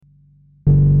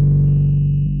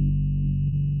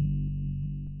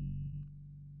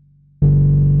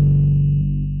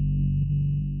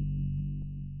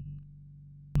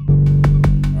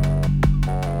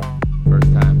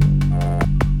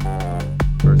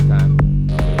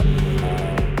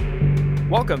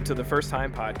Welcome to the First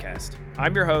Time Podcast.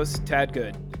 I'm your host, Tad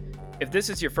Good. If this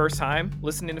is your first time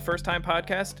listening to First Time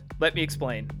Podcast, let me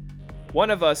explain.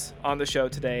 One of us on the show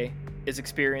today is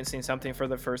experiencing something for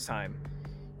the first time.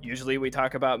 Usually we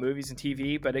talk about movies and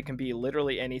TV, but it can be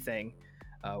literally anything.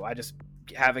 I just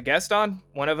have a guest on.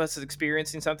 One of us is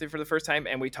experiencing something for the first time,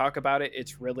 and we talk about it.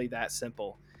 It's really that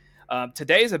simple.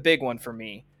 Today is a big one for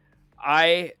me.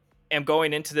 I am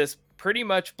going into this pretty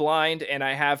much blind, and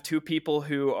I have two people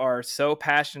who are so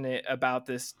passionate about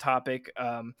this topic.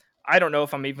 I don't know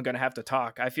if I'm even going to have to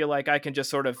talk. I feel like I can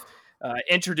just sort of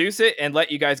introduce it and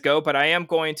let you guys go, but I am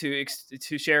going to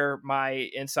share my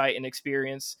insight and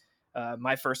experience,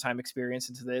 my first time experience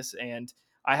into this. And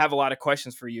I have a lot of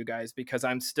questions for you guys because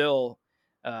I'm still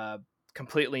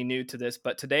completely new to this.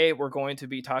 But today we're going to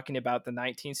be talking about the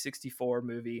 1964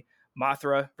 movie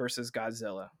Mothra versus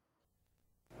Godzilla.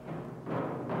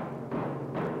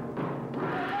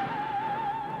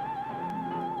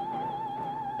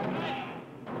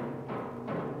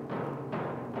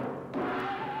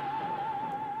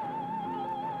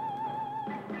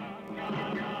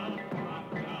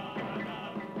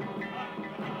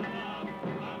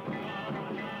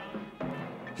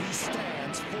 He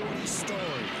stands 40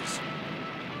 stories.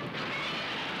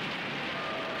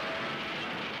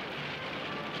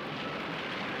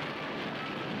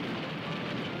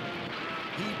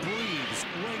 He breathes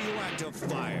radioactive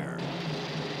fire.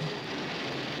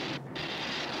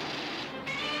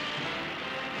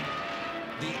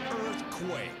 The earth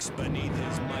quakes beneath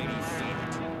his mighty feet.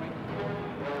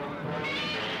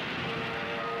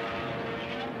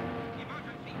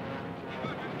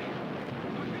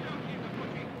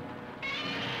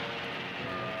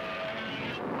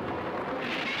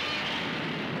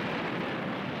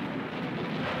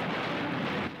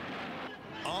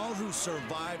 All who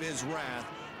survive his wrath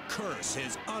curse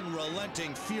his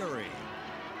unrelenting fury.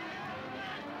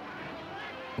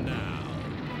 Now,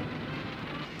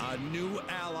 a new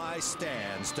ally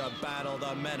stands to battle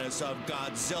the menace of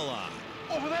Godzilla.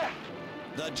 Over there!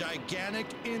 The gigantic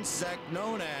insect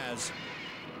known as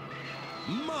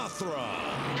Mothra.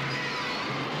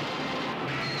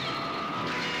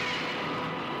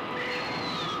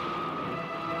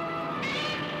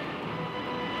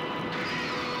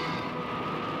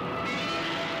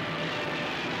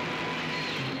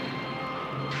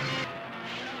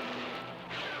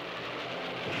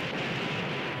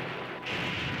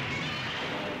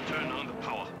 Turn on the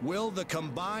power. Will the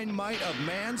combined might of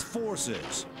man's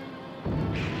forces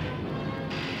and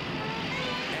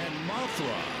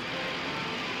Mothra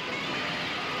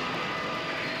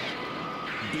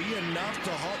be enough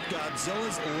to halt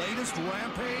Godzilla's latest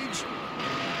rampage?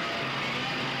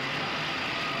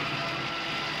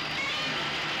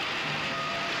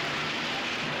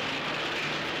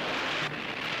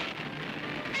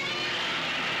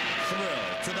 Thrill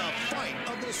to the fight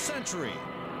of the century.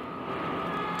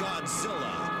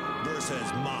 Godzilla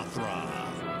versus Mothra.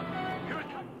 Here it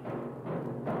comes.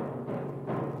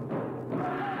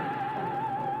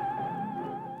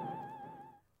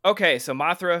 Okay, so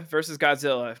Mothra versus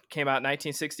Godzilla came out in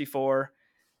 1964.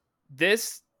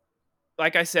 This,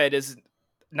 like I said, is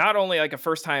not only like a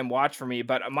first time watch for me,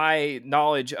 but my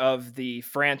knowledge of the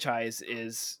franchise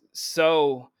is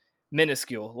so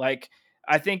minuscule. Like,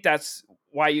 I think that's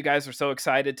why you guys are so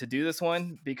excited to do this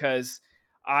one, because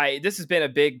this has been a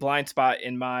big blind spot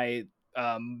in my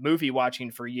movie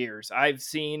watching for years. I've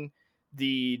seen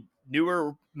the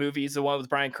newer movies, the one with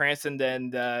Bryan Cranston, then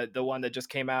the one that just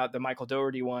came out, the Michael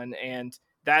Dougherty one, and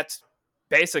that's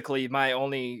basically my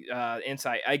only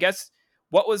insight. I guess,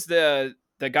 what was the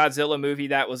Godzilla movie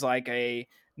that was like a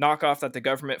knockoff that the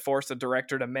government forced the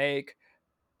director to make?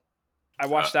 I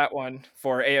watched that one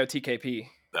for AOTKP.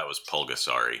 That was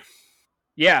Pulgasari.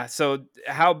 Yeah, so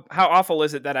how awful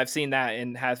is it that I've seen that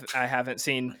and I haven't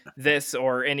seen this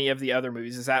or any of the other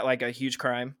movies? Is that like a huge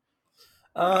crime?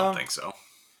 I don't think so.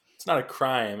 It's not a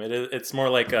crime. It's more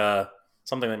like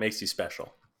something that makes you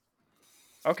special.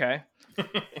 Okay.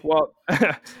 Well,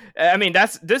 I mean,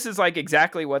 this is like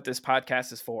exactly what this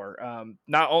podcast is for.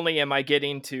 Not only am I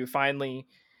getting to finally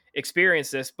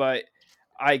experience this, but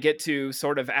I get to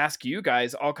sort of ask you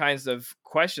guys all kinds of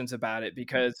questions about it,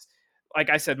 because like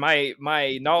I said,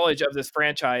 my knowledge of this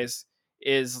franchise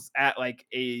is at like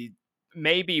a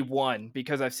maybe one,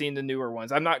 because I've seen the newer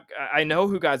ones. I know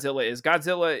who Godzilla is.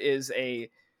 Godzilla is a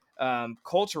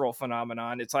cultural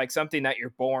phenomenon. It's like something that you're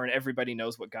born, everybody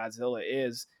knows what Godzilla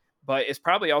is, but it's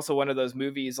probably also one of those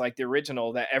movies like the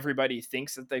original that everybody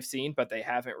thinks that they've seen, but they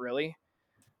haven't really.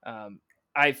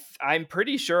 I'm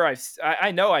pretty sure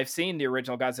I know I've seen the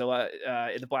original Godzilla,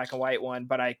 the black and white one,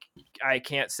 but I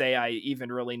can't say I even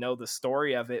really know the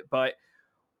story of it. But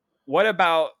what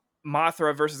about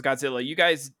Mothra versus Godzilla? You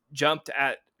guys jumped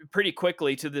at pretty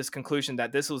quickly to this conclusion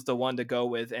that this was the one to go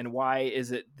with, and why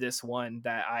is it this one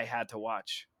that I had to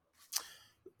watch?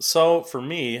 So for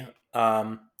me,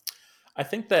 I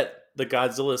think that the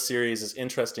Godzilla series is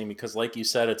interesting because, like you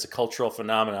said, it's a cultural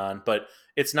phenomenon, but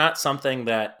it's not something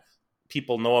that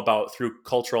people know about through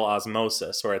cultural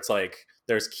osmosis, where it's like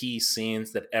there's key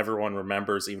scenes that everyone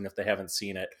remembers, even if they haven't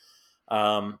seen it.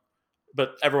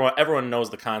 But everyone knows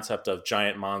the concept of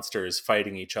giant monsters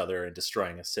fighting each other and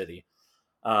destroying a city,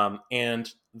 and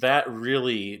that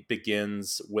really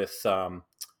begins with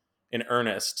in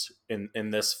earnest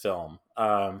in this film.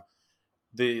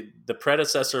 The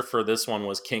predecessor for this one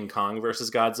was King Kong versus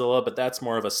Godzilla, but that's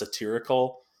more of a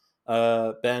satirical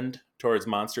bend towards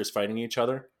monsters fighting each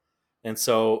other. And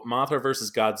so Mothra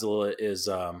versus Godzilla is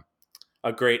a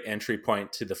great entry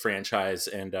point to the franchise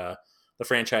and the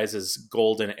franchise's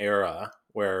golden era,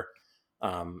 where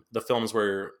the films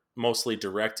were mostly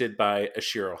directed by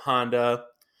Ishiro Honda,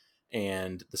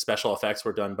 and the special effects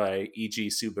were done by Eiji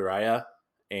Tsuburaya,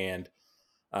 and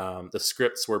the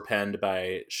scripts were penned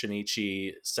by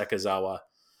Shinichi Sekizawa.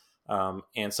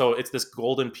 And so it's this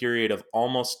golden period of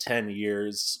almost 10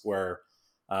 years where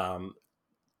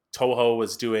Toho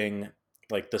was doing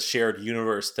like the shared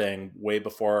universe thing way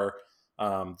before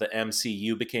the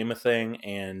MCU became a thing,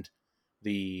 and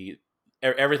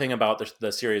everything about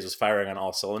the series was firing on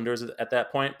all cylinders at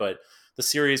that point. But the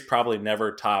series probably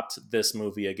never topped this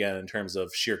movie again in terms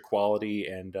of sheer quality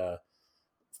and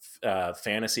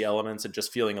fantasy elements, and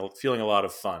just feeling a lot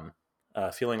of fun,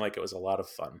 feeling like it was a lot of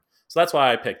fun. So that's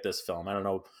why I picked this film. I don't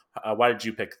know, why did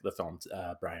you pick the film,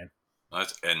 Brian?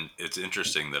 And it's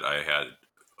interesting that I had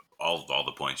all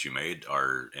the points you made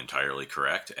are entirely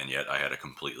correct, and yet I had a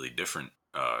completely different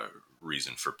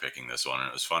reason for picking this one. And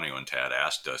it was funny when Tad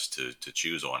asked us to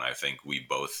choose one. I think we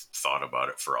both thought about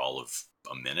it for all of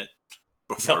a minute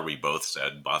before we both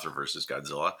said Mothra versus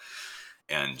Godzilla.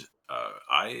 And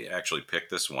I actually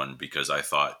picked this one because I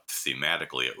thought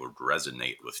thematically it would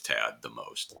resonate with Tad the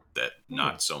most. That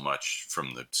not so much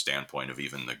from the standpoint of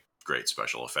even the great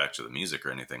special effects or the music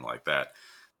or anything like that,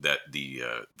 that the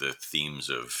themes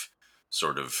of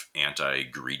sort of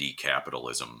anti-greedy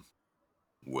capitalism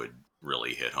would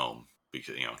really hit home.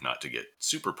 Because, not to get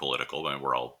super political, but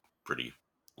we're all pretty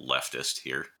leftist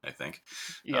here, I think.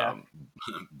 Yeah.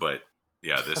 But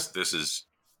yeah, this is,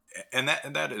 and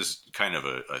that is kind of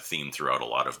a theme throughout a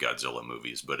lot of Godzilla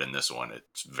movies, but in this one,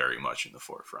 it's very much in the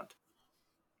forefront.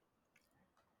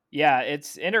 Yeah,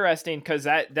 it's interesting because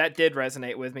that did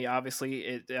resonate with me. Obviously,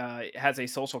 it has a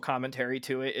social commentary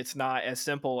to it. It's not as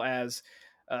simple as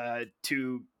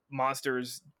two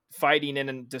monsters fighting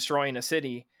and destroying a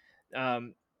city.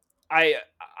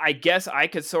 I guess I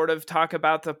could sort of talk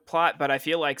about the plot, but I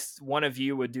feel like one of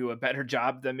you would do a better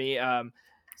job than me.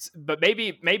 But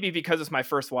maybe because it's my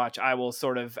first watch, I will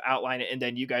sort of outline it, and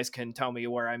then you guys can tell me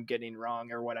where I'm getting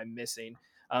wrong or what I'm missing.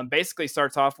 Basically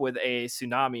starts off with a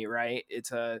tsunami, right?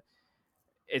 It's a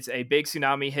big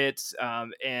tsunami hits,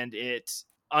 and it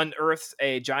unearths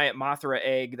a giant Mothra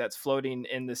egg that's floating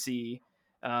in the sea.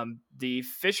 The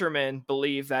fishermen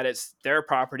believe that it's their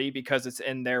property because it's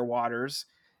in their waters.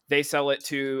 They sell it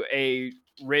to a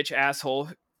rich asshole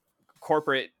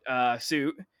corporate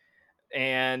suit,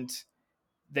 and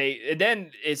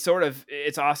then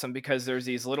it's awesome because there's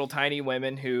these little tiny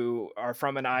women who are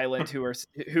from an island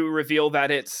who reveal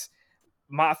that it's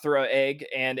Mothra egg,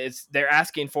 and they're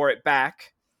asking for it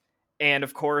back. And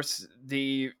of course,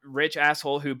 the rich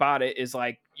asshole who bought it is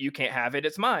like, "You can't have it;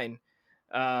 it's mine."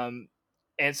 And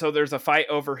so there's a fight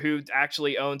over who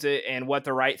actually owns it and what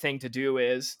the right thing to do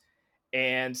is.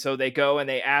 And so they go and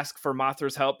they ask for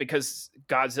Mothra's help because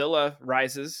Godzilla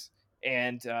rises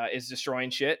and is destroying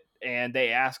shit. And they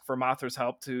ask for Mothra's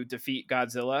help to defeat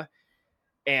Godzilla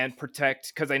and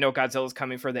protect, because they know Godzilla's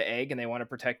coming for the egg and they want to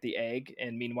protect the egg.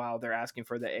 And meanwhile, they're asking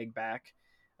for the egg back.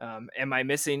 Am I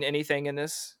missing anything in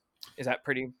this? Is that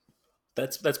pretty?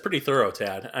 That's pretty thorough,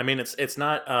 Tad. I mean, it's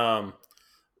not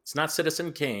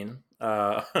Citizen Kane,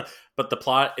 but the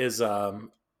plot is.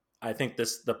 I think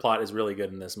the plot is really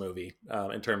good in this movie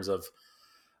in terms of.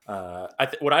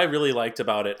 What I really liked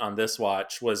about it on this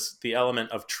watch was the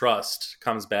element of trust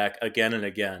comes back again and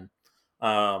again,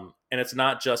 and it's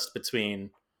not just between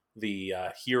the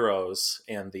heroes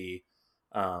and the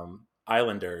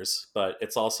islanders, but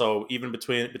it's also even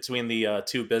between the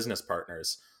two business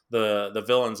partners, the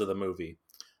villains of the movie.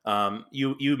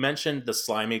 You mentioned the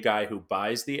slimy guy who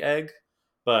buys the egg,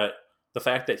 but the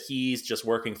fact that he's just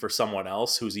working for someone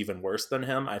else who's even worse than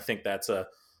him, I think that's a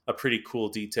pretty cool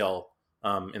detail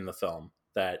in the film,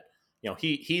 that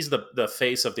he's the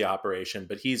face of the operation,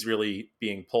 but he's really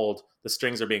being pulled. The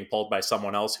strings are being pulled by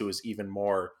someone else who is even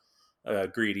more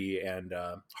greedy and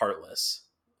heartless.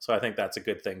 So I think that's a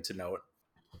good thing to note.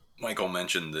 Michael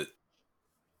mentioned that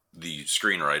the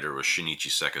screenwriter was Shinichi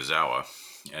Sekizawa,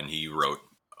 and he wrote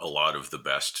a lot of the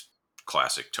best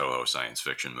classic Toho science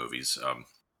fiction movies.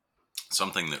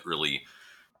 Something that really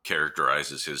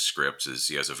characterizes his scripts is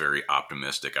he has a very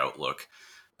optimistic outlook.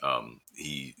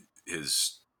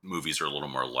 His movies are a little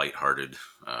more lighthearted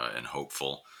and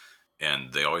hopeful,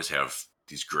 and they always have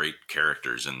these great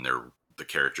characters, and the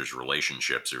characters'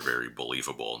 relationships are very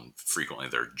believable. And frequently,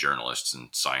 they're journalists and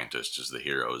scientists as the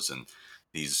heroes, and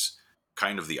he's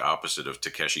kind of the opposite of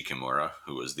Takeshi Kimura,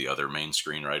 who was the other main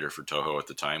screenwriter for Toho at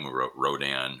the time, who wrote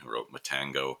Rodan, who wrote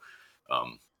Matango.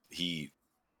 He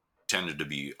tended to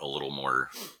be a little more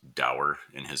dour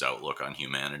in his outlook on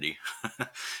humanity,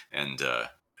 and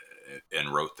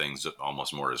wrote things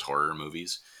almost more as horror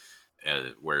movies.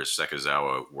 Whereas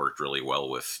Sekizawa worked really well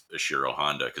with Ishiro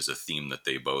Honda, because a theme that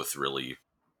they both really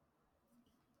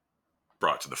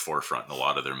brought to the forefront in a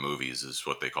lot of their movies is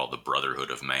what they call the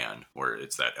brotherhood of man, where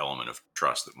it's that element of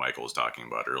trust that Michael was talking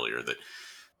about earlier, that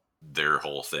their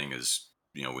whole thing is,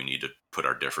 we need to put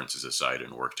our differences aside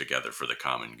and work together for the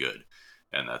common good.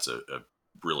 And that's a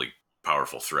really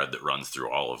powerful thread that runs through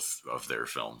all of their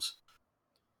films.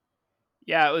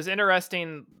 Yeah, it was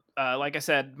interesting. Like I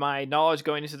said, my knowledge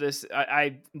going into this,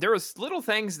 there was little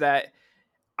things that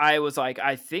I was like,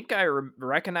 I think I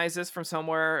recognize this from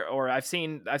somewhere, or I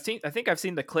think I've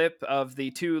seen the clip of the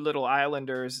two little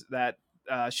islanders that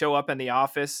show up in the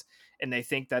office, and they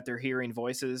think that they're hearing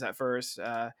voices at first.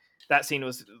 That scene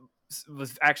was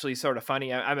actually sort of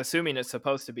funny. I'm assuming it's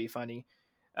supposed to be funny.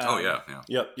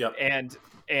 Yep.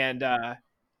 And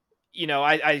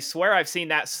I swear I've seen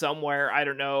that somewhere. I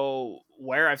don't know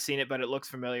where I've seen it, but it looks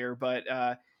familiar. But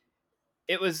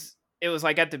it was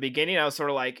like at the beginning, I was sort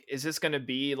of like, is this going to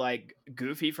be like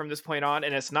goofy from this point on?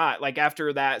 And it's not. Like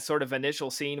after that sort of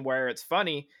initial scene where it's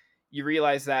funny, you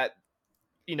realize that,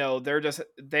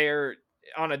 they're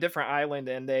on a different island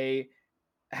and they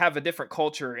have a different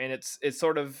culture. And it's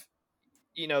sort of,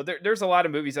 there's a lot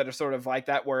of movies that are sort of like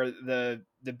that, where the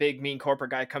big mean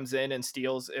corporate guy comes in and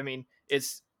steals. I mean,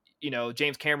 it's,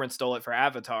 James Cameron stole it for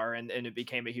Avatar and it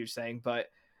became a huge thing,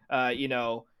 but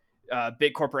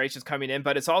big corporations coming in.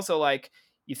 But it's also like,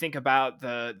 you think about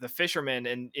the fishermen,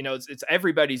 and it's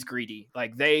everybody's greedy.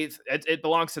 Like it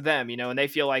belongs to them, and they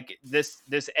feel like this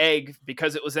egg,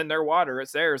 because it was in their water,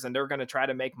 it's theirs, and they're going to try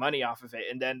to make money off of it.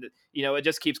 And then it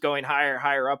just keeps going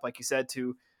higher up, like you said,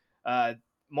 to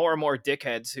more and more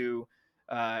dickheads who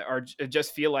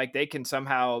just feel like they can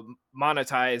somehow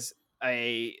monetize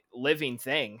a living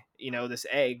thing, this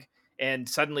egg. And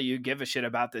suddenly you give a shit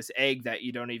about this egg that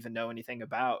you don't even know anything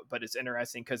about. But it's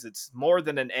interesting because it's more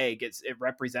than an egg. It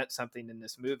represents something in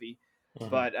this movie.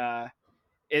 Mm-hmm. But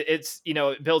it's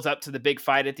it builds up to the big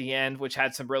fight at the end, which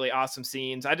had some really awesome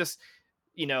scenes. I just,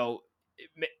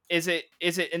 is it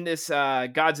in this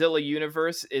Godzilla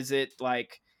universe? Is it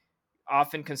like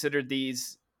often considered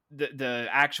the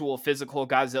actual physical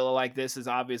Godzilla like this is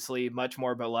obviously much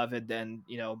more beloved than,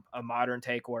 a modern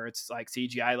take where it's like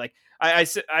CGI. Like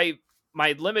I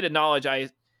my limited knowledge, I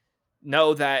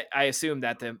know that I assume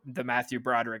that the Matthew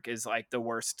Broderick is like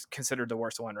considered the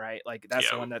worst one, right? Like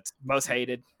that's the one that's most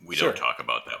hated. We don't talk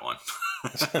about that one.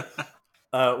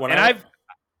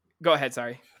 Go ahead.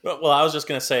 Sorry. Well, I was just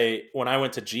going to say, when I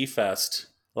went to G-Fest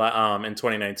in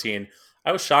 2019,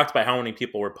 I was shocked by how many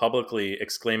people were publicly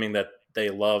exclaiming that they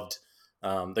loved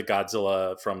the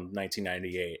Godzilla from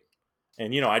 1998.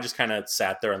 And, I just kind of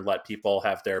sat there and let people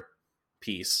have their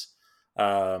piece.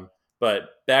 But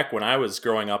back when I was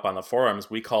growing up on the forums,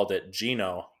 we called it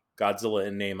Gino, Godzilla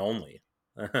in name only.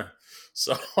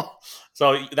 so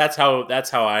that's how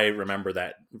I remember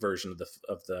that version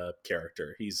of the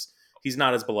character. He's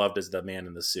not as beloved as the man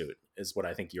in the suit, is what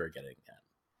I think you were getting at.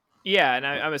 Yeah, and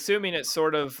I'm assuming it's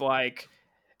sort of like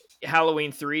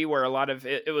Halloween 3, where a lot of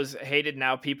it was hated.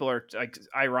 Now people are like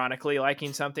ironically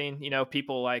liking something.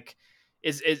 People like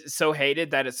is so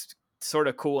hated that it's sort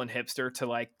of cool and hipster to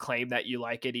like claim that you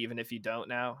like it even if you don't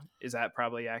now. Is that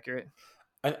probably accurate?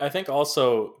 I think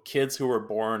also kids who were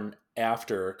born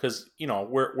after, because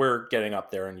we're getting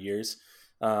up there in years.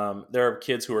 There are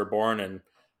kids who were born in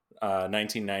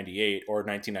 1998 or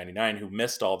 1999 who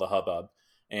missed all the hubbub,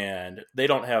 and they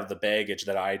don't have the baggage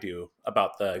that I do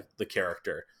about the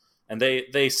character, and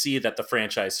they see that the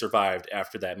franchise survived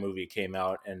after that movie came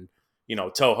out. And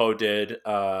Toho did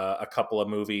a couple of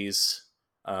movies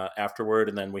afterward,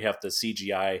 and then we have the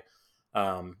CGI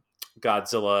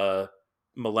Godzilla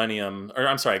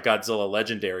Godzilla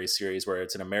Legendary series, where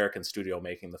it's an American studio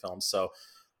making the film. So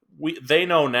they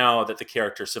know now that the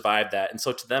character survived that, and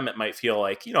so to them it might feel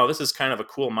like, this is kind of a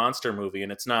cool monster movie,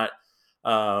 and it's not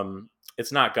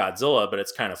Godzilla, but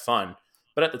it's kind of fun.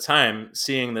 But at the time,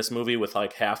 seeing this movie with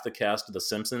like half the cast of The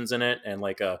Simpsons in it, and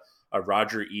like a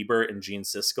Roger Ebert and Gene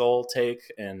Siskel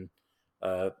take, and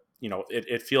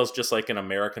it feels just like an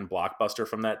American blockbuster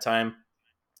from that time.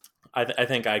 I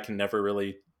think I can never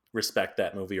really respect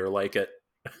that movie or like it,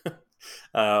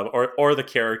 or the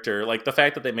character. Like the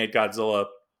fact that they made Godzilla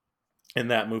in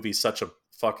that movie such a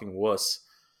fucking wuss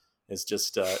is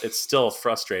just it's still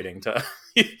frustrating to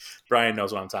Brian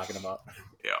knows what I'm talking about.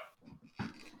 Yeah.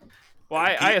 Well,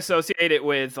 I associate it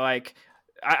with like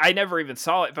I never even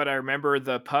saw it, but I remember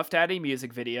the Puff Daddy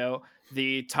music video,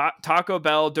 the Taco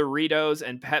Bell, Doritos,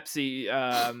 and Pepsi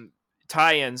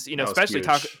tie-ins. Especially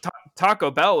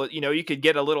Taco Bell. You could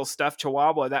get a little stuffed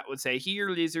chihuahua that would say "Here,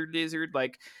 lizard, lizard."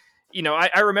 Like,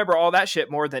 I remember all that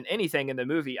shit more than anything in the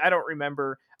movie. I don't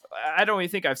even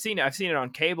think I've seen it. I've seen it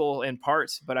on cable in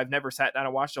parts, but I've never sat down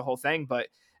and watched the whole thing. But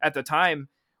at the time,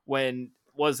 when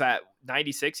was that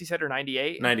 96? He said, or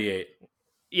 98? 98.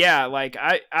 Yeah, like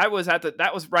I was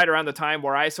that was right around the time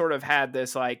where I sort of had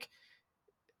this, like,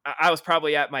 I was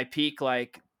probably at my peak.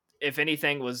 Like, if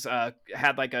anything was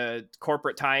had like a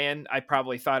corporate tie-in, I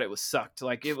probably thought it was sucked.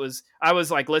 Like I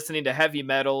was like listening to heavy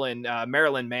metal and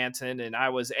Marilyn Manson, and I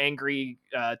was angry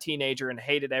teenager and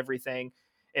hated everything.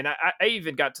 And I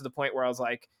even got to the point where I was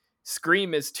like,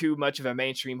 Scream is too much of a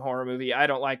mainstream horror movie. I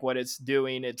don't like what it's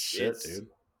doing. It's dude.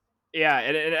 Yeah,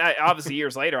 and obviously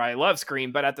years later, I love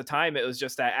Scream, but at the time, it was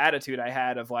just that attitude I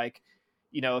had of like,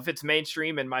 if it's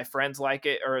mainstream and my friends like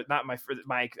it, or not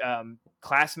my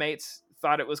classmates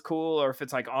thought it was cool, or if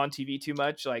it's like on TV too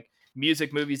much, like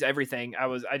music, movies, everything,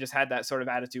 I just had that sort of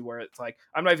attitude where it's like,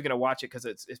 I'm not even gonna watch it because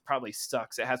it probably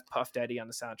sucks. It has Puff Daddy on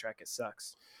the soundtrack. It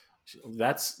sucks.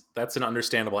 That's an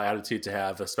understandable attitude to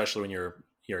have, especially when you're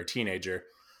a teenager.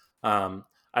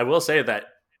 I will say that,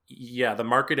 yeah, the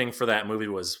marketing for that movie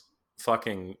was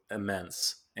fucking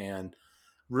immense, and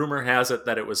rumor has it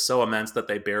that it was so immense that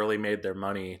they barely made their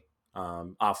money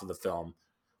off of the film,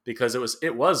 because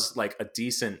it was like a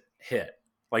decent hit.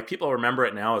 Like, people remember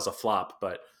it now as a flop,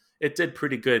 but it did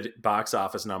pretty good box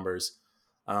office numbers.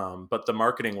 But the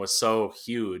marketing was so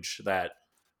huge that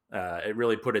it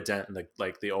really put a dent in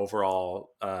the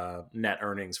overall net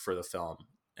earnings for the film.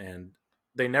 And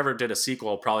they never did a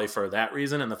sequel, probably for that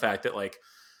reason, and the fact that like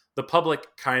the public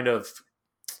kind of,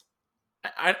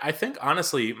 I think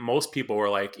honestly most people were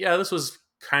like, yeah, this was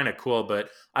kind of cool, but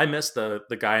I missed the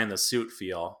guy in the suit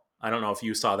feel. I don't know if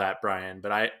you saw that, Brian,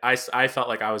 but I felt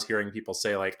like I was hearing people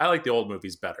say like, I like the old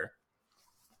movies better.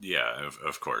 Yeah,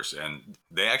 of course. And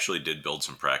they actually did build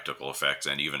some practical effects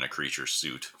and even a creature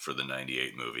suit for the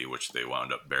 98 movie, which they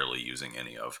wound up barely using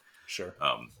any of. Sure.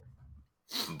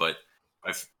 But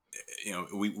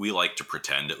we like to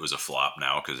pretend it was a flop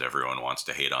now because everyone wants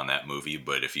to hate on that movie.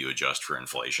 But if you adjust for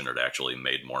inflation, it actually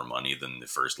made more money than the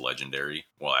first legendary.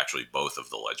 Well, actually, both of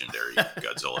the legendary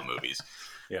Godzilla movies.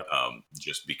 Yeah.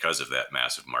 Just because of that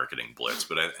massive marketing blitz.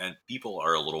 But and people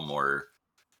are a little more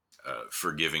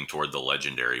forgiving toward the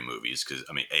legendary movies because,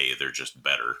 I mean, A, they're just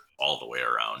better all the way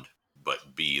around.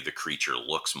 But B, the creature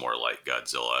looks more like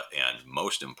Godzilla. And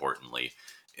most importantly,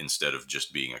 instead of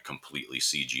just being a completely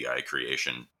CGI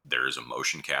creation, there is a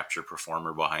motion capture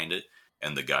performer behind it.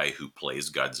 And the guy who plays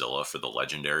Godzilla for the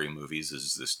legendary movies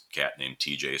is this cat named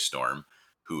TJ Storm,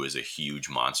 who is a huge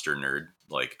monster nerd.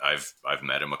 Like, I've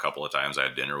met him a couple of times. I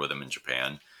had dinner with him in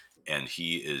Japan, and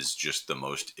he is just the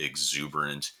most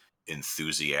exuberant,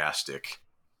 enthusiastic.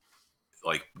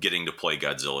 Like, getting to play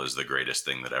Godzilla is the greatest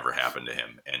thing that ever happened to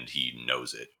him, and he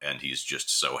knows it, and he's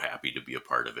just so happy to be a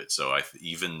part of it. So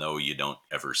even though you don't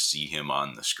ever see him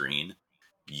on the screen,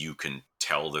 you can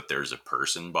tell that there's a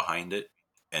person behind it,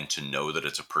 and to know that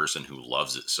it's a person who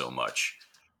loves it so much,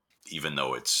 even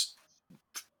though it's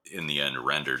in the end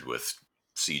rendered with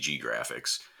CG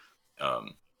graphics,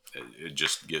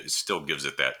 it still gives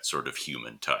it that sort of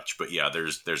human touch. But yeah,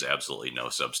 there's absolutely no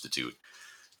substitute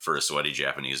for a sweaty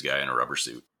Japanese guy in a rubber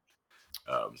suit.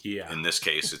 In this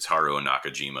case, it's Haruo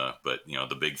Nakajima, but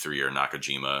the big three are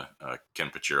Nakajima,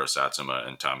 Kenpachiro Satsuma,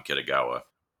 and Tom Kitagawa.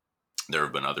 There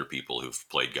have been other people who've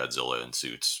played Godzilla in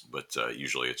suits, but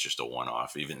usually it's just a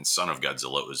one-off. Even in Son of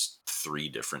Godzilla, it was 3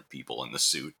 different people in the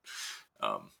suit.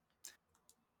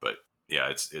 But yeah,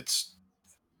 it's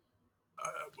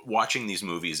watching these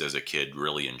movies as a kid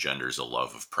really engenders a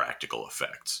love of practical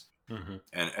effects. Mm-hmm.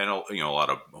 And a lot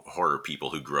of horror people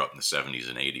who grew up in the 70s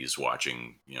and 80s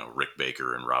watching Rick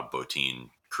Baker and Rob Bottin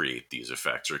create these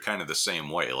effects are kind of the same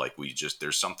way. Like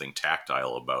there's something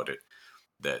tactile about it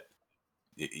that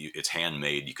it's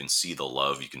handmade. You can see the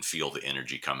love, you can feel the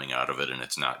energy coming out of it. And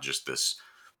it's not just this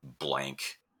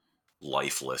blank,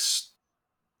 lifeless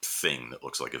thing that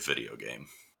looks like a video game.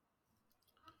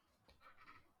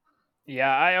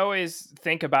 Yeah, I always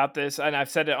think about this, and I've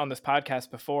said it on this podcast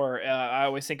before. I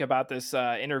always think about this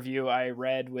interview I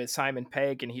read with Simon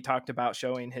Pegg, and he talked about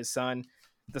showing his son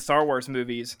the Star Wars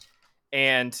movies,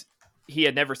 and he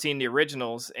had never seen the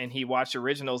originals, and he watched the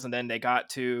originals, and then they got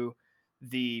to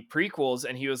the prequels,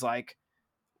 and he was like,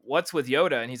 "What's with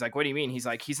Yoda?" And he's like, "What do you mean?" He's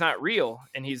like, "He's not real."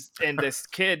 And this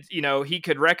kid, he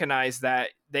could recognize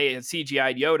that they had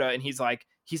CGI'd Yoda, and he's like,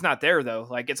 "He's not there though.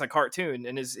 Like, it's a cartoon."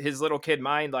 And his little kid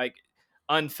mind, like,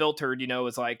 unfiltered,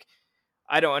 is like,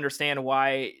 I don't understand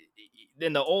why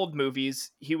in the old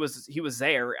movies he was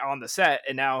there on the set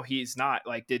and now he's not.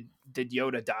 Like, did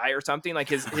Yoda die or something? Like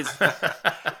his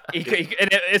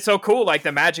it's so cool. Like,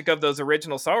 the magic of those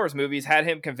original Star Wars movies had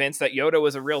him convinced that Yoda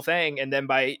was a real thing, and then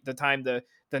by the time the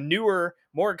newer,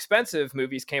 more expensive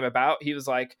movies came about, he was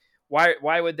like,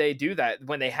 why would they do that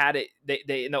when they had it?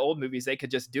 They in the old movies they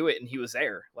could just do it and he was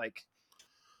there. Like,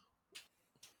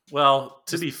 well,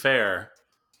 to be fair,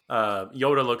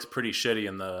 Yoda looks pretty shitty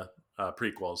in the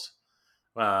prequels,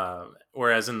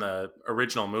 whereas in the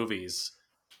original movies,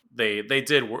 they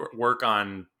did work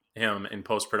on him in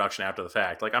post production after the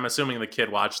fact. Like, I'm assuming the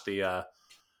kid watched the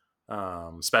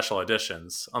special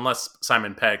editions, unless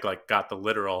Simon Pegg got the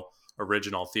literal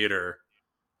original theater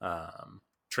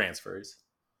transfers.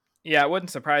 Yeah, it wouldn't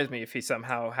surprise me if he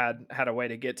somehow had a way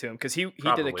to get to him, because he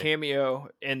did a cameo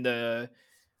in the.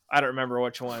 I don't remember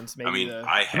which ones. Maybe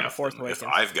I have Force Awakens. If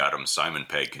I've got them, Simon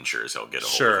Pegg can sure as hell get a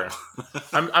hold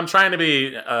of them. I'm trying to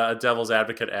be a devil's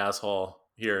advocate asshole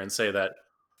here and say that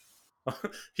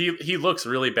he looks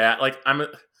really bad. Like,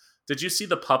 did you see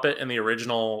the puppet in the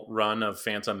original run of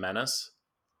Phantom Menace?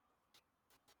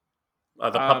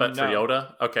 The puppet for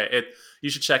Yoda? Okay, you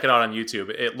should check it out on YouTube.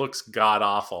 It looks god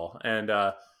awful, and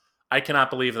I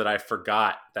cannot believe that I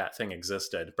forgot that thing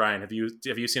existed. Brian, have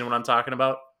you seen what I'm talking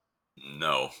about?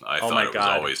 No, I thought it was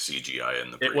always CGI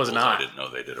in the prequels. It was not. I didn't know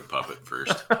they did a puppet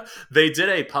first. They did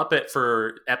a puppet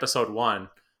for episode 1.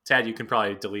 Tad, you can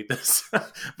probably delete this.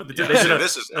 But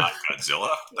this is not Godzilla.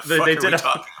 The fuck are we talking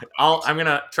about? I'm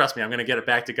gonna get it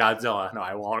back to Godzilla. No,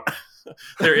 I won't.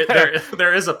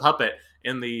 there is a puppet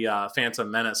in the Phantom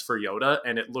Menace for Yoda,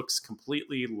 and it looks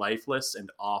completely lifeless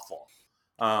and awful.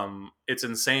 It's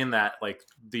insane that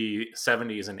the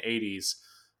 70s and 80s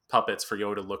puppets for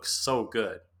Yoda look so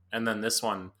good. And then this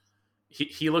one,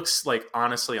 he looks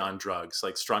honestly on drugs,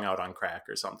 strung out on crack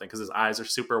or something, because his eyes are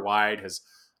super wide, his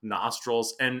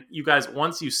nostrils. And you guys,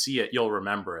 once you see it, you'll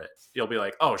remember it. You'll be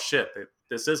like, oh shit,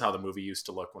 this is how the movie used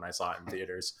to look when I saw it in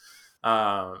theaters.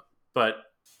 But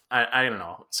I don't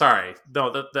know. Sorry.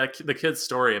 No, the kid's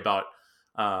story about,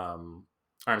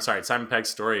 Simon Pegg's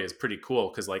story is pretty cool,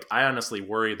 because I honestly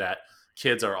worry that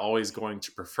kids are always going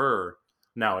to prefer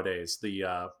nowadays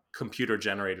the computer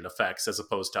generated effects as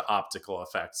opposed to optical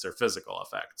effects or physical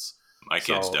effects. My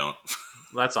kids don't.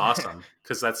 That's awesome,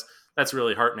 because that's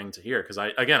really heartening to hear, because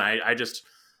I just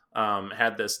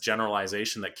had this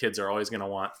generalization that kids are always going to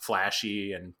want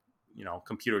flashy and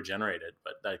computer generated,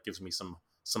 but that gives me some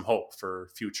hope for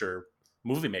future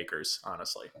movie makers,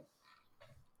 honestly.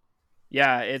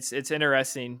 Yeah, it's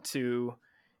interesting to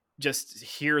just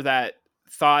hear that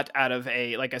thought out of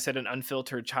like I said, an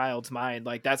unfiltered child's mind.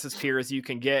 Like, that's as pure as you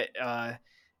can get,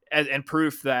 and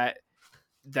proof that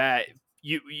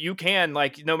you can,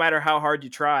 no matter how hard you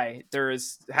try,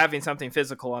 having something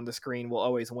physical on the screen will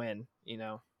always win,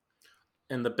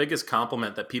 And the biggest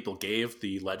compliment that people gave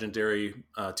the legendary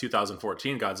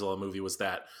 2014 Godzilla movie was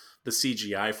that the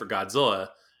CGI for Godzilla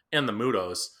and the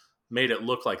Mutos made it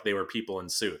look like they were people in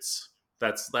suits.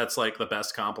 That's the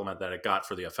best compliment that it got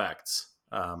for the effects.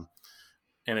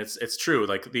 And it's true.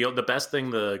 The best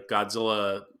thing the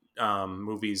Godzilla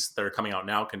movies that are coming out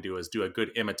now can do is do a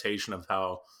good imitation of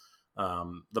how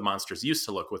the monsters used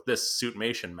to look with this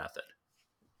suitmation method.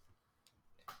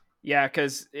 Yeah,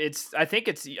 because I think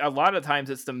it's a lot of times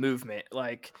it's the movement.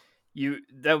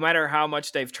 No matter how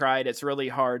much they've tried, it's really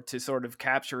hard to sort of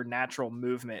capture natural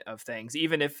movement of things.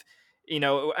 Even if,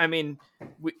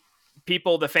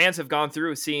 the fans have gone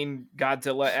through seeing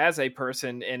Godzilla as a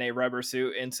person in a rubber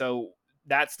suit, and so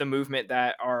that's the movement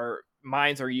that our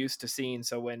minds are used to seeing.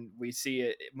 So when we see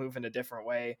it move in a different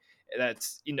way,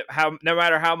 that's no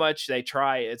matter how much they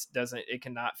try, it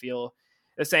cannot feel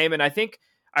the same. And I think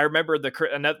I remember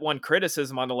another one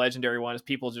criticism on the legendary one is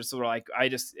people just sort of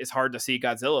it's hard to see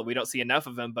Godzilla. We don't see enough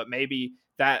of him, but maybe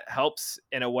that helps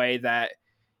in a way that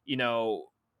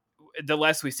the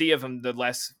less we see of him, the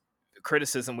less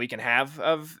criticism we can have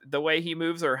of the way he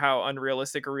moves or how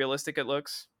unrealistic or realistic it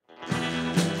looks.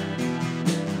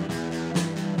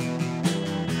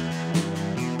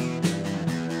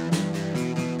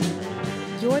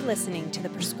 You're listening to the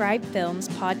Prescribed Films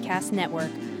Podcast Network,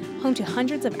 home to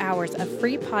hundreds of hours of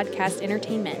free podcast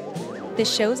entertainment. The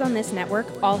shows on this network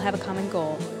all have a common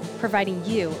goal, providing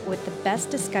you with the best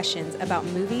discussions about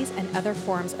movies and other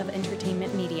forms of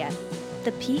entertainment media.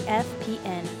 The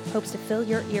PFPN hopes to fill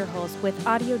your earholes with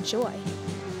audio joy.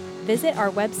 Visit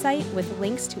our website with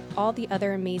links to all the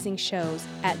other amazing shows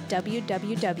at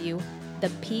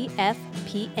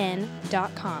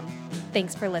www.thepfpn.com.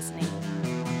 Thanks for listening.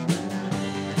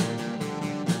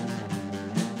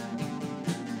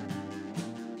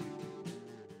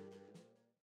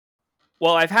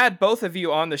 Well, I've had both of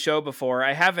you on the show before.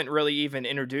 I haven't really even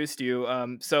introduced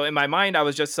you. So in my mind, I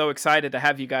was just so excited to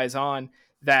have you guys on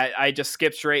that I just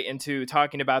skipped straight into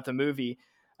talking about the movie.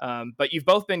 But you've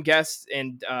both been guests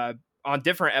on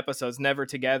different episodes, never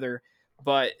together.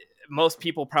 But most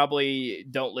people probably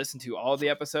don't listen to all of the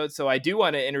episodes. So I do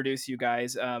want to introduce you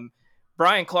guys.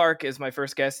 Brian Clark is my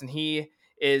first guest, and he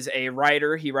is a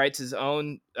writer. He writes his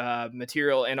own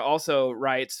material and also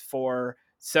writes for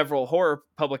several horror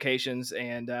publications.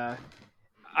 And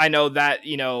I know that,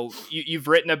 you've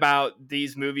written about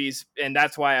these movies, and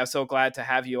that's why I was so glad to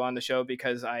have you on the show,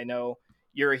 because I know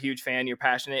you're a huge fan, you're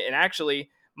passionate. And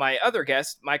actually, my other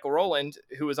guest, Michael Rowland,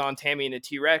 who was on Tammy and the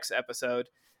T-Rex episode,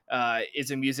 is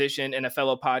a musician and a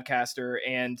fellow podcaster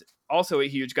and also a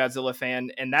huge Godzilla fan.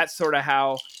 And that's sort of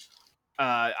how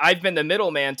I've been the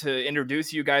middleman to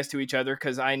introduce you guys to each other,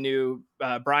 because I knew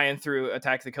Brian through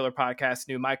Attack the Killer podcast,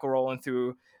 knew Michael Rowland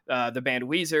through the band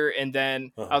Weezer, and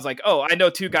then I was like, oh, I know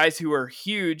two guys who are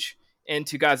huge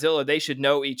into Godzilla. They should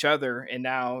know each other. And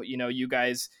now, you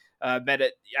guys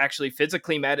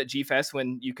physically met at G-Fest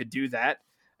when you could do that.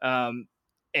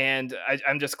 And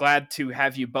I'm just glad to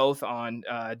have you both on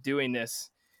doing this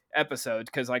episode,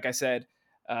 because like I said,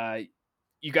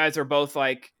 you guys are both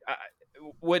like...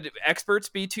 would experts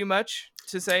be too much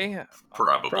to say?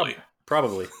 Probably.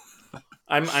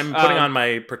 I'm putting on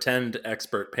my pretend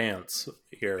expert pants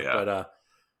here, Yeah. but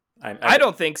I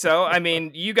don't think so. I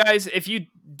mean, you guys, if you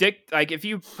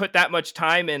put that much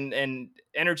time and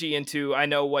energy into, I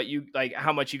know what you like,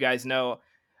 how much you guys know.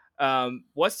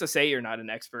 What's to say you're not an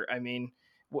expert? I mean,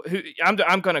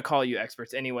 I'm going to call you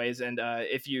experts anyways. And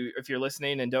if you're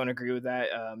listening and don't agree with that,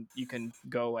 you can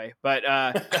go away. But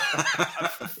well,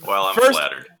 I'm first,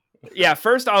 flattered. Yeah,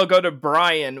 first I'll go to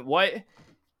Brian. What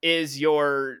is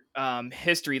your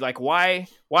history? Like, why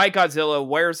Godzilla?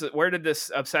 Where did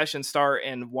this obsession start,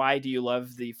 and why do you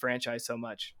love the franchise so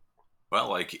much? Well,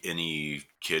 like any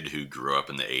kid who grew up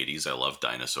in the 80s, I love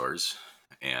dinosaurs.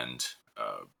 And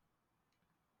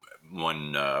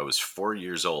when I was 4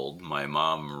 years old, my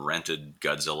mom rented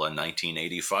Godzilla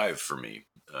 1985 for me,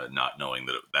 not knowing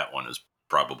that one is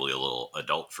probably a little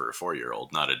adult for a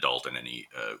 4-year-old. Not adult in any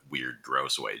weird,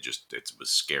 gross way, just it was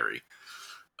scary.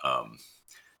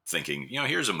 Thinking,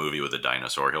 here's a movie with a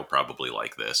dinosaur, he'll probably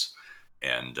like this.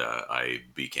 And I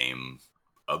became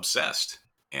obsessed.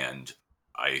 And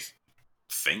I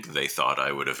think they thought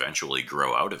I would eventually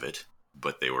grow out of it,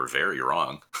 but they were very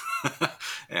wrong.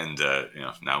 And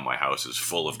now my house is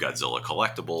full of Godzilla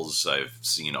collectibles. I've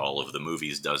seen all of the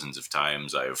movies dozens of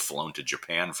times. I have flown to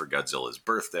Japan for Godzilla's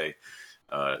birthday.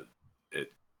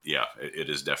 It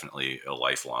is definitely a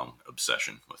lifelong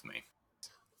obsession with me.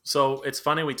 So it's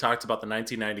funny we talked about the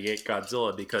 1998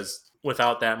 Godzilla, because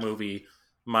without that movie,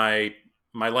 my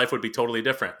life would be totally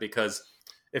different. Because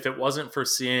if it wasn't for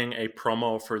seeing a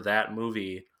promo for that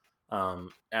movie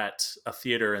at a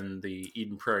theater in the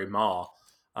Eden Prairie Mall,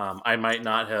 I might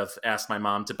not have asked my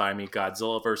mom to buy me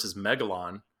Godzilla vs.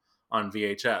 Megalon on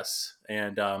VHS.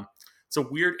 And it's a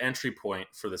weird entry point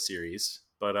for the series,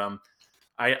 but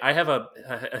I have a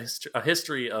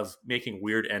history of making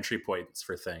weird entry points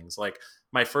for things. Like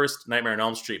my first Nightmare on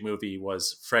Elm Street movie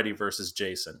was Freddy versus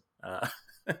Jason. I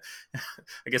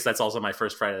guess that's also my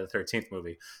first Friday the 13th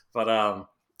movie. But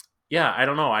I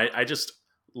don't know. I just,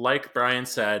 like Brian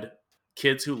said,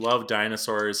 kids who love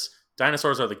dinosaurs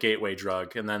are the gateway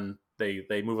drug, and then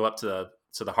they move up to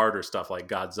the harder stuff like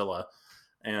Godzilla.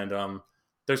 And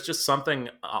there's just something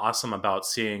awesome about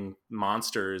seeing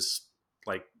monsters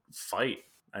like fight.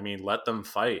 I mean, let them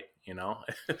fight,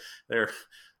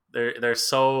 they're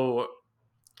so,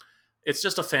 it's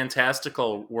just a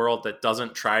fantastical world that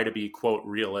doesn't try to be, quote,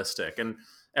 realistic. And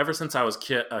ever since I was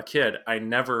a kid, I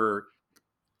never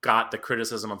got the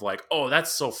criticism of like, oh,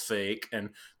 that's so fake,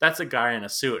 and that's a guy in a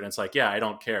suit. And it's like, yeah, I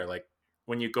don't care. Like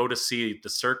when you go to see the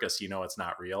circus, it's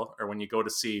not real. Or when you go to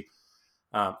see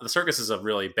The circus is a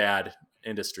really bad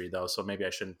industry though, so maybe I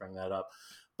shouldn't bring that up.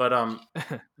 But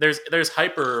there's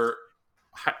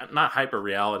not hyper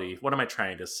reality. What am I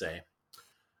trying to say?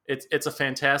 It's a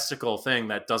fantastical thing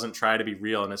that doesn't try to be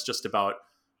real, and it's just about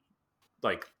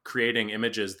like creating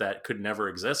images that could never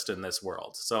exist in this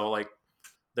world. So like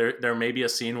there may be a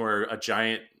scene where a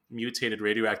giant mutated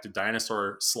radioactive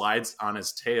dinosaur slides on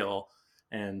his tail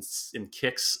and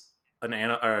kicks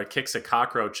kicks a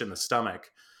cockroach in the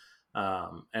stomach.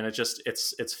 And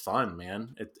it's fun,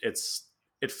 man.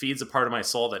 It feeds a part of my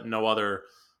soul that no other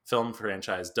film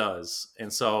franchise does.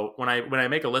 And so when I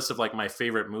make a list of like my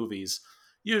favorite movies,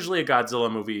 usually a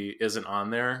Godzilla movie isn't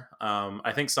on there.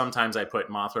 I think sometimes I put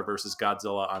Mothra versus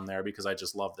Godzilla on there because I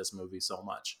just love this movie so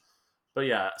much. But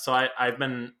yeah, so I've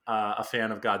been a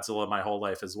fan of Godzilla my whole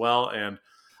life as well, and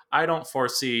I don't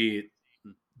foresee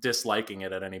disliking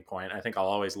it at any point. I think I'll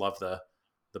always love the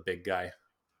big guy.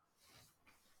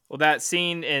 Well, that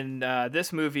scene in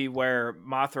this movie where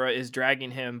Mothra is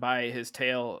dragging him by his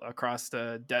tail across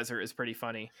the desert is pretty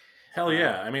funny. Hell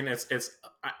yeah. I mean, it's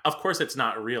of course it's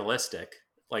not realistic.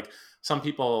 Like some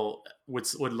people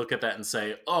would look at that and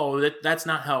say, oh, that's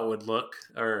not how it would look.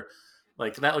 Or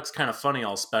like, that looks kind of funny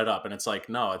all sped up. And it's like,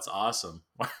 no, it's awesome.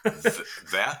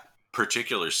 That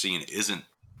particular scene isn't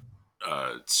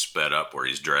sped up where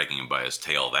he's dragging him by his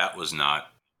tail. That was not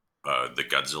the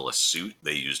Godzilla suit.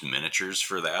 They used miniatures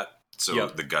for that. So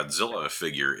Yep. The Godzilla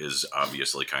figure is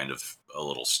obviously kind of a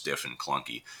little stiff and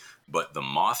clunky. But the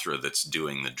Mothra that's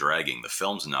doing the dragging, the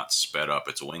film's not sped up.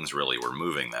 Its wings really were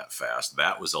moving that fast.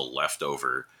 That was a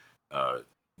leftover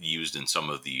used in some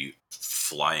of the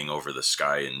flying over the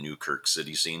sky in Newkirk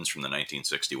City scenes from the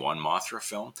 1961 Mothra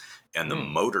film. And the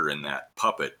motor in that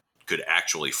puppet could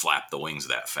actually flap the wings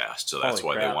that fast. So that's Holy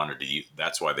why crap. they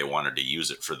wanted to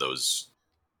use it for those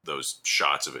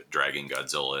shots of it dragging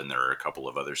Godzilla. And there are a couple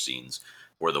of other scenes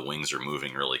where the wings are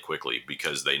moving really quickly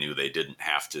because they knew they didn't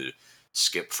have to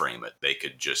skip frame it. They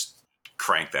could just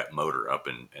crank that motor up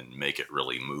and make it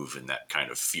really move in that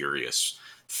kind of furious,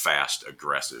 fast,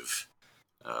 aggressive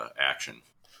action.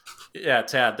 Yeah,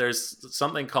 Tad, there's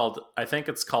something called, I think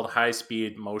it's called high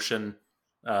speed motion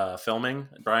filming.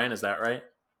 Brian, is that right?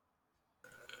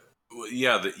 Well,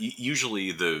 yeah,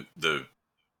 usually the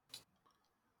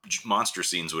monster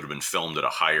scenes would have been filmed at a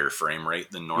higher frame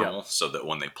rate than normal, so that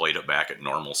when they played it back at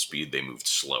normal speed, they moved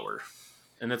slower.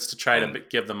 And it's to try to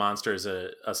give the monsters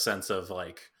a sense of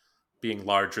like being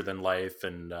larger than life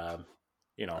and,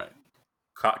 Right.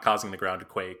 causing the ground to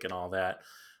quake and all that.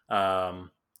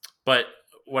 But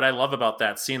what I love about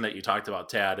that scene that you talked about,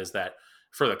 Tad, is that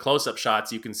for the close-up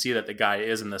shots, you can see that the guy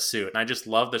is in the suit. And I just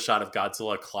love the shot of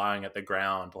Godzilla clawing at the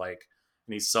ground, like,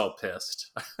 and he's so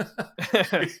pissed.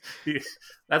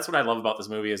 That's what I love about this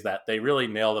movie, is that they really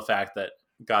nail the fact that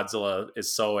Godzilla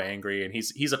is so angry, and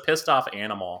he's a pissed off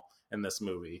animal in this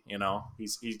movie. You know,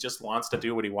 he just wants to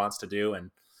do what he wants to do,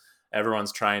 and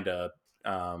everyone's trying to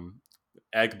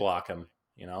egg block him.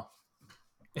 You know,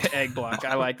 Egg block.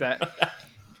 I like that.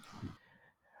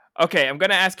 Okay, I'm going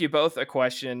to ask you both a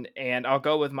question, and I'll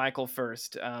go with Michael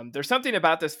first. There's something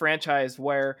about this franchise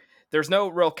where there's no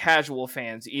real casual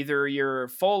fans. Either you're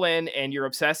full in and you're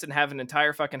obsessed and have an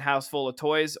entire fucking house full of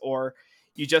toys, or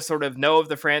you just sort of know of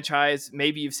the franchise.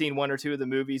 Maybe you've seen one or two of the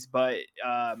movies, but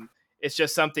it's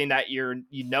just something that you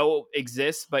know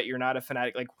exists, but you're not a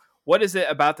fanatic. Like, what is it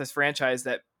about this franchise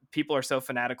that people are so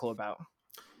fanatical about?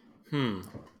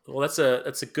 Well, that's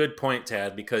a good point,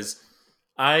 Tad, because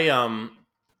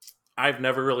I've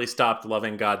never really stopped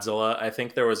loving Godzilla. I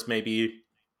think there was maybe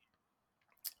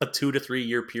a 2 to 3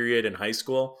 year period in high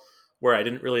school where I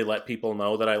didn't really let people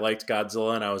know that I liked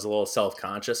Godzilla, and I was a little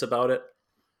self-conscious about it.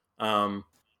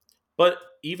 But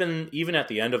even at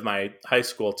the end of my high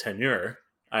school tenure,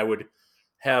 I would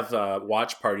have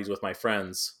watch parties with my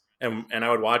friends, and I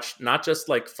would watch not just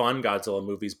like fun Godzilla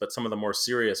movies, but some of the more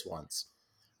serious ones.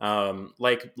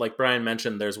 Like Brian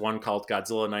mentioned, there's one called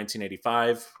Godzilla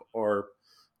 1985, or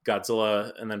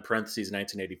Godzilla and then parentheses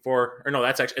 1984. Or no,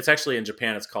 it's actually in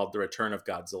Japan. It's called The Return of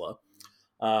Godzilla.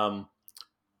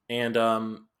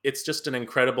 It's just an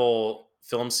incredible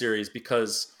film series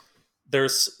because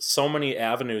there's so many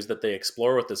avenues that they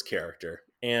explore with this character.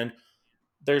 And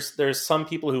there's some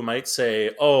people who might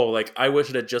say, oh, like, I wish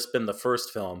it had just been the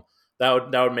first film.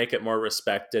 That would make it more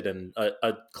respected and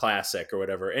a classic or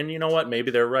whatever. And you know what?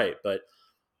 Maybe they're right. But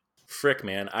frick,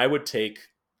 man, I would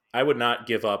not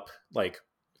give up like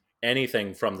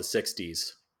anything from the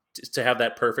 60s to have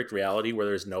that perfect reality where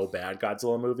there's no bad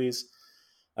Godzilla movies.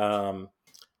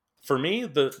 For me,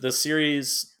 the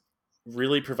series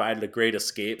really provided a great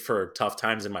escape for tough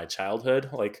times in my childhood.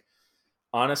 Like,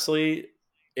 honestly,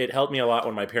 it helped me a lot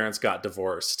when my parents got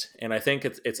divorced. And I think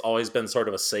it's always been sort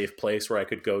of a safe place where I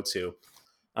could go to,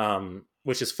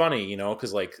 which is funny, you know,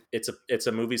 because like it's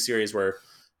a movie series where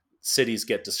cities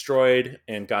get destroyed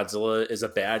and Godzilla is a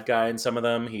bad guy in some of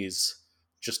them. He's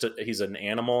an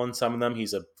animal in some of them.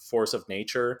 He's a force of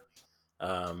nature.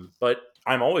 But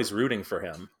I'm always rooting for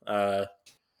him.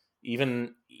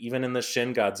 Even in the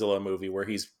Shin Godzilla movie, where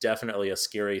he's definitely a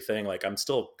scary thing, like I'm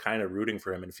still kind of rooting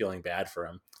for him and feeling bad for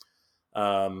him.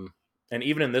 And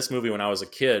even in this movie, when I was a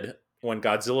kid, when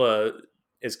Godzilla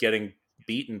is getting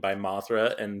beaten by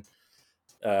Mothra and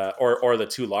or the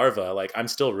two larvae, like I'm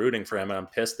still rooting for him, and I'm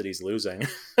pissed that he's losing.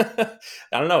 I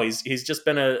don't know. He's just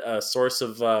been a source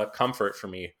of comfort for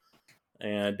me,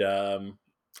 and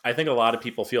I think a lot of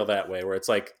people feel that way, where it's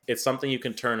like it's something you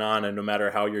can turn on, and no matter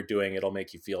how you're doing, it'll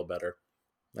make you feel better.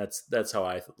 That's how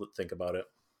I think about it.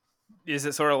 Is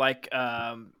it sort of like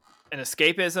an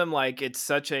escapism? Like it's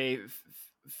such a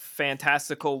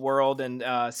fantastical world, and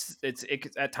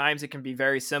it at times it can be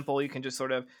very simple. You can just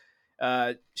sort of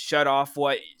shut off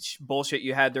what bullshit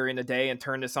you had during the day and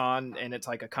turn this on, and it's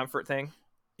like a comfort thing.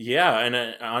 Yeah,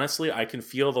 and honestly, I can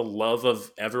feel the love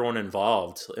of everyone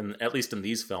involved, at least in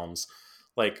these films.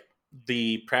 Like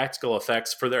the practical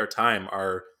effects for their time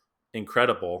are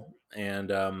incredible,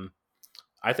 and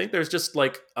I think there's just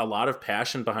like a lot of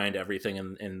passion behind everything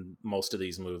in most of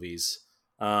these movies.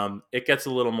 It gets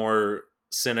a little more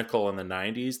cynical in the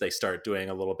 90s. They start doing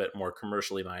a little bit more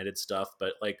commercially minded stuff,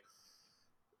 but like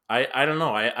I don't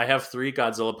know. I have 3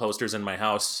 Godzilla posters in my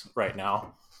house right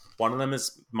now. One of them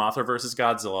is Mothra versus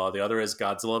Godzilla. The other is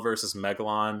Godzilla versus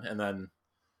Megalon. And then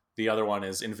the other one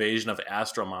is Invasion of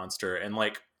Astro Monster. And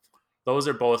like, those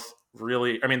are both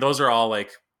really, I mean, those are all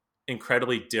like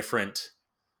incredibly different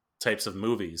types of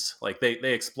movies. Like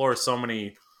they explore so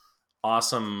many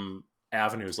awesome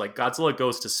avenues. Like Godzilla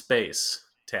goes to space,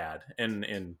 Tad,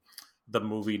 in the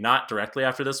movie, not directly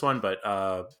after this one, but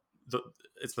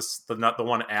it's not the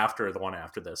one after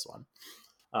this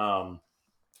one.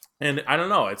 And I don't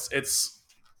know, it's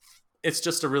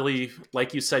just a really,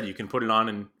 like you said, you can put it on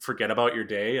and forget about your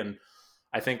day. And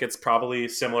I think it's probably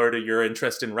similar to your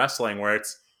interest in wrestling, where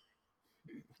it's,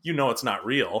 you know, it's not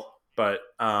real, but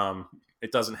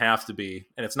it doesn't have to be,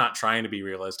 and it's not trying to be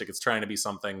realistic. It's trying to be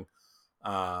something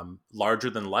larger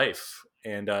than life.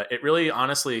 And it really,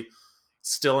 honestly,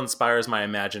 still inspires my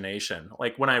imagination.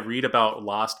 Like when I read about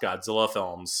lost Godzilla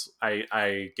films,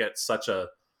 I get such a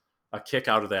kick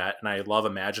out of that, and I love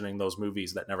imagining those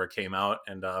movies that never came out.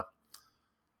 And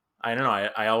I don't know,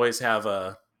 I always have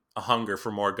a hunger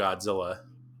for more Godzilla,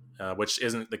 which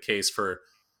isn't the case for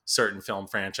certain film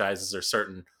franchises or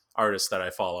certain artists that I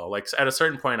follow. Like at a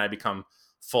certain point, I become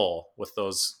full with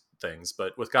those things,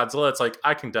 but with Godzilla, it's like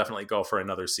I can definitely go for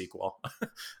another sequel.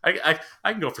 I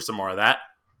can go for some more of that.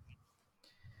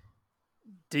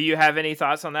 Do you have any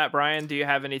thoughts on that, Brian? Do you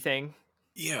have anything?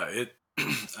 Yeah,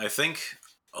 I think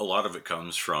a lot of it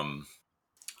comes from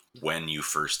when you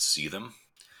first see them.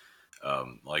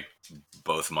 Like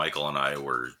both Michael and I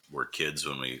were kids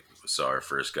when we saw our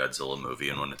first Godzilla movie,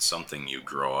 and when it's something you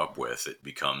grow up with, it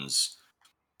becomes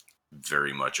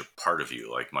very much a part of you.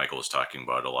 Like Michael was talking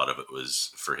about, a lot of it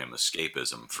was for him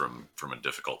escapism from a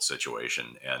difficult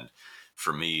situation. And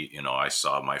for me, you know, I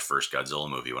saw my first Godzilla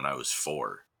movie when I was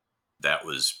 4. That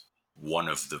was one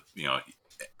of the, you know,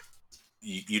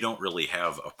 you don't really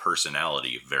have a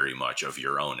personality very much of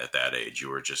your own at that age. You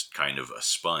were just kind of a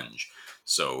sponge.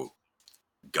 So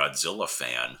Godzilla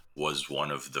fan was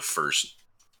one of the first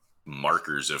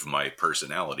markers of my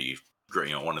personality.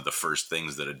 You know, one of the first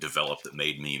things that had developed that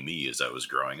made me as I was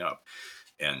growing up.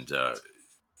 And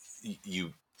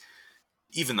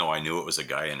even though I knew it was a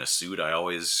guy in a suit, I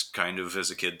always kind of, as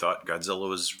a kid, thought Godzilla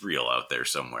was real out there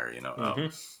somewhere, you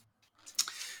know.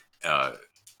 Mm-hmm.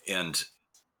 And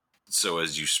so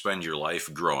as you spend your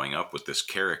life growing up with this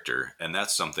character, and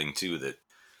that's something too, that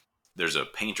there's a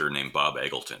painter named Bob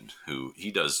Eggleton who he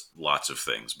does lots of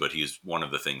things, but he's one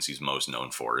of the things he's most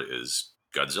known for is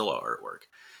Godzilla artwork.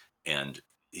 And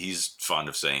he's fond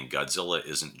of saying Godzilla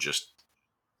isn't just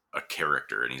a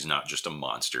character, and he's not just a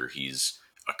monster. He's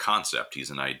a concept.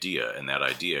 He's an idea, and that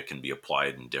idea can be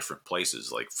applied in different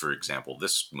places. Like, for example,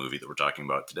 this movie that we're talking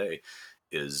about today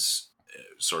is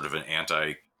sort of an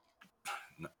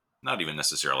not even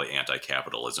necessarily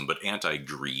anti-capitalism, but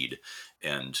anti-greed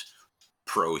and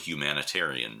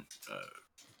pro-humanitarian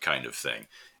kind of thing.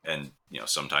 And, you know,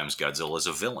 sometimes Godzilla is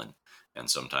a villain, and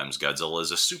sometimes Godzilla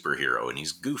is a superhero and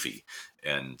he's goofy,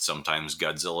 and sometimes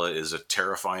Godzilla is a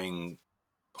terrifying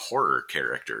horror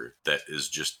character that is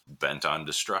just bent on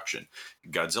destruction.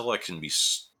 Godzilla can be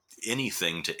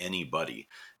anything to anybody,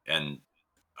 and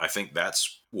I think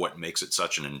that's what makes it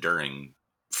such an enduring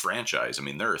franchise. I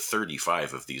mean, there are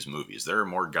 35 of these movies. There are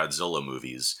more Godzilla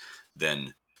movies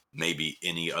than maybe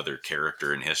any other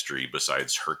character in history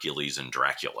besides Hercules and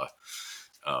Dracula.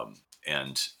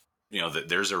 And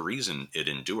there's a reason it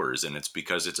endures, and it's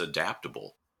because it's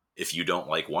adaptable. If you don't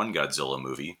like one Godzilla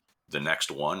movie, the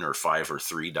next one or 5 or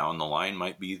 3 down the line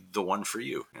might be the one for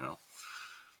you.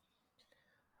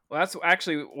 Well, that's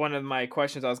actually one of my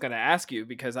questions I was going to ask you,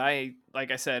 because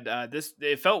like I said,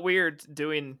 it felt weird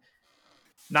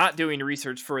not doing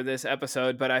research for this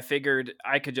episode, but I figured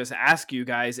I could just ask you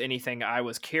guys anything I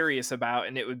was curious about,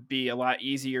 and it would be a lot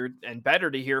easier and better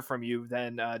to hear from you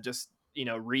than just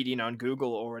reading on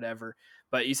Google or whatever.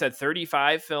 But you said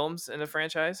 35 films in the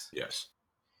franchise? Yes.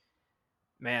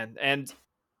 Man,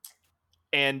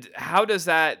 and how do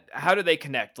they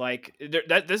connect? Like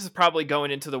this is probably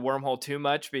going into the wormhole too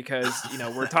much, because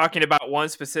we're talking about one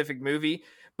specific movie,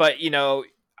 but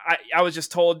I was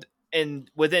just told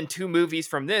within 2 movies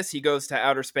from this he goes to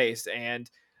outer space,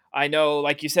 and I know,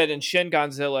 like you said, in Shin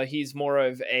Godzilla he's more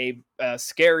of a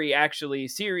scary, actually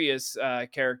serious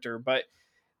character, but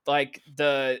like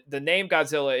the name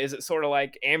Godzilla, is it sort of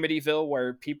like Amityville,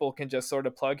 where people can just sort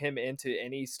of plug him into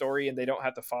any story and they don't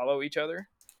have to follow each other?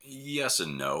 Yes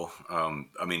and no.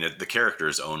 I mean, the character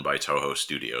is owned by Toho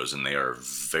Studios, and they are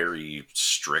very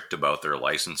strict about their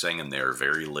licensing, and they are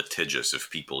very litigious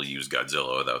if people use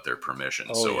Godzilla without their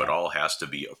permission. It all has to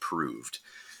be approved.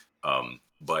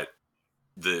 But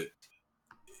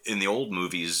in the old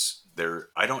movies,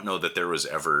 I don't know that there was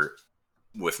ever,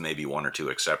 with maybe 1 or 2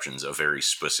 exceptions, a very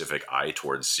specific eye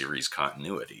towards series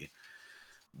continuity.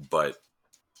 But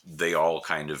they all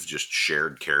kind of just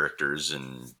shared characters,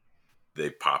 and they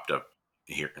popped up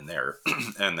here and there.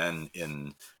 And then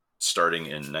starting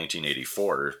in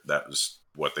 1984, that was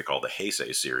what they call the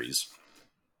Heisei series.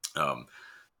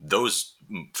 Those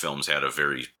films had a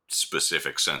very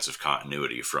specific sense of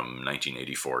continuity from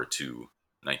 1984 to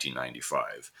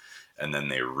 1995. And then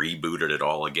they rebooted it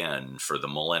all again for the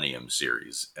Millennium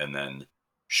series. And then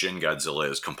Shin Godzilla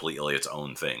is completely its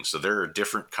own thing. So there are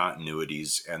different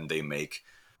continuities, and they make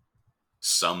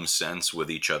some sense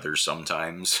with each other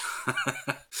sometimes.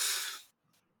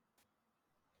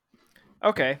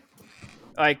 Okay.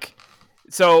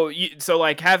 So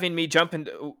having me jump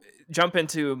into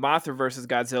Mothra versus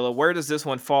Godzilla, where does this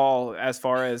one fall as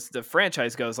far as the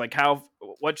franchise goes? Like,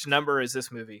 which number is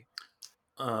this movie?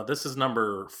 This is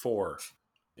number 4.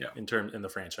 Yeah. In the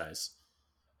franchise.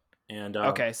 And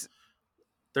okay.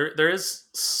 There is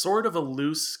sort of a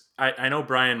loose, I know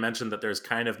Brian mentioned that there's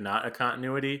kind of not a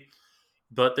continuity,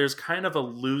 but there's kind of a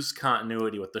loose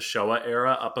continuity with the Showa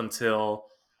era up until,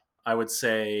 I would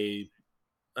say,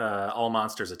 All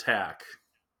Monsters Attack.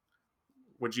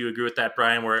 Would you agree with that,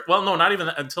 Brian? Well, no, not even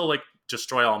until like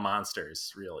Destroy All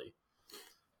Monsters, really.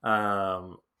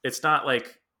 It's not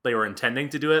like they were intending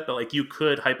to do it, but like you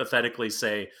could hypothetically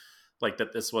say like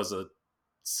that this was a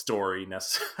story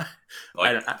necessary.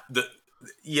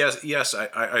 Yes,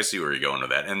 I see where you're going with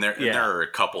that. And there are a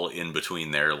couple in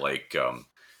between there, like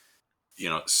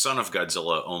Son of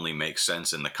Godzilla only makes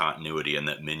sense in the continuity, and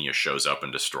that Minya shows up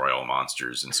and destroy all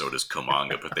monsters, and so does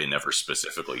Kumanga, but they never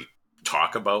specifically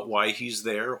talk about why he's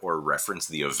there or reference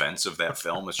the events of that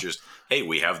film. It's just, hey,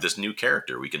 we have this new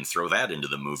character, we can throw that into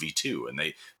the movie too. And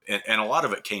a lot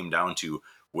of it came down to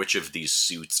which of these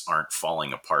suits aren't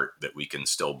falling apart that we can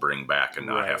still bring back and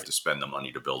not have to spend the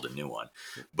money to build a new one.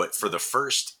 But for the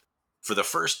first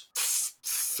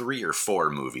 3 or 4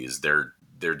 movies, there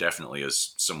definitely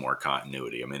is some more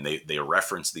continuity. I mean, they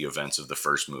reference the events of the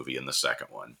first movie in the second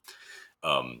one.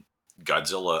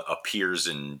 Godzilla appears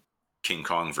in King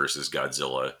Kong versus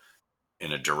Godzilla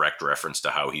in a direct reference to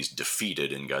how he's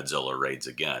defeated in Godzilla Raids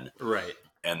Again. Right.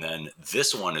 And then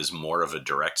this one is more of a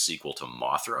direct sequel to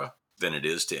Mothra than it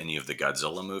is to any of the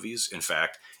Godzilla movies. In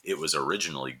fact, it was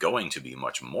originally going to be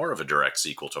much more of a direct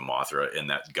sequel to Mothra, in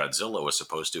that Godzilla was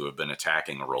supposed to have been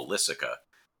attacking Rolisica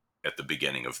at the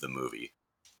beginning of the movie.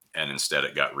 And instead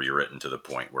it got rewritten to the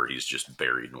point where he's just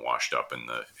buried and washed up in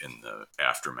the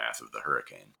aftermath of the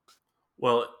hurricane.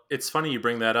 Well, it's funny you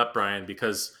bring that up, Brian,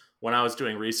 because when I was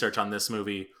doing research on this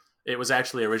movie, it was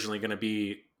actually originally going to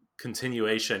be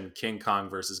continuation King Kong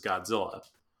versus Godzilla.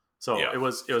 So it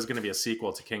was going to be a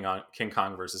sequel to King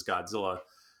Kong versus Godzilla,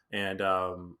 and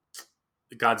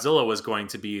Godzilla was going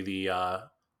to be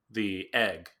the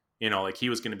egg. Like he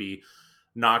was going to be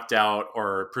knocked out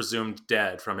or presumed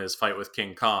dead from his fight with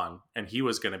King Kong, and he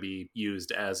was going to be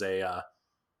used as an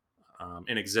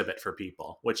exhibit for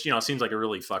people, which seems like a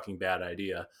really fucking bad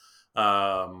idea.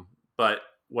 But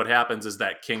what happens is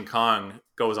that King Kong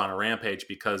goes on a rampage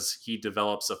because he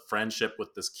develops a friendship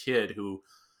with this kid who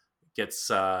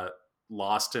gets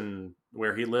lost in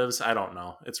where he lives. I don't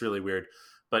know. It's really weird.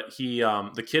 But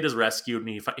the kid is rescued,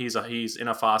 and he's in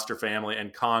a foster family,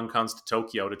 and Kong comes to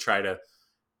Tokyo to try to,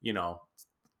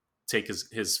 take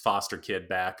his foster kid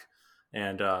back,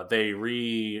 and they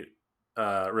revive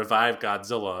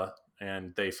Godzilla,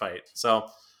 and they fight. So,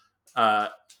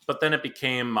 but then it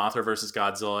became Mothra versus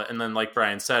Godzilla, and then, like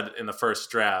Brian said in the first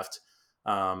draft,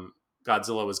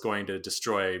 Godzilla was going to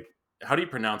destroy. How do you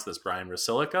pronounce this, Brian?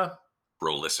 Rolisica?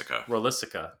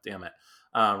 Rolisica. Damn it,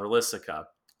 Rolisica.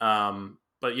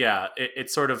 But yeah, it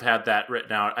sort of had that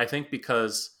written out. I think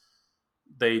because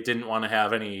they didn't want to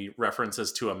have any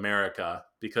references to America,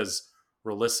 because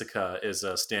Rolisica is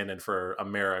a stand-in for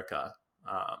America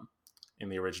in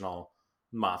the original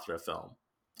Mothra film.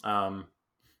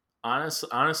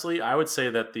 Honestly, I would say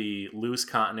that the loose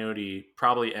continuity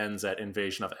probably ends at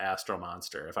Invasion of Astro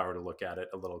Monster, if I were to look at it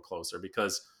a little closer,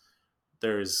 because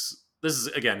this is,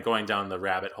 again, going down the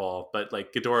rabbit hole, but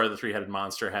like Ghidorah the Three-Headed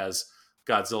Monster has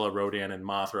Godzilla, Rodan, and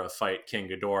Mothra fight King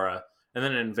Ghidorah, and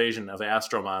then an Invasion of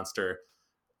Astro Monster,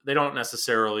 they don't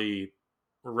necessarily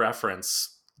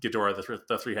reference Ghidorah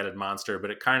the Three-Headed Monster,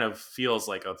 but it kind of feels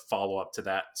like a follow-up to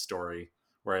that story,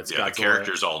 where it's Godzilla. The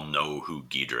characters all know who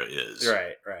Ghidorah is.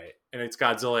 Right. And it's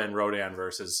Godzilla and Rodan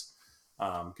versus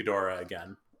Ghidorah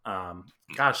again.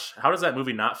 Gosh, how does that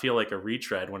movie not feel like a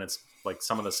retread when it's like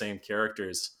some of the same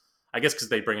characters? I guess because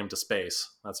they bring him to space.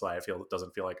 That's why it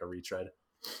doesn't feel like a retread.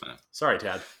 Sorry,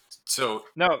 Tad. So,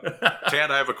 No. Tad,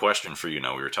 I have a question for you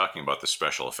now. We were talking about the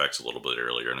special effects a little bit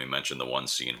earlier, and we mentioned the one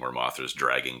scene where Mothra's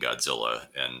dragging Godzilla,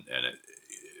 and it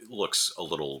looks a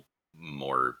little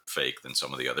more fake than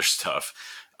some of the other stuff.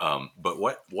 But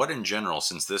what in general,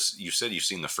 since this, you said you've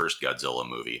seen the first Godzilla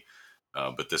movie,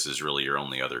 but this is really your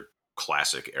only other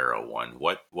classic era one.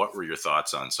 What were your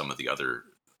thoughts on some of the other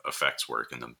effects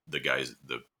work and the guys,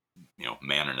 the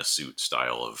man in a suit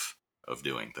style of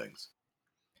doing things?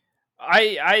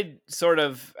 I sort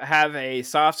of have a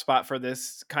soft spot for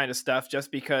this kind of stuff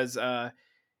just because,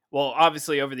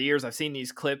 obviously over the years I've seen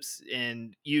these clips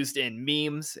used in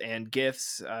memes and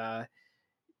GIFs,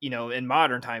 in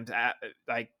modern times,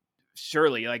 like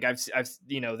surely, like I've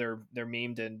they're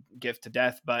memed and GIF to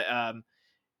death, but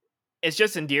it's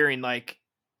just endearing. Like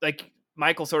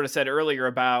Michael sort of said earlier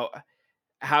about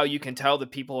how you can tell the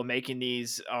people making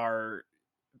these are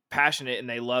passionate and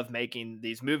they love making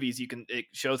these movies. It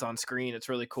shows on screen. It's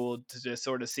really cool to just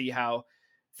sort of see how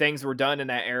things were done in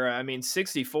that era. I mean,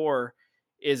 64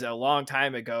 is a long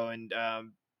time ago, and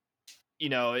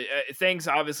things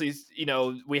obviously,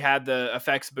 we had the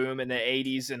effects boom in the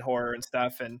 80s and horror and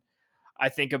stuff, and I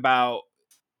think about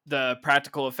the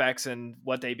practical effects and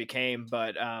what they became,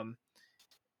 but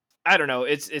I don't know,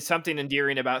 it's something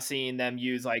endearing about seeing them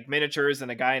use like miniatures and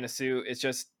a guy in a suit. It's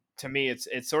just, to me,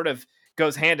 it's sort of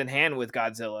goes hand in hand with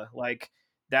Godzilla. Like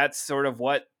that's sort of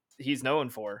what he's known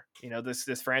for.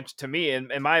 This franchise, to me, in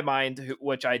my mind,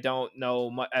 which I don't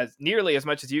know as nearly as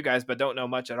much as you guys, but don't know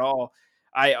much at all.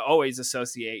 I always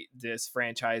associate this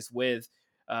franchise with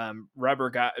a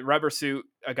guy in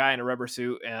a rubber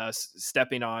suit,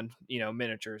 stepping on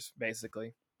miniatures,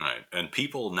 basically. Right, and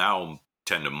people now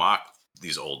tend to mock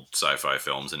these old sci-fi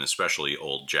films, and especially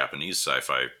old Japanese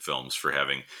sci-fi films, for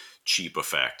having cheap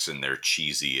effects, and they're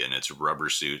cheesy, and it's rubber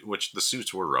suit, which the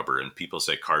suits were rubber, and people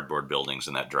say cardboard buildings,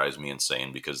 and that drives me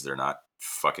insane because they're not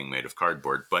fucking made of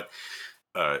cardboard. But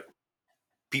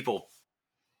people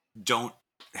don't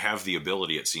have the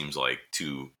ability, it seems like,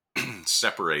 to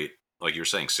separate. Like you're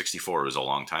saying, 64 was a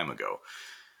long time ago.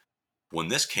 When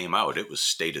this came out, it was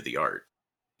state of the art.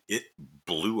 It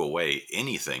blew away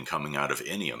anything coming out of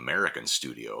any American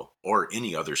studio or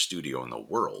any other studio in the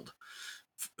world.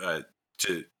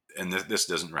 And this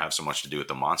doesn't have so much to do with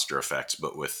the monster effects,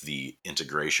 but with the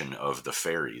integration of the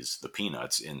fairies, the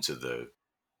peanuts, into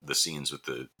the scenes with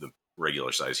the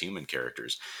regular size human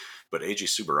characters. But Eiji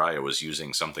Tsuburaya was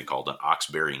using something called an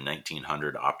Oxberry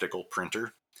 1900 optical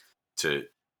printer to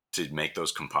make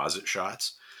those composite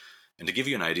shots. And to give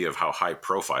you an idea of how high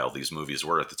profile these movies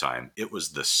were at the time, it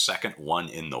was the second one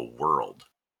in the world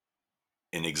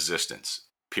in existence,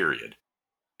 period.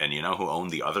 And you know who owned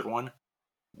the other one?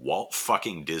 Walt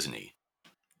fucking Disney.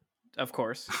 Of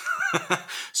course.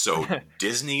 So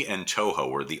Disney and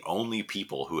Toho were the only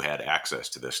people who had access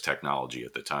to this technology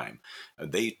at the time.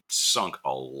 They sunk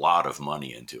a lot of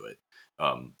money into it.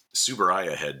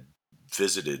 Tsuburaya had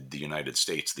visited the United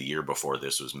States the year before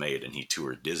this was made, and he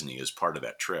toured Disney as part of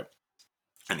that trip.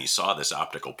 And he saw this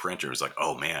optical printer. He was like,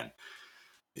 oh man,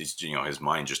 his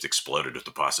mind just exploded with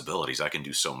the possibilities. I can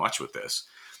do so much with this.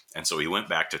 And so he went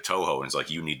back to Toho and was like,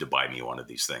 you need to buy me one of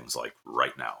these things, like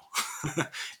right now.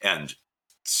 And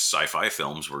sci-fi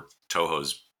films were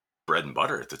Toho's bread and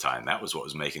butter at the time. That was what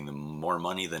was making them more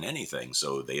money than anything.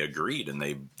 So they agreed and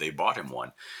they bought him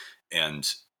one.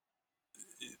 And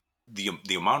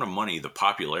the amount of money, the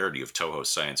popularity of Toho's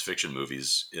science fiction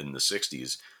movies in the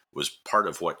 60s was part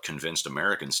of what convinced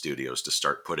American studios to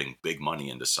start putting big money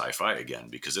into sci-fi again,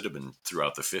 because it had been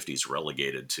throughout the 50s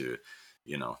relegated to,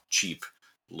 cheap,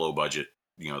 low budget,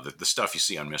 the stuff you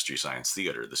see on Mystery Science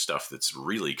Theater, the stuff that's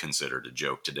really considered a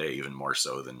joke today, even more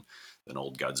so than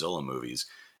old Godzilla movies.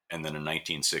 And then in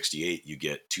 1968, you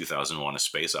get 2001: A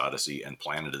Space Odyssey and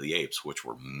Planet of the Apes, which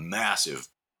were massive,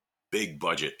 big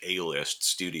budget A-list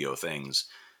studio things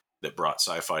that brought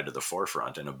sci-fi to the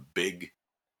forefront. And a big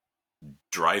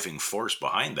driving force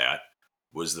behind that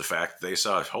was the fact they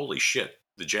saw, holy shit,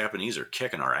 the Japanese are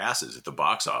kicking our asses at the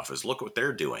box office. Look what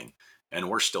they're doing. And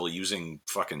we're still using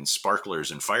fucking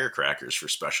sparklers and firecrackers for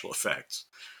special effects.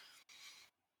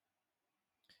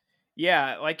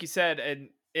 Yeah, like you said, and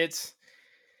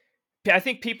I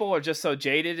think people are just so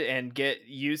jaded and get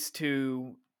used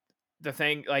to the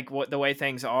thing, like the way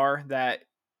things are, that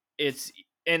it's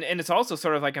and it's also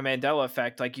sort of like a Mandela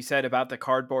effect, like you said about the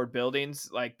cardboard buildings.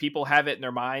 Like people have it in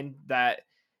their mind that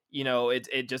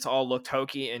it just all looked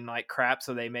hokey and like crap,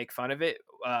 so they make fun of it.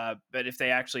 But if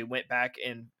they actually went back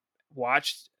and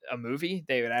watched a movie,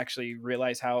 they would actually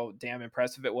realize how damn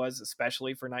impressive it was,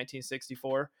 especially for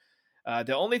 1964.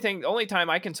 The only time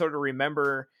I can sort of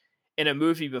remember in a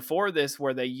movie before this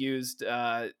where they used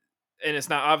and it's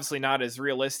not obviously not as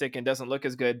realistic and doesn't look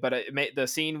as good, but the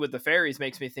scene with the fairies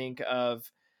makes me think of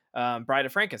Bride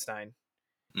of Frankenstein,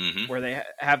 where they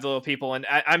have the little people. And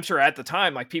I'm sure at the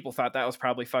time, like, people thought that was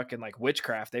probably fucking like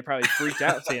witchcraft. They probably freaked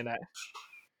out seeing that.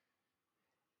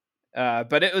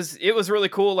 But it was really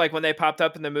cool. Like when they popped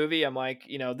up in the movie, I'm like,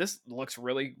 this looks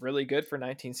really, really good for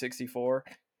 1964.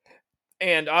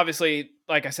 And obviously,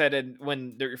 like I said,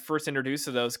 when they're first introduced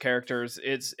to those characters,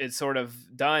 it's sort of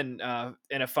done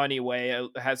in a funny way.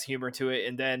 It has humor to it,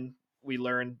 and then we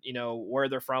learn, where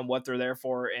they're from, what they're there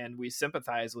for, and we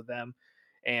sympathize with them,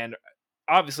 and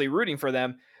obviously rooting for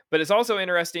them. But it's also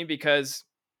interesting because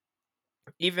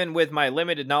even with my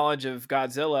limited knowledge of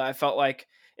Godzilla, I felt like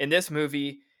in this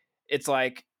movie, it's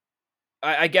like,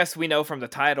 I guess we know from the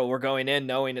title, we're going in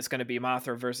knowing it's going to be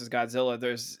Mothra versus Godzilla.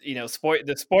 There's,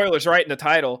 the spoilers right in the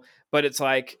title, but it's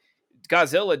like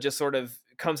Godzilla just sort of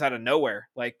comes out of nowhere.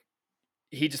 Like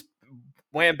he just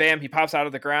wham, bam, he pops out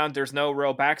of the ground. There's no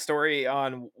real backstory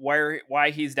on why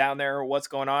he's down there or what's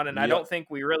going on. And I don't think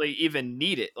we really even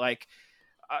need it. Like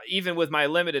even with my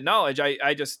limited knowledge,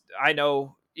 I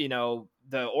know,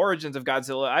 the origins of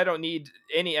Godzilla. I don't need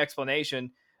any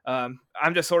explanation. I'm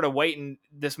just sort of waiting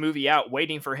this movie out,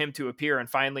 waiting for him to appear. And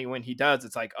finally, when he does,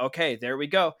 it's like, okay, there we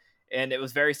go. And it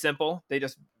was very simple. They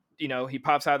just, he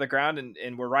pops out of the ground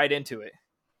and we're right into it.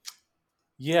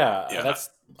 Yeah.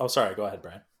 Oh, sorry. Go ahead,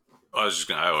 Brian.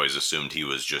 I always assumed he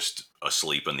was just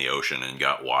asleep in the ocean and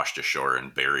got washed ashore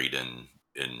and buried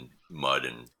in mud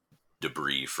and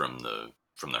debris from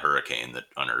the hurricane that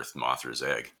unearthed Mothra's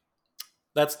egg.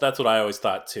 That's what I always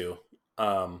thought too.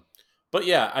 But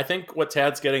yeah, I think what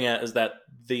Tad's getting at is that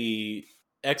the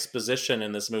exposition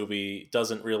in this movie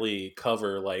doesn't really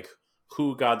cover like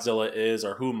who Godzilla is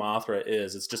or who Mothra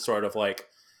is. It's just sort of like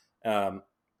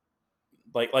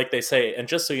they say, and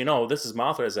just so you know, this is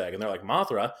Mothra's egg, and they're like,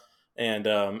 Mothra, and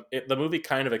the movie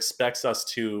kind of expects us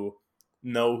to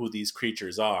know who these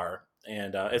creatures are,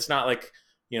 and it's not like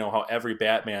how every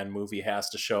Batman movie has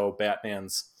to show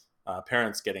Batman's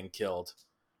parents getting killed.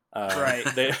 Right.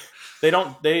 They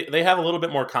have a little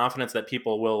bit more confidence that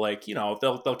people will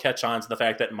they'll catch on to the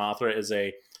fact that Mothra is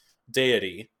a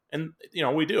deity, and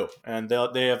we do, and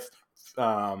they have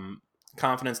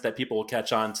confidence that people will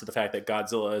catch on to the fact that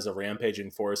Godzilla is a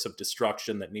rampaging force of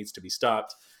destruction that needs to be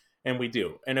stopped, and we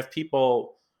do. And if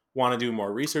people want to do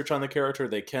more research on the character,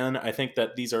 they can. I think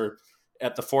that these are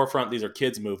at the forefront. These are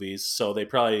kids movies, so they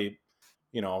probably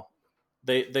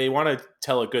They want to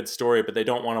tell a good story, but they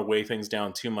don't want to weigh things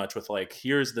down too much with like,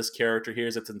 here's this character,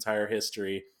 here's its entire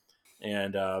history,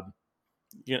 and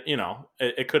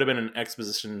it could have been an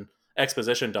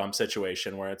exposition dump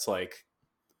situation where it's like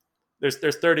there's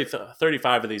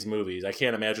 35 of these movies. I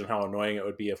can't imagine how annoying it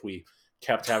would be if we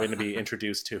kept having to be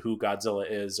introduced to who Godzilla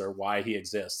is or why he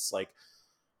exists. Like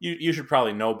you should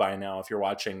probably know by now if you're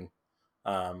watching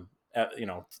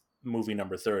movie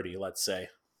number 30, let's say.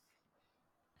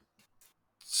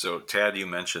 So, Tad, you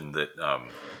mentioned that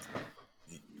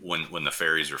when the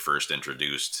fairies were first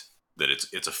introduced, that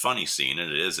it's a funny scene,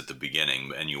 and it is at the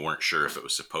beginning, and you weren't sure if it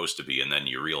was supposed to be, and then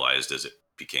you realized as it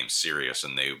became serious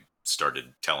and they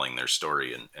started telling their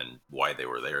story and why they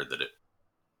were there that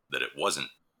it wasn't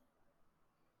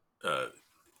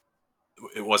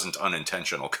it wasn't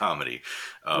unintentional comedy,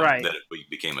 Right. that it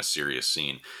became a serious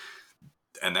scene.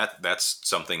 And that's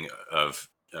something of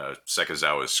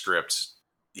Sekizawa's scripts.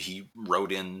 He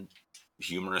wrote in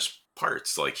humorous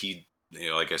parts, like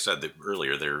like I said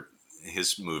earlier,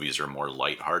 his movies are more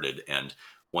lighthearted, and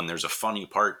when there's a funny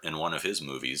part in one of his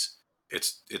movies,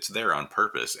 it's there on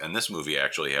purpose. And this movie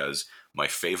actually has my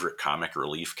favorite comic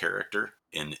relief character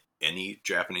in any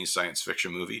Japanese science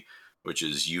fiction movie, which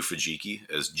is Yu Fujiki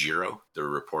as Jiro, the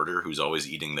reporter who's always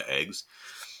eating the eggs,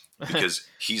 because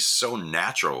he's so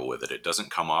natural with it. It doesn't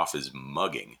come off as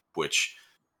mugging, which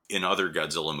in other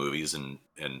Godzilla movies and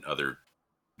other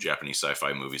Japanese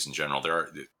sci-fi movies in general,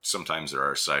 sometimes there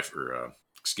are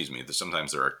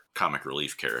comic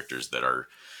relief characters that are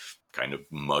kind of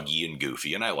muggy and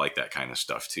goofy, and I like that kind of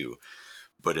stuff too.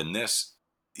 But in this,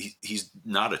 he's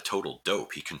not a total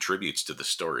dope. He contributes to the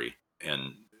story.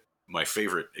 And my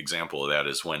favorite example of that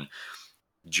is when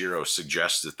Jiro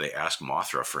suggests that they ask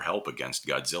Mothra for help against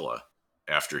Godzilla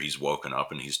after he's woken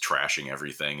up and he's trashing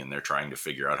everything, and they're trying to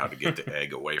figure out how to get the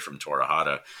egg away from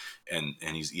Torahata, and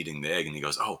he's eating the egg, and he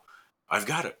goes, "Oh, I've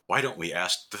got it. Why don't we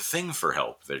ask the Thing for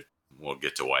help?" We'll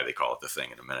get to why they call it the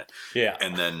Thing in a minute. Yeah.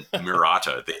 And then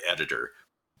Murata, the editor,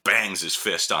 bangs his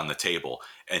fist on the table,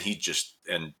 and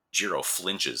Jiro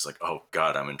flinches like, "Oh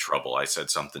God, I'm in trouble. I said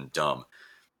something dumb."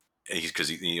 Because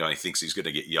he thinks he's going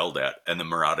to get yelled at, and then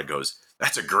Murata goes,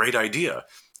 "That's a great idea."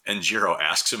 And Jiro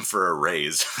asks him for a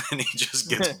raise, and he just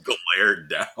gets glared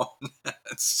down.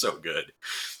 That's so good.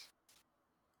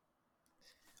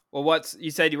 Well,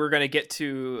 you said you were going to get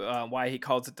to why he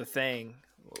calls it the Thing.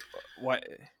 What?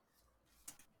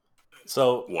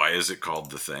 So why is it called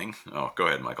the Thing? Oh, go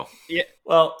ahead, Michael. Yeah.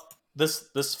 Well,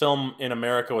 this film in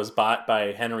America was bought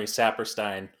by Henry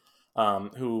Saperstein,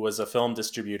 who was a film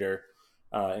distributor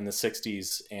in the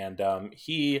 60s, and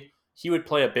he would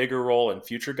play a bigger role in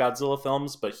future Godzilla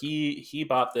films, but he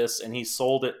bought this and he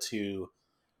sold it to,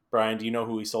 Brian, do you know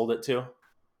who he sold it to?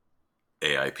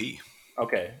 AIP.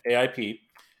 Okay, AIP.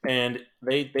 And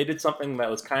they did something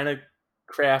that was kind of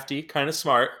crafty, kind of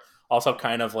smart, also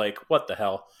kind of like, what the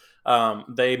hell?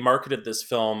 They marketed this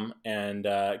film and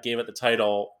gave it the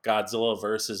title Godzilla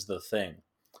versus the Thing.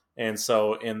 And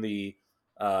so in the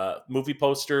movie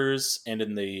posters and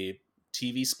in the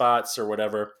TV spots or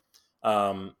whatever,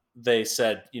 they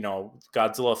said,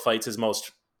 Godzilla fights his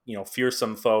most,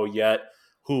 fearsome foe yet.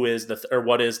 Who is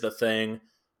what is the Thing?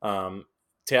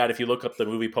 Tad, if you look up the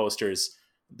movie posters,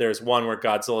 there's one where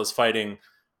Godzilla is fighting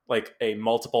like a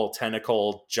multiple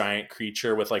tentacle giant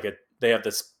creature with they have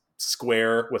this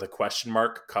square with a question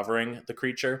mark covering the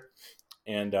creature.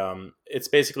 And it's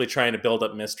basically trying to build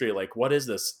up mystery. Like, what is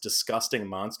this disgusting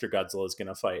monster Godzilla is going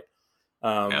to fight?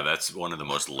 Yeah, that's one of the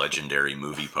most legendary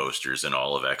movie posters in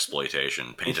all of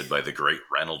exploitation, painted by the great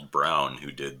Reynold Brown,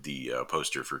 who did the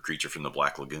poster for Creature from the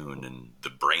Black Lagoon and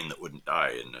The Brain That Wouldn't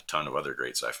Die and a ton of other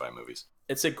great sci-fi movies.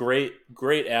 It's a great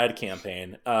ad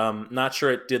campaign. Not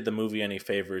sure it did the movie any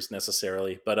favors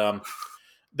necessarily, but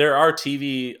there are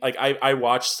TV, like I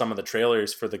watched some of the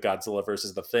trailers for the Godzilla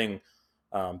versus the Thing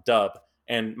dub,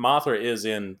 and Mothra is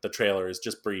in the trailers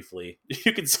just briefly.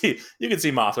 You can see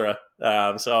Mothra.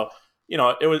 So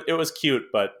it was cute,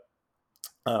 but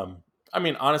I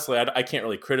mean, honestly, I can't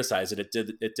really criticize it. It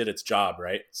did its job,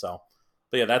 right? So,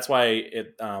 but yeah, that's why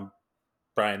it.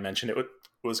 Brian mentioned it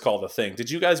was called The Thing. Did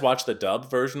you guys watch the dub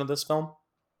version of this film?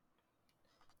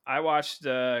 I watched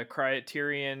the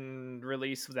Criterion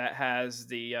release that has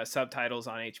the subtitles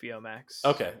on HBO Max.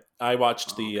 Okay, I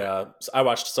watched I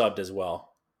watched subbed as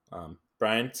well.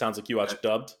 Brian, sounds like you watched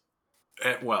dubbed.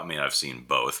 Well, I mean, I've seen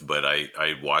both, but I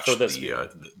watched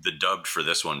the dubbed for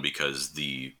this one because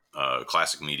the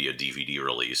Classic Media DVD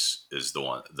release is the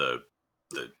one, the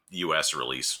US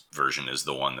release version is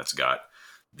the one that's got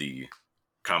the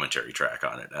commentary track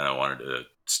on it, and I wanted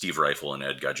Steve Reifel and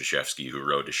Ed Gajaszewski, who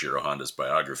wrote Ishiro Honda's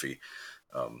biography,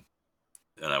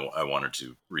 and I wanted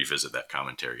to revisit that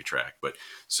commentary track. But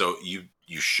so you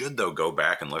should though go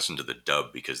back and listen to the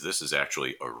dub, because this is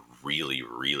actually a really,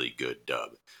 really good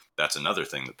dub. That's another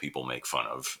thing that people make fun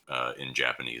of in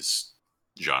Japanese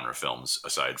genre films,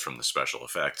 aside from the special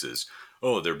effects, is,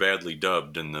 oh, they're badly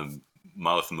dubbed and the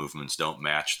mouth movements don't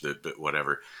match but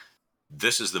whatever.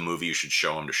 This is the movie you should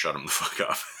show them to shut them the fuck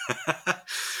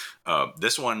up.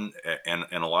 This one and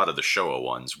a lot of the Showa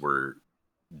ones were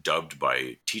dubbed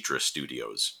by Tetra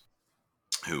Studios,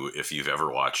 who, if you've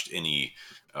ever watched any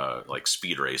like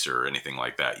Speed Racer or anything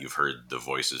like that, you've heard the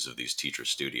voices of these Tetra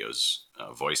Studios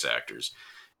voice actors.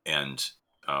 And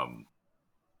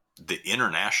the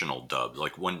international dub,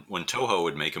 like when Toho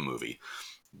would make a movie,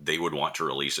 they would want to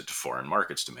release it to foreign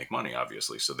markets to make money,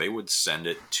 obviously. So they would send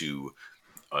it to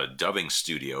a dubbing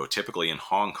studio, typically in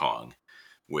Hong Kong,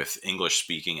 with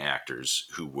English-speaking actors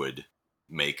who would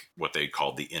make what they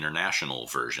called the international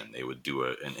version. They would do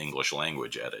an English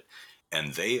language edit,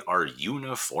 and they are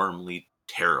uniformly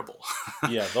terrible.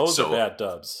 Yeah, those are bad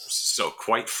dubs. So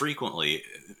quite frequently,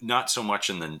 not so much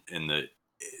in the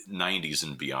 90s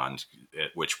and beyond,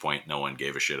 at which point no one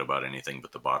gave a shit about anything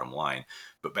but the bottom line.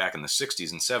 But back in the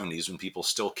 60s and 70s, when people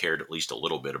still cared at least a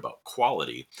little bit about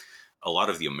quality, a lot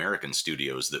of the American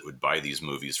studios that would buy these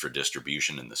movies for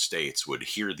distribution in the States would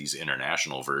hear these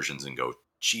international versions and go,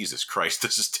 Jesus Christ,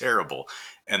 this is terrible.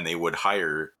 And they would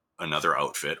hire another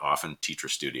outfit, often Tetra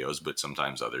Studios, but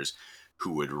sometimes others,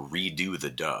 who would redo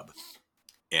the dub.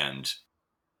 And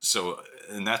so,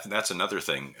 and that's another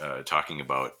thing, talking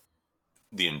about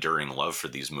the enduring love for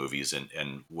these movies.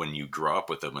 And when you grow up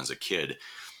with them as a kid,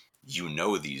 you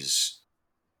know these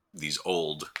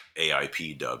old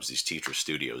AIP dubs, these Tetra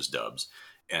Studios dubs.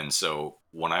 And so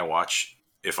when I watch,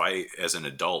 if I, as an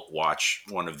adult, watch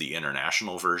one of the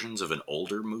international versions of an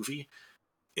older movie,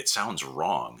 it sounds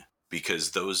wrong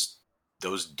because those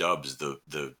dubs,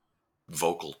 the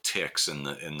vocal tics and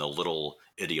the little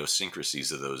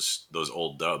idiosyncrasies of those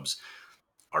old dubs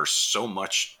are so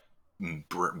much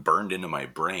burned into my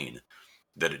brain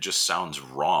that it just sounds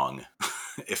wrong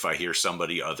if I hear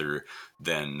somebody other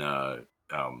than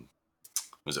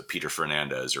was it Peter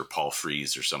Fernandez or Paul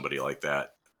Frees or somebody like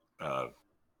that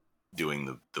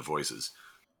doing the voices.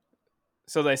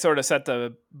 So they sort of set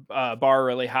the bar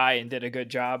really high and did a good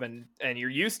job, and you're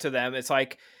used to them. It's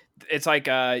like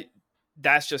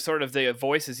that's just sort of the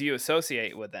voices you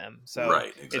associate with them. So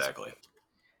right, exactly.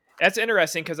 That's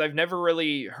interesting because I've never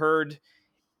really heard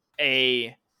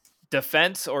a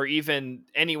defense or even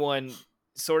anyone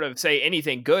sort of say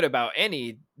anything good about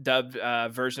any dubbed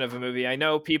version of a movie. I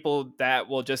know people that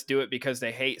will just do it because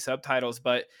they hate subtitles,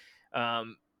 but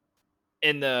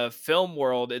in the film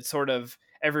world, it's sort of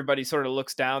everybody sort of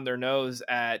looks down their nose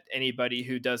at anybody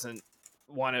who doesn't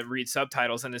want to read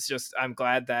subtitles. And it's just, I'm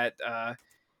glad that,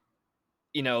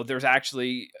 there's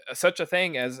actually such a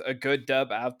thing as a good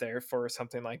dub out there for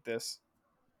something like this.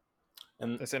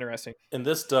 And that's interesting. In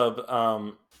this dub,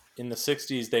 in the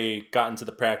 60s, they got into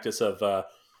the practice of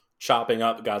chopping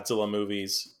up Godzilla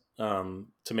movies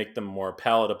to make them more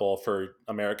palatable for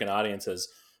American audiences.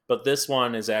 But this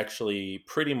one is actually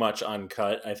pretty much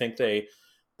uncut. I think they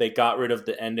got rid of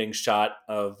the ending shot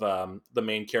of the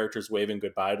main characters waving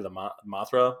goodbye to the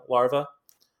Mothra larva.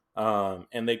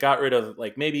 And they got rid of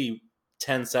like maybe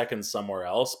 10 seconds somewhere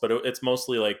else, but it's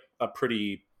mostly like a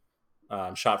pretty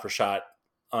shot for shot,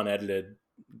 unedited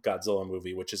Godzilla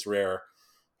movie, which is rare.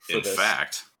 In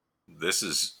fact, this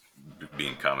is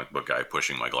being comic book guy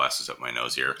pushing my glasses up my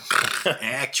nose here.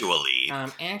 Actually,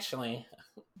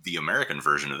 the American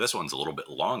version of this one's a little bit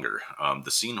longer.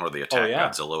 The scene where they attack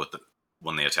Godzilla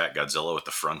when they attack Godzilla with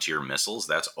the Frontier missiles,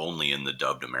 that's only in the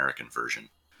dubbed American version.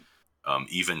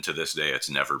 Even to this day, it's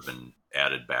never been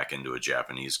added back into a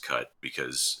Japanese cut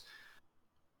because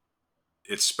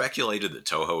it's speculated that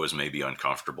Toho is maybe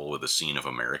uncomfortable with the scene of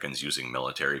Americans using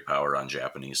military power on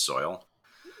Japanese soil.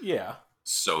 Yeah.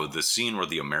 So the scene where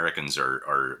the Americans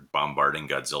are bombarding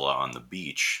Godzilla on the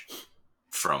beach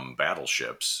from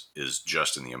battleships is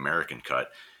just in the American cut.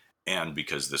 And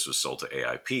because this was sold to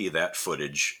AIP, that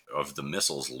footage of the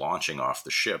missiles launching off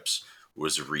the ships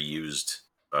was reused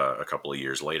a couple of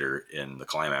years later in the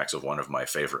climax of one of my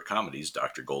favorite comedies,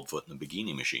 Dr. Goldfoot and the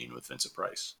Bikini Machine with Vincent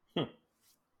Price.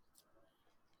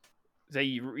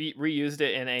 They reused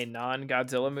it in a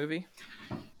non-Godzilla movie?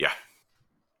 Yeah.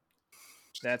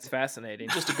 That's fascinating.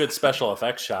 Just a good special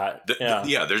effects shot.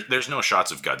 There's no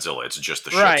shots of Godzilla. It's just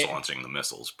the ships launching the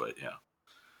missiles, but yeah.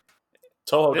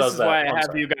 Toho this does is that. why I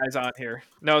have you guys on here.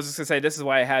 No, I was just going to say, this is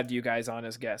why I had you guys on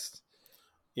as guests.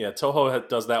 Yeah, Toho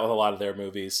does that with a lot of their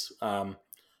movies,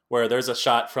 where there's a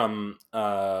shot from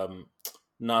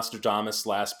Nostradamus'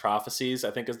 Last Prophecies,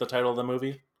 I think is the title of the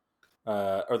movie.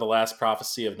 Or The Last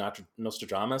Prophecy of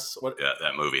Nostradamus. What? Yeah,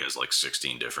 that movie has like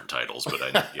 16 different titles, but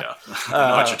I know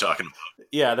what you're talking about.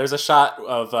 Yeah, there's a shot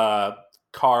of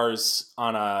cars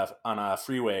on a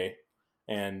freeway,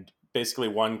 and basically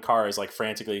one car is like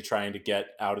frantically trying to get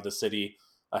out of the city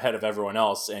ahead of everyone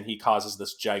else, and he causes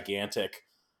this gigantic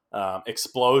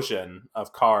explosion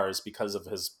of cars because of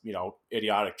his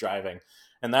idiotic driving.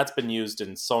 And that's been used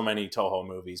in so many Toho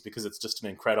movies because it's just an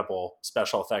incredible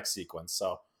special effects sequence.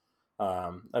 So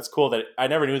that's cool that I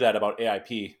never knew that about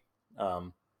AIP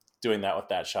doing that with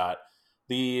that shot.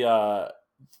 The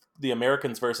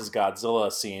Americans versus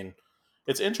Godzilla scene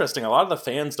it's interesting. A lot of the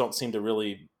fans don't seem to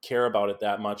really care about it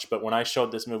that much. But when I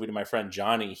showed this movie to my friend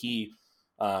Johnny, he,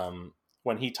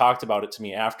 when he talked about it to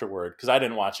me afterward, because I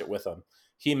didn't watch it with him,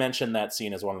 he mentioned that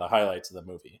scene as one of the highlights of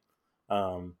the movie.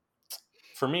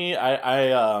 For me,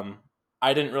 I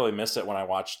didn't really miss it when I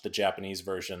watched the Japanese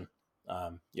version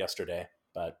yesterday.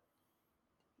 But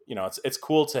you know, it's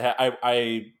cool to have.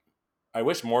 I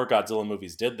wish more Godzilla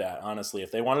movies did that. Honestly,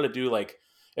 if they wanted to do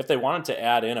if they wanted to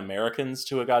add in Americans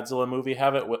to a Godzilla movie,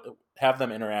 have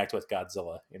them interact with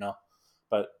Godzilla, you know.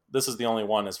 But this is the only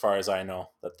one, as far as I know,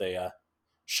 that they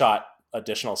shot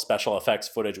additional special effects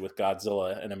footage with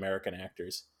Godzilla and American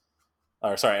actors.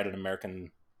 Or sorry, at an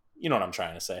American. You know what I'm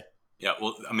trying to say. Yeah,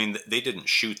 well, I mean, they didn't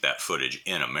shoot that footage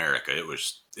in America. It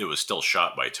was still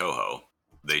shot by Toho.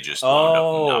 They just wound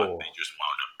up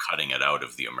cutting it out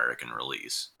of the American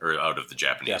release, or out of the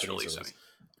Japanese release. I mean.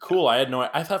 Cool.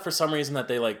 I thought for some reason that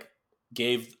they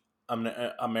gave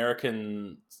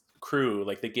American crew,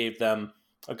 they gave them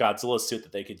a Godzilla suit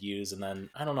that they could use, and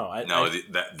then I don't know.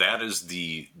 That is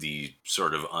the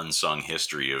sort of unsung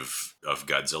history of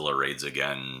Godzilla Raids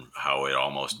Again, how it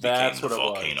almost became the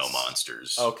volcano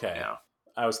monsters. Okay, yeah.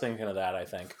 I was thinking of that. I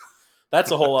think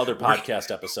that's a whole other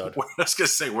podcast episode. I was gonna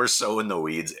say, we're so in the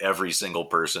weeds. Every single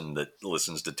person that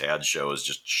listens to Tad's show has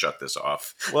just shut this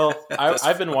off. Well,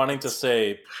 I've been wanting to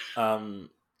say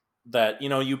that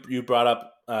you brought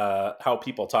up how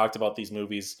people talked about these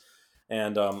movies.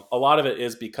 And a lot of it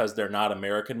is because they're not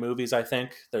American movies, I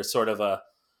think. There's sort of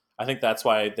I think that's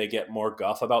why they get more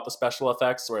guff about the special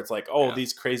effects, where it's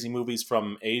these crazy movies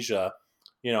from Asia,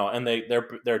 and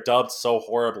they're dubbed so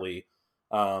horribly.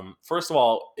 First of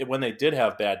all, when they did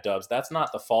have bad dubs, that's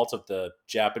not the fault of the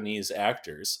Japanese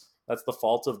actors. That's the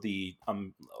fault of the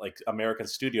American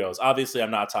studios. Obviously,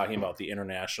 I'm not talking about the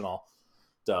international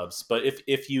dubs, but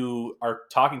if you are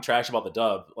talking trash about the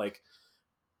dub,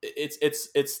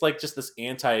 it's like just this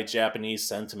anti-Japanese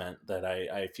sentiment that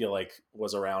I feel like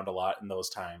was around a lot in those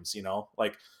times,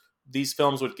 these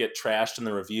films would get trashed in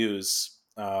the reviews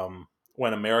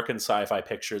when American sci-fi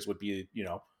pictures would be,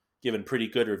 given pretty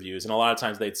good reviews. And a lot of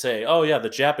times they'd say, oh yeah, the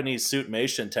Japanese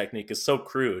suitmation technique is so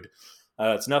crude.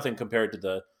 It's nothing compared to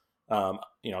the,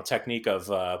 technique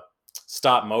of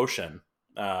stop motion.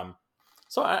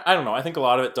 So I don't know. I think a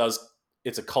lot of it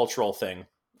it's a cultural thing.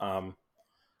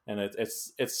 And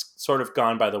it's sort of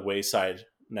gone by the wayside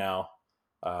now,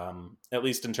 at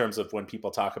least in terms of when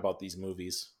people talk about these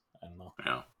movies. I don't know.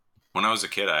 Yeah. When I was a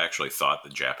kid, I actually thought the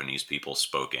Japanese people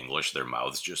spoke English. Their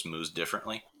mouths just moved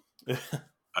differently.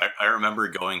 I remember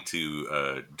going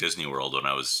to Disney World when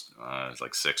I was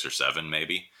 6 or 7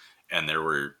 maybe, and there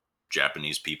were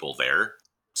Japanese people there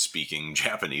speaking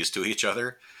Japanese to each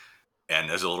other.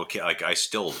 And as a little kid, I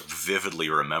still vividly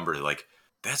remember,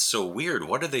 that's so weird.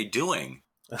 What are they doing?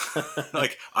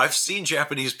 I've seen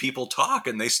Japanese people talk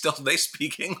and they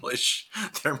speak English.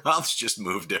 Their mouths just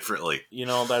move differently.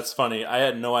 That's funny. I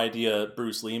had no idea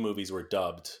Bruce Lee movies were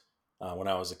dubbed when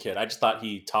I was a kid. I just thought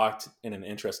he talked in an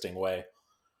interesting way.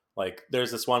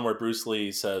 There's this one where Bruce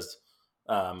Lee says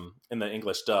in the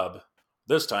English dub,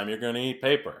 "This time you're going to eat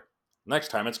paper. Next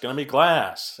time it's going to be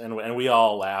glass." And we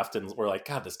all laughed and we're like,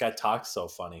 God, this guy talks so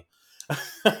funny.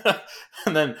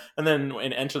 and then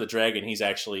in Enter the Dragon, he's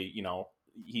actually,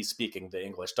 he's speaking the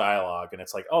English dialogue, and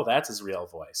it's oh, that's his real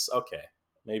voice. Okay,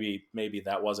 maybe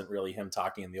that wasn't really him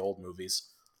talking in the old movies.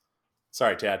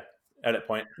 Sorry, Tad. Edit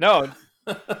point. No,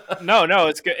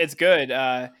 it's good. It's good.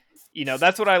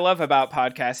 That's what I love about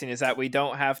podcasting, is that we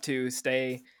don't have to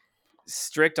stay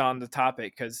strict on the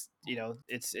topic, because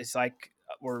it's like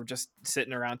we're just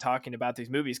sitting around talking about these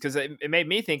movies. Because it made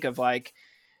me think of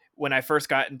when I first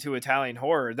got into Italian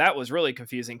horror, that was really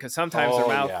confusing, because sometimes their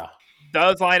mouth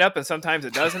does line up and sometimes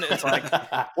it doesn't. It's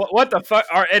what the fuck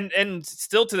and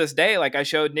still to this day, I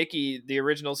showed Nikki the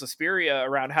original Suspiria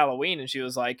around Halloween, and she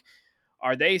was like,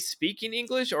 are they speaking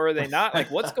English or are they not?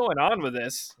 What's going on with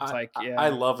this? It's yeah. I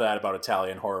love that about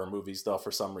Italian horror movies, though,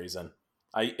 for some reason.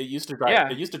 It used to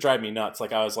drive me nuts.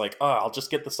 I was like, oh, I'll just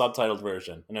get the subtitled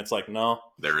version, and it's no,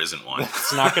 there isn't one.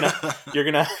 It's not gonna. You're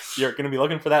gonna be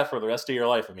looking for that for the rest of your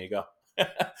life, amigo.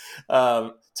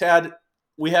 Tad,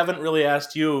 we haven't really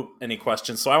asked you any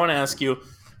questions, so I want to ask you.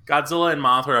 Godzilla and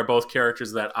Mothra are both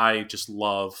characters that I just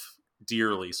love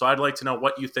dearly. So I'd like to know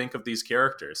what you think of these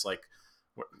characters.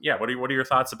 What are your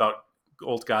thoughts about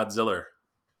old Godzilla?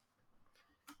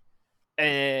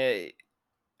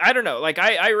 I don't know.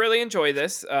 I really enjoy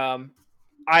this.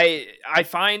 I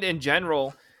find in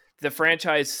general the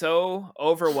franchise so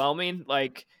overwhelming.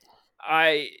 When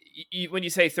you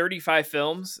say 35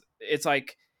 films, it's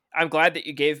I'm glad that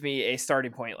you gave me a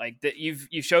starting point. Like that, you've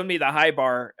shown me the high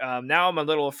bar. Now I'm a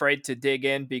little afraid to dig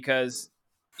in because,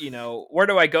 where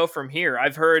do I go from here?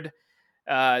 I've heard,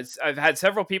 I've had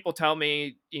several people tell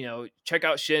me, check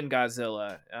out Shin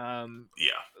Godzilla.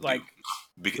 Like,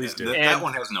 because do. that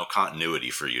one has no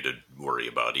continuity for you to worry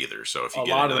about either. So if you A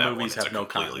get lot into of the that movies one, it's have a no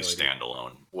completely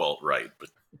standalone. Well, right,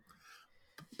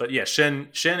 but yeah, Shin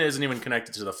isn't even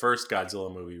connected to the first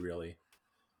Godzilla movie, really.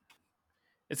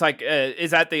 it's like,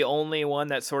 is that the only one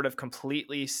that's sort of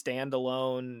completely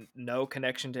standalone, no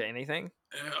connection to anything?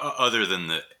 Other than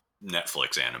the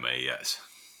Netflix anime, yes.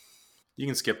 You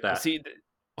can skip that. See,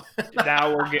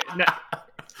 now we're getting.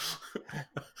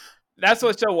 That's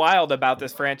what's so wild about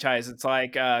this franchise. It's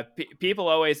like people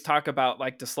always talk about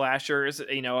like the slashers,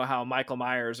 how Michael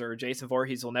Myers or Jason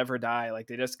Voorhees will never die. Like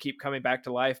they just keep coming back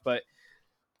to life. But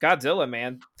Godzilla,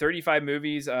 man, 35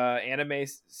 movies, anime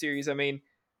series. I mean,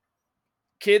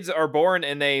 kids are born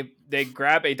and they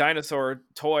grab a dinosaur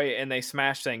toy and they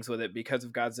smash things with it because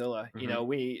of Godzilla.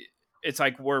 Mm-hmm. It's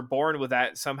like we're born with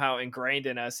that somehow ingrained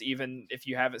in us. Even if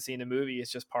you haven't seen a movie,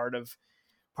 it's just part of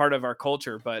our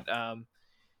culture. But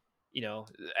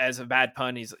as a bad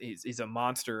pun, he's a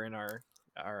monster in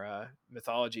our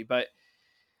mythology. But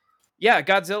yeah,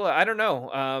 Godzilla, I don't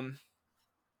know.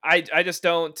 I just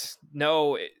don't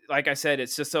know. Like I said,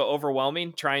 it's just so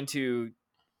overwhelming trying to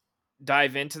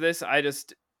dive into this. I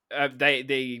just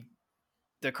the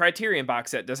Criterion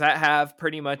box set, does that have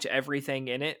pretty much everything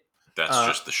in it? That's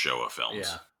just the Showa films.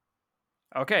 Yeah.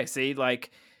 Okay, see,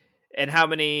 like, and how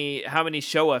many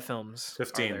Showa films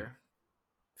 15. are there?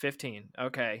 15.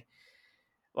 Okay.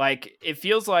 Like, it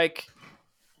feels like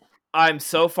I'm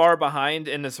so far behind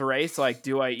in this race. Like,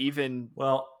 do I even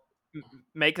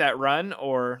make that run?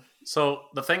 Or so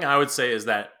the thing I would say is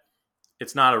that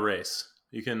it's not a race.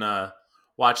 You can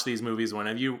watch these movies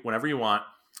whenever you want.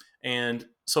 And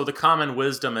so the common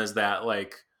wisdom is that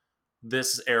like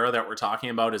this era that we're talking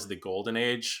about is the golden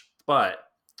age, but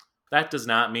that does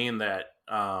not mean that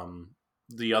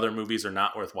the other movies are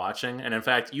not worth watching. And in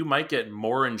fact, you might get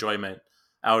more enjoyment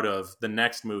out of the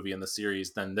next movie in the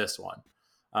series than this one.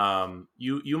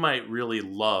 You might really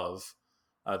love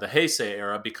the Heisei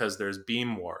era because there's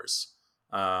Beam Wars.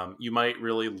 You might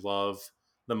really love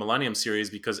the Millennium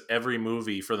series because every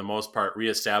movie, for the most part,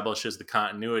 reestablishes the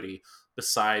continuity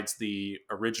besides the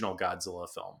original Godzilla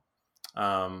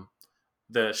film.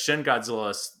 The Shin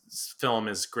Godzilla film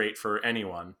is great for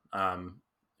anyone.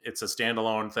 It's a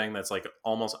standalone thing that's like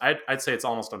almost, I'd say it's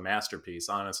almost a masterpiece,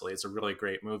 honestly. It's a really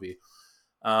great movie.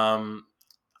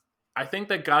 I think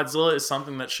that Godzilla is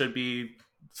something that should be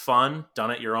fun,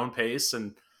 done at your own pace.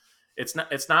 And it's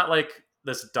not like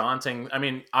this daunting. I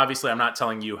mean, obviously I'm not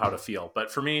telling you how to feel, but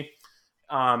for me,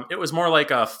 it was more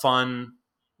like a fun,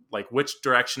 like which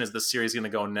direction is the series going to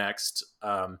go next?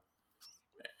 And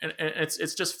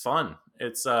it's just fun.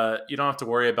 It's you don't have to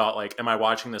worry about like, am I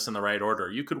watching this in the right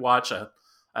order? You could watch a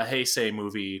Heisei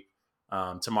movie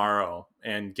tomorrow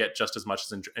and get just as much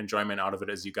enjoyment out of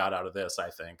it as you got out of this. I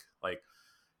think like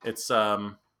it's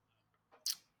I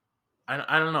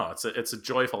don't know. It's a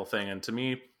joyful thing, and to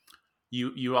me,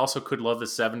 you also could love the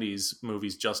 70s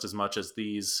movies just as much as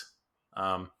these.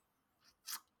 I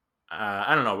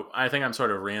don't know. I think I'm sort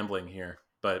of rambling here,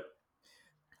 but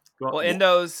well, in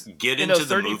those get in into those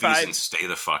the 35 movies and stay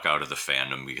the fuck out of the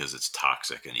fandom because it's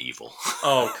toxic and evil.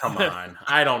 Oh, come on.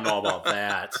 I don't know about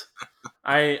that.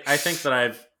 I think that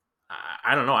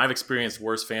I don't know. I've experienced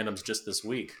worse fandoms just this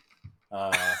week.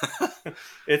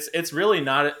 It's really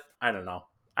not. I don't know.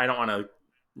 I don't want to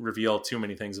reveal too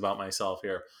many things about myself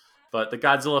here, but the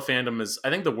Godzilla fandom is.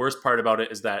 I think the worst part about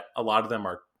it is that a lot of them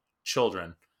are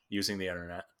children using the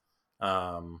internet,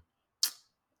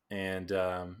 and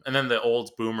then the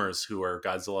old boomers who are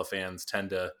Godzilla fans tend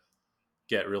to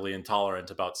get really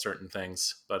intolerant about certain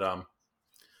things. But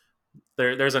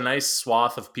there's a nice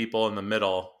swath of people in the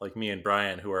middle, like me and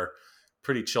Brian, who are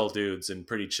pretty chill dudes and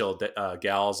pretty chill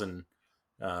gals and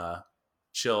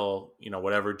chill,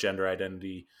 whatever gender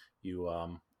identity you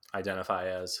identify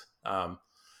as. I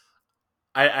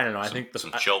don't know. I think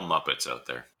some chill Muppets out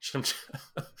there.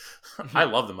 I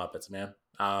love the Muppets, man.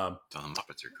 The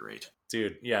Muppets are great,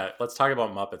 dude. Yeah, let's talk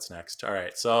about Muppets next. All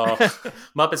right, so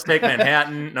Muppets Take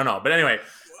Manhattan. No, but anyway,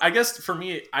 I guess for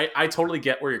me, I totally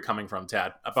get where you're coming from,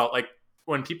 Tad. About like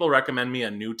when people recommend me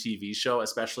a new TV show,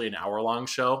 especially an hour-long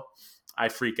show, I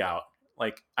freak out.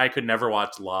 Like I could never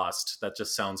watch Lost. That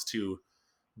just sounds too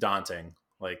daunting.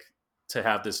 Like to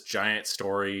have this giant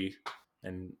story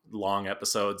and long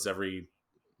episodes every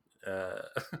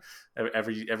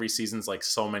season's like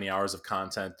so many hours of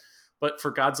content. But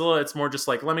for Godzilla, it's more just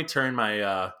like, let me turn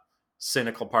my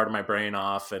cynical part of my brain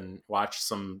off and watch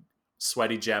some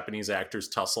sweaty Japanese actors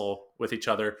tussle with each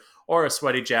other, or a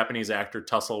sweaty Japanese actor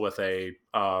tussle with a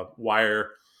wire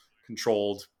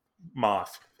controlled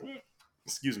moth.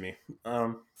 Excuse me.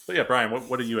 But yeah, Brian,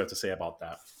 what do you have to say about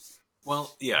that?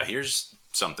 Well, yeah, here's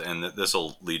something, and this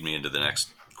will lead me into the next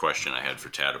question I had for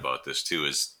Tad about this too,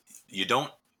 is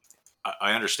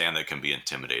I understand that can be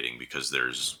intimidating because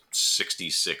there's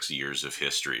 66 years of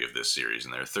history of this series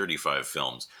and there are 35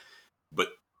 films, but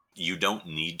you don't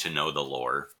need to know the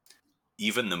lore.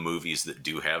 Even the movies that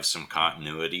do have some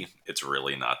continuity, it's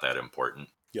really not that important.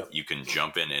 Yep. You can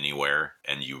jump in anywhere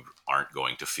and you aren't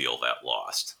going to feel that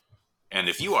lost. And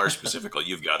if you are specifically,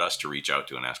 you've got us to reach out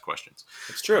to and ask questions.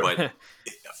 It's true. But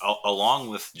along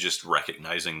with just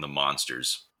recognizing the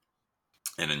monsters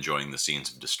and enjoying the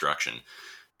scenes of destruction,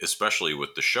 especially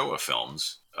with the Showa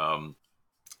films,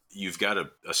 you've got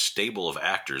a stable of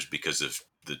actors because of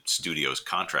the studio's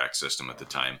contract system at the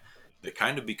time that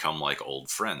kind of become like old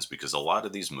friends, because a lot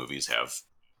of these movies have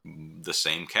the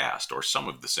same cast or some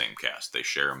of the same cast. They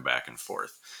share them back and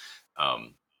forth.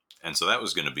 And so that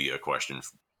was going to be a question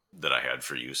that I had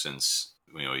for you, since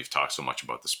you've talked so much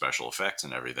about the special effects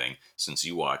and everything, since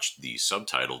you watched the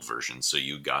subtitled version, so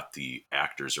you got the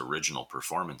actors' original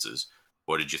performances.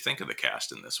 What did you think of the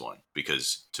cast in this one?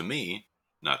 Because to me,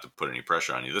 not to put any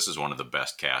pressure on you, this is one of the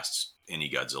best casts any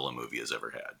Godzilla movie has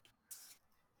ever had.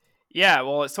 Yeah,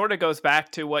 well, it sort of goes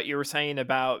back to what you were saying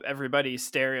about everybody's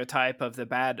stereotype of the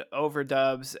bad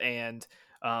overdubs and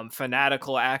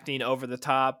fanatical acting over the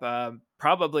top,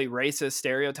 probably racist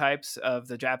stereotypes of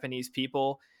the Japanese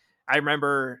people. I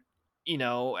remember,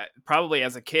 probably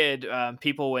as a kid,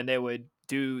 people, when they would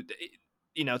do,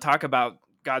 talk about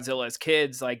Godzilla as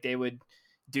kids, like they would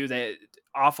do the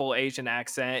awful Asian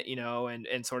accent,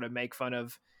 and sort of make fun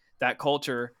of that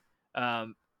culture.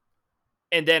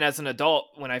 And then as an adult,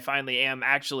 when I finally am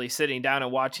actually sitting down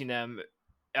and watching them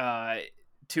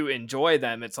to enjoy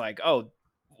them, it's like, oh,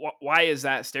 why is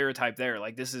that stereotype there?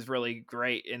 Like, this is really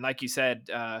great. And like you said,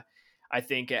 I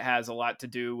think it has a lot to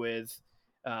do with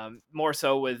more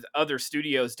so with other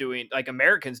studios doing, like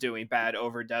Americans doing bad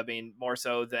overdubbing more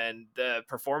so than the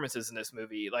performances in this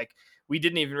movie. Like, we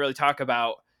didn't even really talk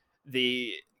about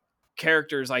the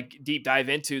characters, like deep dive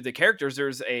into the characters.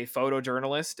 There's a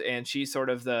photojournalist and she's sort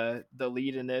of the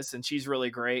lead in this, and she's really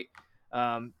great.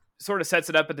 Sort of sets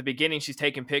it up at the beginning. She's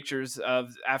taking pictures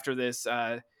of after this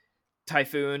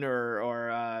typhoon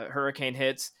or hurricane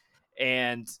hits,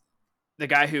 and the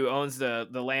guy who owns the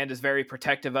land is very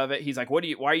protective of it. He's like, why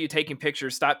are you taking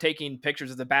pictures? Stop taking pictures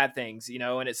of the bad things,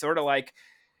 and it's sort of like,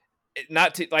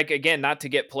 not to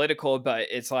get political, but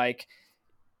it's like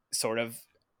sort of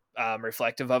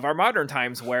reflective of our modern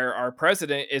times, where our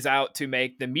president is out to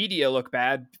make the media look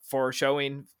bad for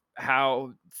showing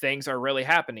how things are really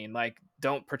happening. Like,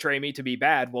 don't portray me to be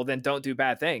bad. Well, then don't do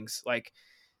bad things. Like,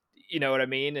 you know what I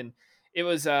mean? And it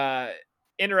was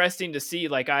interesting to see,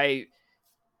 like,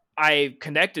 I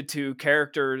connected to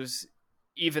characters,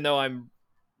 even though I'm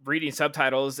reading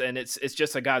subtitles and it's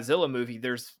just a Godzilla movie.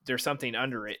 There's something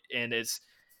under it, and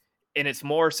it's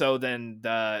more so than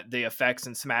the effects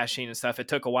and smashing and stuff. It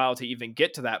took a while to even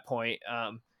get to that point.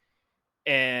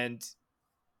 And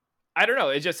I don't know.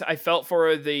 It just, I felt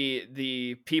for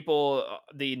the people,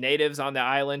 the natives on the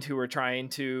island who were trying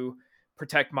to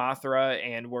protect Mothra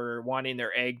and were wanting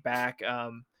their egg back.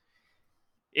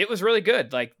 It was really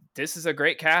good. Like, this is a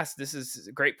great cast. This is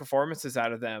great performances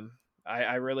out of them.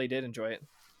 I really did enjoy it.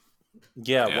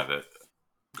 Yeah.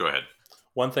 Go ahead.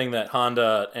 One thing that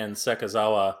Honda and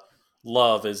Sekizawa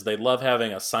love is they love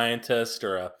having a scientist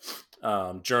or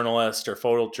a journalist or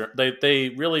they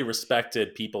really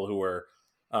respected people who were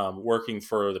working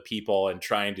for the people and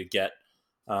trying to get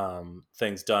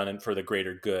things done and for the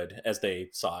greater good as they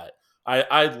saw it.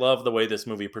 I love the way this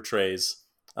movie portrays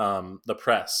the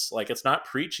press. Like, it's not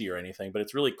preachy or anything, but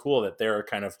it's really cool that they're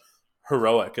kind of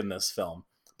heroic in this film,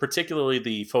 particularly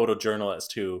the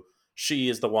photojournalist, who she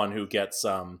is the one who gets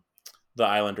the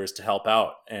Islanders to help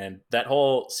out. And that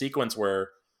whole sequence where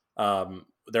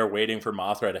they're waiting for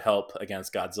Mothra to help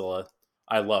against Godzilla,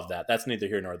 I love that. That's neither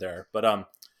here nor there. But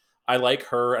I like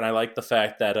her, and I like the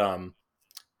fact that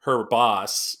her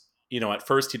boss, at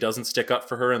first he doesn't stick up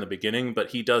for her in the beginning,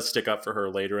 but he does stick up for her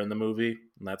later in the movie,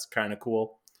 and that's kind of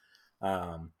cool.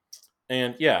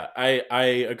 And yeah, I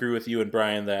agree with you and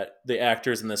Brian that the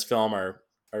actors in this film are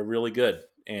really good.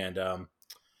 And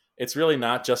it's really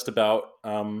not just about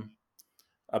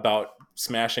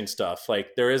smashing stuff.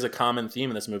 Like, there is a common theme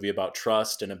in this movie about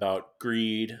trust and about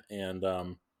greed. And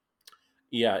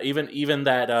even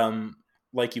that,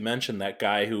 like you mentioned, that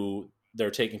guy who they're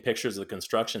taking pictures of the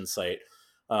construction site,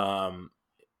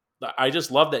 I just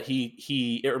love that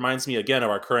it reminds me again of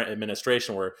our current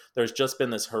administration, where there's just been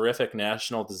this horrific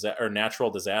natural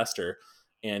disaster,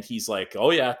 and he's like,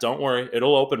 oh yeah, don't worry,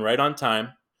 it'll open right on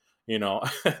time.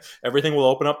 Everything will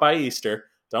open up by Easter.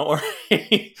 Don't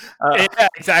worry. Yeah,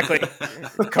 exactly.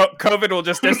 COVID will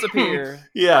just disappear.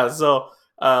 Yeah, so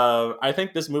I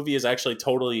think this movie is actually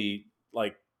totally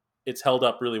like, it's held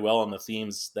up really well on the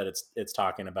themes that it's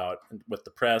talking about with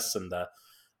the press and the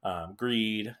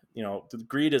greed. The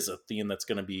greed is a theme that's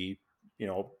going to be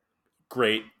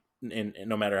great in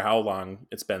no matter how long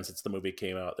it's been since the movie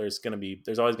came out. There's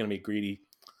always going to be greedy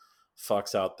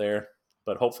fucks out there,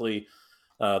 but hopefully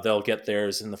they'll get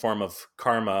theirs in the form of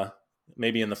karma,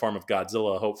 maybe in the form of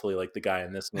Godzilla, hopefully, like the guy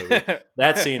in this movie.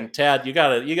 That scene, Tad, you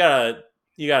gotta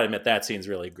admit that scene's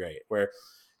really great, where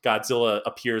Godzilla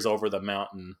appears over the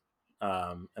mountain,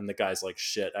 and the guy's like,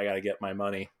 shit, I gotta get my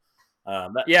money.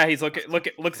 Yeah, he's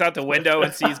looks out the window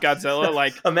and sees Godzilla.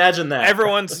 Like, imagine that.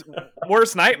 Everyone's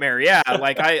worst nightmare. Yeah,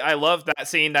 like I love that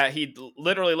scene that he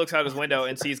literally looks out his window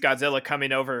and sees Godzilla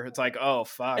coming over. It's like, oh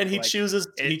fuck. And he chooses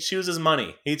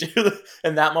money.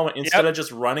 In that moment, instead of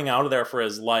just running out of there for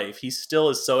his life, he still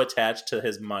is so attached to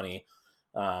his money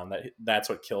that's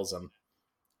what kills him.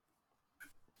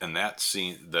 And that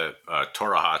scene, the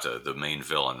Torahata, the main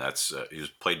villain, he was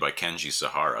played by Kenji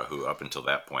Sahara, who up until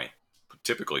that point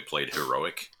typically played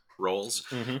heroic roles.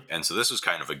 Mm-hmm. And so this was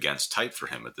kind of against type for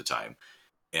him at the time.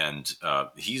 And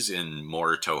he's in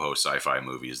more Toho sci-fi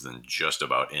movies than just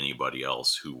about anybody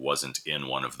else who wasn't in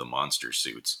one of the monster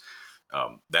suits.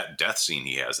 That death scene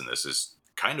he has in this is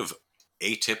kind of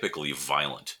atypically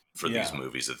violent for these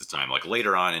movies at the time. Like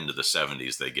later on into the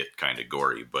 70s, they get kind of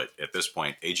gory. But at this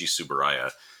point, Eiji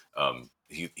Tsuburaya,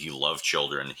 he loved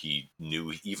children. He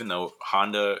knew, even though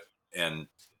Honda and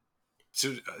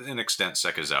to an extent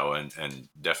Sekizawa and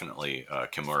definitely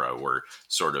Kimura were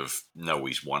sort of, no,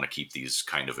 we want to keep these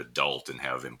kind of adult and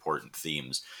have important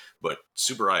themes, but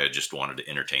Tsuburaya just wanted to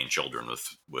entertain children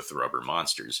with rubber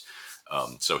monsters.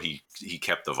 So he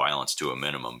kept the violence to a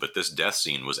minimum. But this death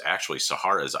scene was actually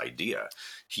Sahara's idea.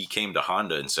 He came to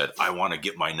Honda and said, I want to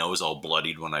get my nose all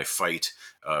bloodied when I fight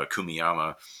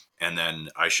Kumiyama, and then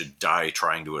I should die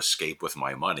trying to escape with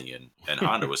my money. And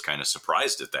Honda was kind of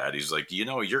surprised at that. He's like,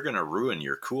 you're going to ruin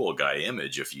your cool guy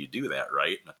image if you do that,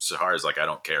 right? And Sahara's like, I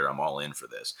don't care. I'm all in for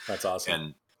this. That's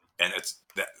awesome. And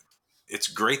it's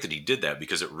great that he did that,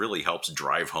 because it really helps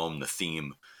drive home the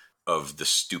theme of the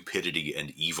stupidity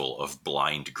and evil of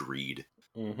blind greed,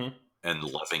 mm-hmm. and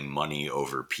loving money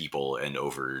over people and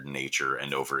over nature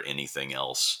and over anything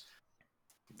else.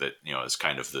 That, is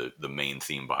kind of the main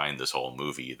theme behind this whole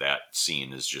movie. That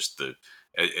scene is just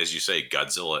as you say,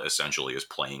 Godzilla essentially is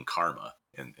playing karma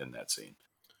in that scene.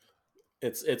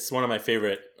 It's one of my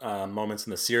favorite moments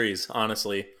in the series,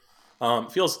 honestly.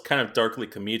 Feels kind of darkly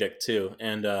comedic too.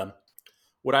 And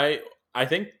what I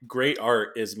think great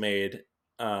art is made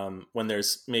when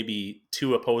there's maybe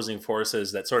two opposing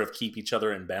forces that sort of keep each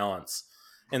other in balance.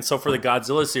 And so for the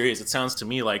Godzilla series, it sounds to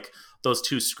me like those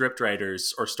two script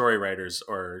writers or story writers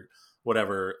or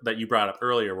whatever that you brought up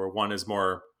earlier, where one is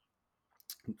more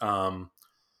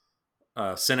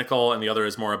cynical and the other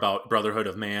is more about brotherhood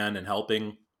of man and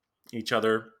helping each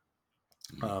other.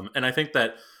 And I think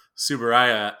that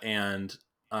Tsuburaya and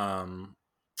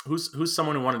who's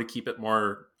someone who wanted to keep it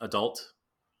more adult?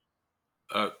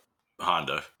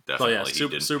 Honda, definitely. Oh, yeah. He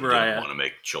didn't want to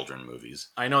make children movies.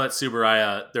 I know that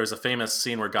Tsuburaya, there's a famous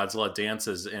scene where Godzilla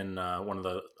dances in one of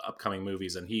the upcoming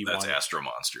movies, and that's Astro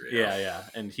Monster. Yeah.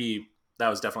 And that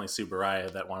was definitely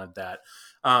Tsuburaya that wanted that.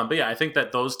 But yeah, I think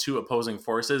that those two opposing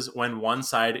forces, when one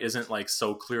side isn't like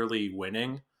so clearly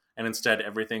winning, and instead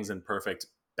everything's in perfect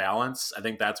balance, I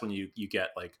think that's when you get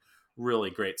like really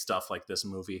great stuff like this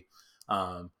movie.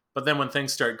 But then when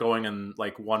things start going in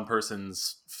like one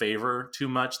person's favor too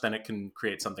much, then it can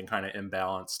create something kind of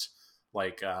imbalanced.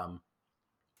 Like, I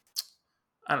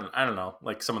don't know,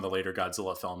 like some of the later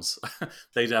Godzilla films,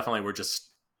 they definitely were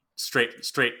just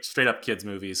straight up kids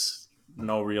movies.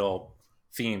 No real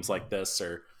themes like this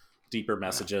or deeper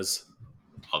messages.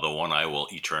 Although one I will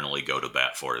eternally go to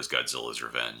bat for is Godzilla's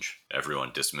Revenge.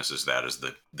 Everyone dismisses that as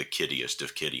the kiddiest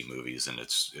of kiddie movies, and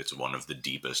it's one of the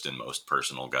deepest and most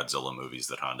personal Godzilla movies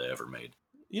that Honda ever made.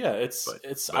 Yeah,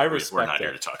 I respect. We're not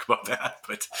here to talk about that,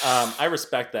 but I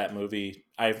respect that movie.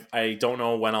 I don't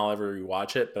know when I'll ever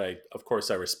rewatch it, but of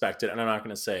course I respect it, and I'm not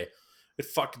going to say it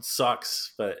fucking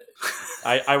sucks. But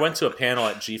I went to a panel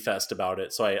at G-Fest about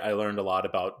it, so I learned a lot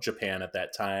about Japan at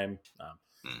that time.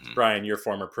 Mm-hmm. Brian, your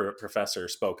former professor,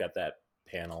 spoke at that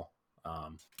panel.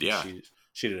 Yeah,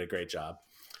 she did a great job.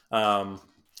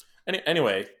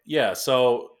 Anyway, yeah.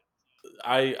 So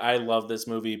I love this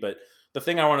movie, but the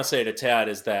thing I want to say to Tad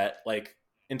is that, like,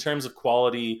 in terms of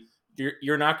quality,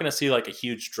 you're not going to see like a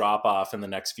huge drop off in the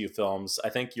next few films. I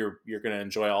think you're going to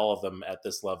enjoy all of them at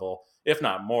this level, if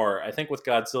not more. I think with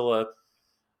Godzilla,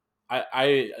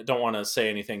 I don't want to say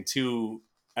anything too.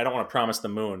 I don't want to promise the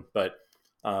moon, but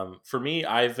for me,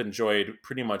 I've enjoyed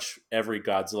pretty much every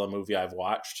Godzilla movie I've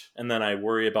watched, and then I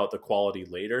worry about the quality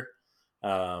later.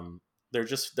 They're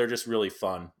just really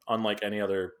fun, unlike any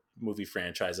other movie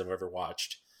franchise I've ever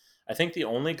watched. I think the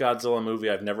only Godzilla movie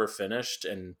I've never finished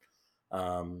and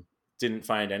didn't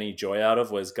find any joy out of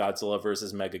was Godzilla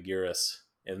versus Megaguirus,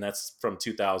 and that's from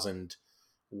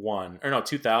 2001 or no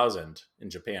 2000 in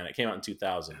Japan. It came out in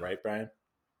 2000, right, Brian?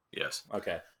 Yes.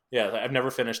 Okay. Yeah, I've never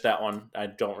finished that one. I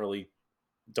don't really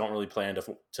plan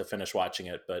to finish watching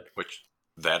it, but Which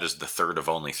that is the third of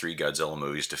only 3 Godzilla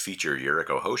movies to feature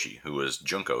Yuriko Hoshi, who was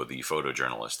Junko, the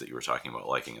photojournalist that you were talking about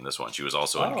liking in this one. She was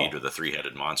also in Ghidorah the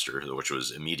Three-Headed Monster, which was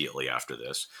immediately after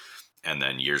this. And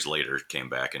then years later came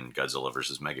back in Godzilla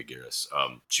vs. Megaguirus.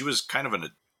 She was kind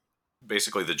of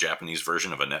basically the Japanese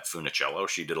version of Annette Funicello.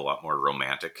 She did a lot more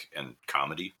romantic and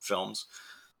comedy films.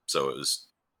 So it was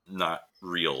not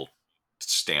real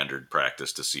standard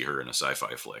practice to see her in a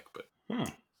sci-fi flick, but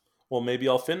well, maybe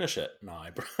I'll finish it. No,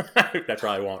 I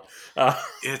probably won't.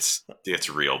 It's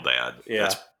real bad.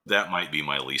 Yeah. That might be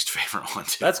my least favorite one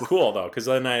too. That's cool though, because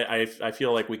then I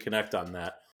feel like we connect on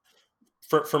that.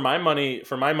 For my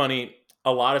money,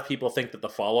 a lot of people think that the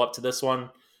follow up to this one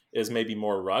is maybe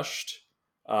more rushed,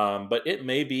 but it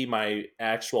may be my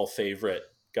actual favorite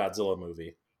Godzilla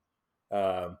movie.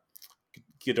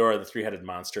 Ghidorah the Three-Headed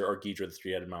Monster, or Ghidorah the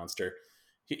Three-Headed Monster.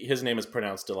 His name is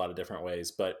pronounced a lot of different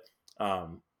ways, but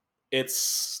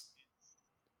it's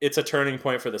a turning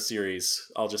point for the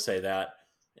series. I'll just say that,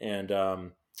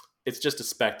 and it's just a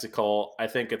spectacle. I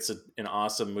think it's an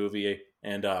awesome movie,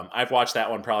 and I've watched that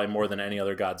one probably more than any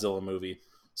other Godzilla movie.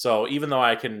 So even though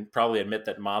I can probably admit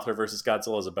that Mothra vs.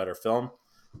 Godzilla is a better film,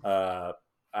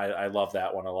 I love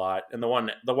that one a lot. And the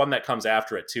one that comes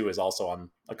after it too is also on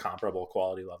a comparable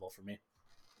quality level for me.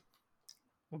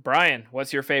 Well, Brian,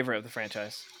 what's your favorite of the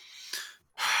franchise?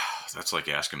 That's like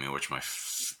asking me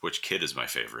which kid is my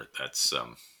favorite. That's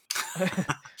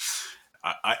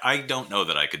I don't know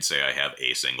that I could say I have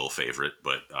a single favorite,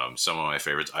 but some of my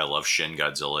favorites. I love Shin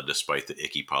Godzilla, despite the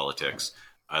icky politics.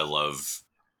 I love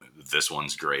this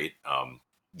one's great.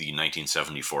 The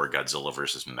 1974 Godzilla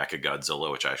versus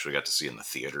Mechagodzilla, which I actually got to see in the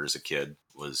theater as a kid,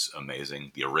 was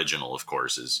amazing. The original, of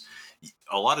course, is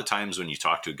a lot of times when you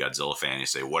talk to a Godzilla fan, you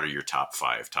say, "What are your top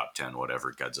 5, top 10,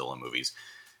 whatever Godzilla movies?"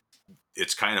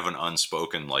 It's kind of an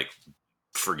unspoken like,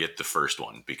 forget the first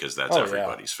one because that's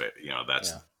everybody's favorite.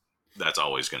 That's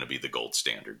always going to be the gold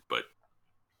standard. But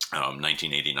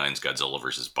 1989's Godzilla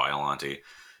versus Biollante,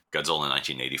 Godzilla in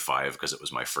 1985, because it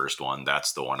was my first one.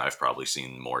 That's the one I've probably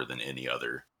seen more than any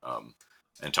other.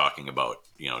 And talking about,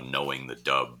 knowing the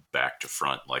dub back to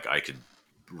front, like I could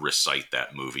recite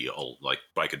that movie, like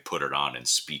I could put it on and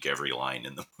speak every line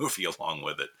in the movie along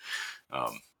with it.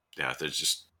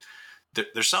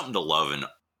 There's something to love in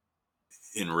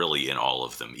all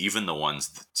of them, even the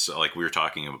ones like we were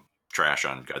talking about trash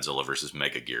on Godzilla versus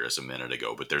Megaguirus a minute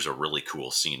ago, but there's a really cool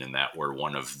scene in that where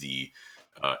one of the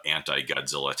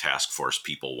anti-Godzilla task force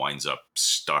people winds up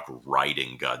stuck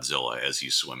riding Godzilla as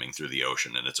he's swimming through the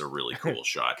ocean, and it's a really cool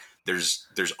shot. There's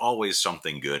always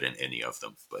something good in any of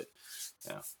them, but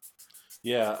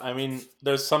yeah. I mean,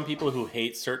 there's some people who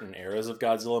hate certain eras of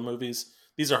Godzilla movies.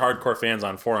 These are hardcore fans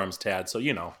on forums, Tad, so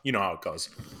you know how it goes.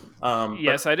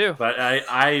 Yes, I do. But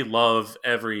I love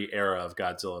every era of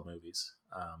Godzilla movies.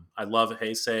 I love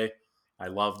Heisei. I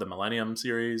love the Millennium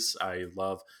series.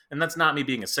 And that's not me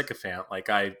being a sycophant. Like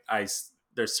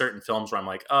there's certain films where I'm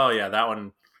like, oh yeah, that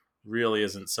one really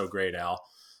isn't so great, Al.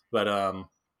 But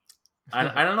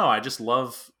I don't know.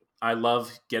 I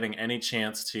love getting any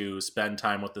chance to spend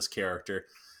time with this character.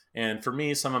 And for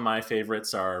me, some of my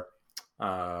favorites are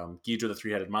Ghidorah the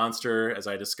Three-Headed Monster, as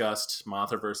I discussed,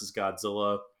 Mothra vs.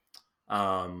 Godzilla.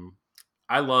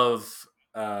 I love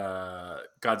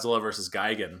Godzilla vs.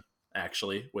 Gigan,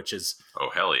 actually, which is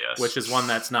hell yes, which is one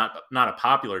that's not a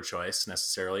popular choice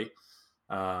necessarily.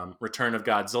 Return of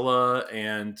Godzilla,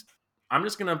 and I'm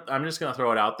just gonna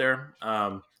throw it out there.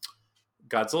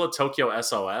 Godzilla Tokyo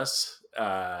SOS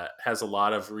has a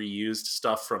lot of reused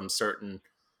stuff from certain,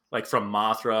 like from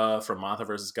Mothra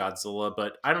versus Godzilla,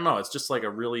 but I don't know. It's just like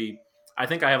I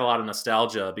think I have a lot of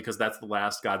nostalgia because that's the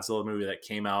last Godzilla movie that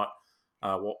came out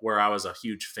where I was a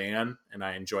huge fan and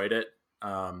I enjoyed it.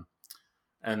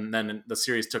 And then the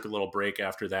series took a little break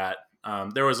after that.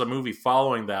 There was a movie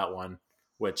following that one,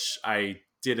 which I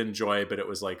did enjoy, but it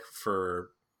was like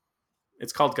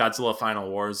It's called Godzilla Final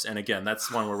Wars, and again,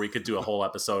 that's one where we could do a whole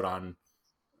episode on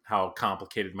how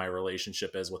complicated my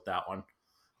relationship is with that one.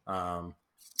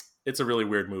 It's a really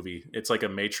weird movie. It's like a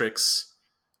Matrix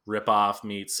ripoff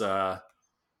meets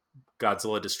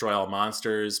Godzilla Destroy All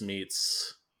Monsters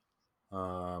meets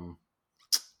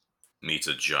meets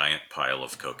a giant pile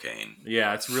of cocaine.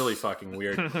 yeah, it's really fucking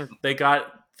weird. They got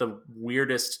the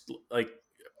weirdest, like,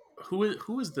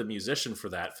 who is the musician for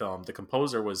that film? The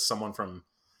composer was someone from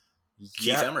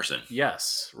Keith Emerson.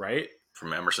 Yes, right?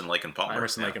 From Emerson, Lake and Palmer.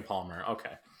 Lake and Palmer.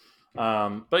 Okay.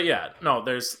 But yeah, no,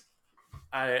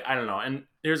 I don't know. And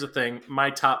here's the thing, my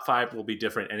top 5 will be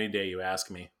different any day you ask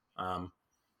me. And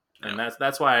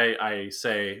that's why I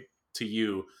say to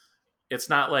you, it's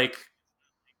not like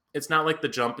the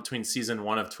jump between season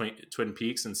 1 of Twin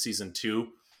Peaks and season 2,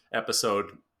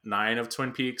 episode 9 of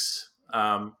Twin Peaks.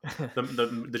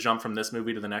 The jump from this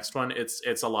movie to the next one.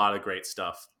 It's a lot of great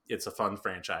stuff. It's a fun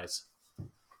franchise.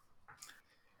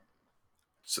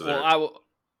 So well, I will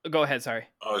go ahead. Sorry.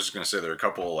 I was just going to say there are a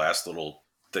couple of last little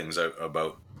things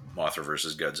about Mothra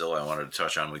versus Godzilla I wanted to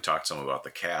touch on. We talked some about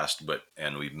the cast,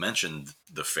 and we mentioned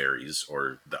the fairies,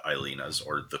 or the Ailenas,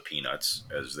 or the Peanuts,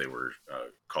 as they were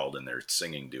called in their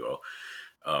singing duo.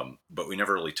 But we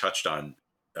never really touched on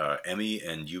Emi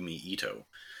and Yumi Ito,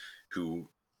 who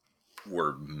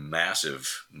were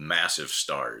massive, massive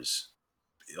stars,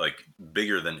 like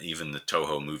bigger than even the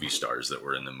Toho movie stars that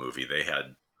were in the movie. They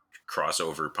had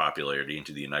crossover popularity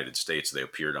into the United States. They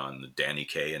appeared on the Danny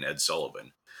Kaye and Ed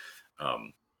Sullivan.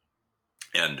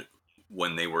 And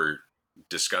when they were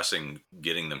discussing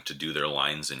getting them to do their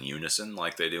lines in unison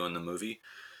like they do in the movie,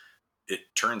 it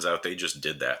turns out they just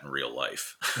did that in real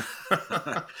life.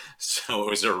 So it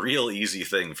was a real easy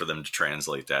thing for them to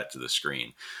translate that to the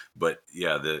screen. But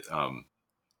yeah,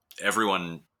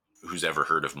 everyone who's ever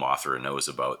heard of Mothra knows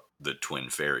about the twin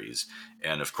fairies.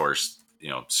 And of course,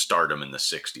 stardom in the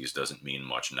 60s doesn't mean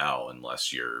much now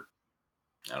unless you're,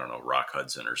 I don't know, Rock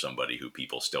Hudson or somebody who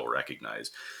people still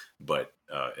recognize. But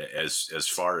as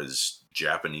far as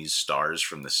Japanese stars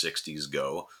from the 60s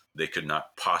go, they could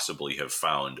not possibly have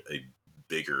found a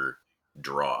bigger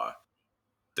draw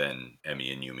than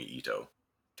Emi and Yumi Ito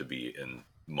to be in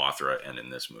Mothra and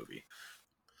in this movie.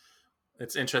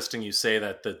 It's interesting you say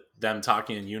that them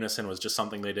talking in unison was just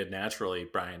something they did naturally,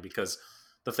 Brian, because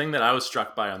the thing that I was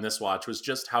struck by on this watch was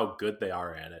just how good they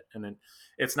are at it. And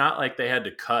it's not like they had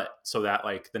to cut so that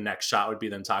like the next shot would be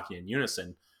them talking in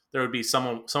unison. There would be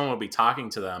someone would be talking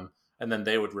to them and then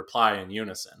they would reply in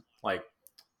unison. Like,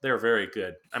 they're very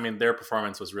good. I mean, their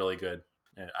performance was really good,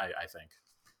 I think.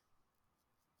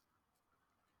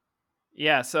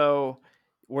 Yeah. So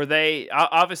were they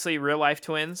obviously real life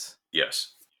twins?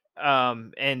 Yes.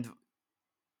 And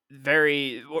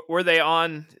were they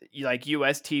on like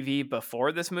US TV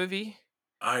before this movie?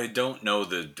 I don't know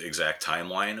the exact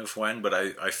timeline of when, but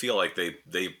I feel like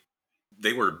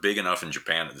they were big enough in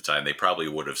Japan at the time. They probably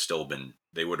would have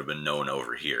been known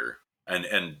over here.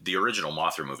 And the original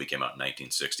Mothra movie came out in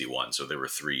 1961, so there were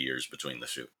 3 years between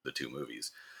the two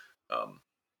movies.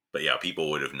 But yeah, people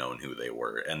would have known who they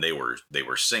were, and they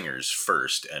were singers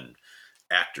first and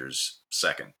actors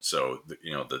second. So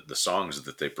the songs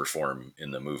that they perform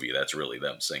in the movie, that's really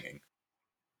them singing.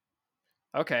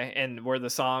 Okay, and were the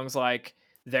songs like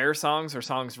their songs or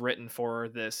songs written for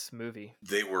this movie?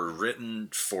 They were written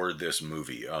for this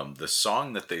movie. The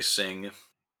song that they sing,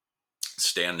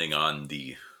 standing on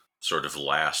the sort of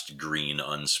last green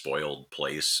unspoiled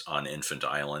place on Infant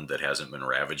Island that hasn't been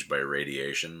ravaged by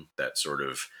radiation, that sort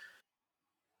of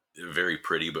very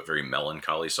pretty but very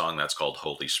melancholy song, that's called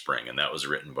Holy Spring, and that was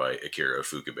written by Akira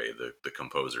Ifukube, the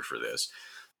composer for this.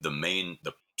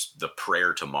 The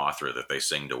prayer to Mothra that they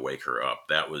sing to wake her up,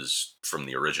 that was from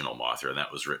the original Mothra, and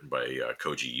that was written by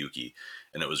Koji Yuki.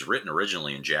 And it was written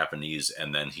originally in Japanese,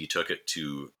 and then he took it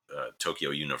to Tokyo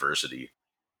University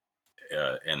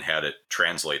and had it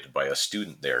translated by a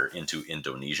student there into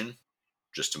Indonesian,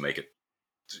 just to make it,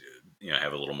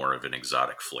 have a little more of an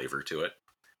exotic flavor to it.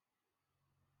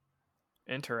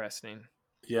 Interesting.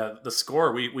 Yeah, the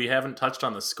score, we haven't touched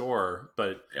on the score,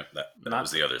 but yeah, that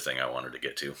was the other thing I wanted to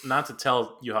get to. Not to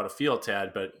tell you how to feel,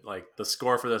 Tad, but like the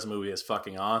score for this movie is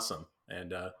fucking awesome.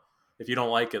 And if you don't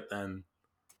like it, then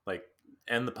like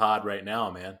end the pod right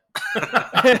now, man.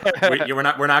 we're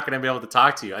not going to be able to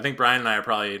talk to you. I think Brian and I are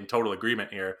probably in total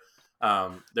agreement here.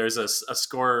 There's a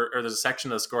score, or there's a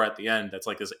section of the score at the end that's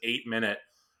like this 8-minute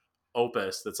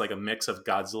opus that's like a mix of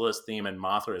Godzilla's theme and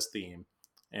Mothra's theme.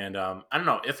 And I don't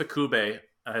know, Ifukube,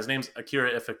 his name's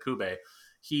Akira Ifukube.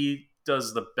 He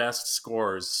does the best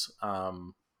scores. I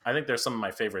think they're some of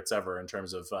my favorites ever in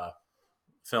terms of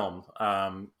film.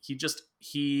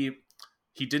 He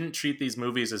he didn't treat these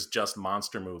movies as just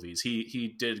monster movies.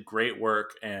 He did great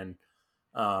work and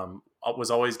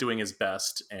was always doing his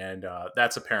best, and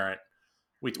that's apparent.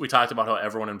 We talked about how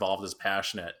everyone involved is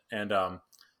passionate, and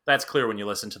that's clear when you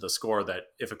listen to the score that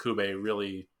Ifukube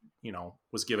really,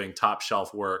 was giving top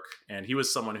shelf work, and he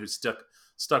was someone who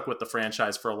stuck with the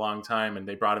franchise for a long time, and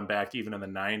they brought him back even in the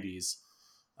 90s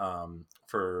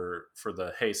for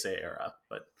the Heisei era.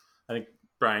 But I think,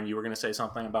 Brian, you were going to say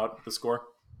something about the score?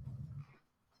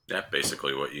 Yeah,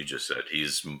 basically what you just said.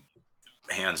 He's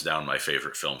hands down my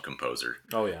favorite film composer.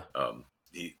 Oh yeah.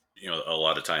 A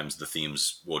lot of times the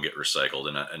themes will get recycled,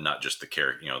 and not just the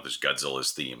character. There's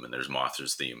Godzilla's theme and there's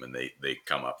Mothra's theme, and they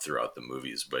come up throughout the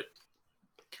movies. But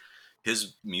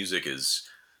his music is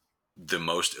the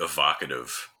most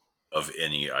evocative of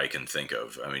any I can think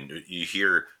of. I mean, you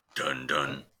hear dun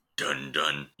dun dun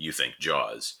dun, you think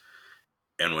Jaws,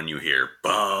 and when you hear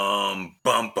bum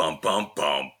bum bum bum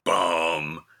bum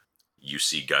bum, you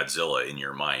see Godzilla in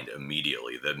your mind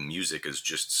immediately. The music is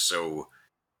just so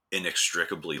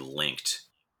inextricably linked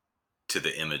to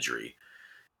the imagery,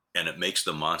 and it makes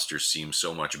the monsters seem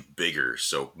so much bigger,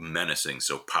 so menacing,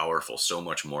 so powerful, so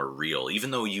much more real,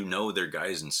 even though they're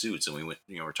guys in suits. And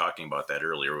we were talking about that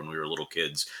earlier. When we were little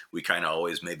kids, we kind of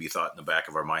always maybe thought in the back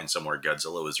of our mind somewhere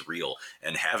Godzilla was real,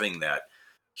 and having that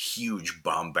huge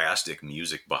bombastic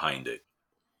music behind it,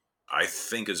 I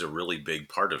think, is a really big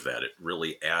part of that. It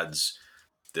really adds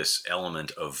this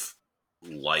element of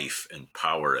life and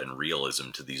power and realism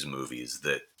to these movies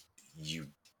that you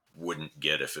wouldn't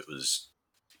get if it was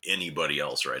anybody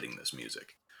else writing this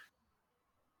music.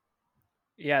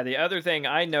 Yeah, the other thing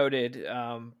I noted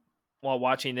while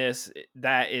watching this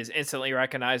that is instantly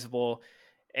recognizable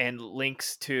and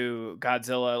links to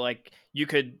Godzilla, like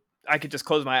I could just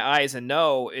close my eyes and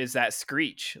know, is that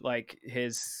screech, like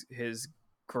his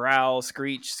growl,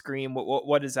 screech, scream.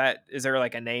 What is that? Is there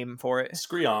like a name for it?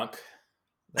 Screonk.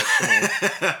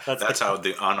 That's how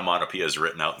the onomatopoeia is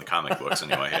written out in the comic books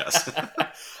anyway. Yes.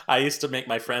 I used to make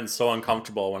my friends so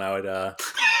uncomfortable when I would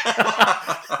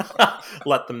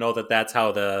let them know that that's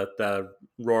how the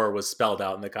roar was spelled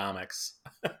out in the comics.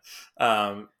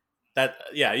 You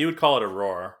would call it a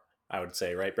roar, I would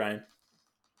say, right, Brian?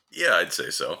 Yeah, I'd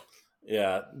say so.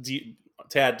 Yeah.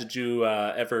 Tad, did you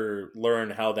ever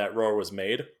learn how that roar was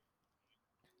made?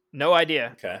 No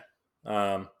idea. Okay.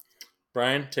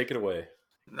 Brian, take it away.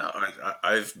 No,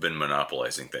 I've been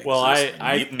monopolizing things. Well,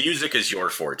 music is your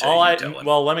forte.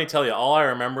 Let me tell you. All I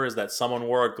remember is that someone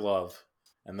wore a glove,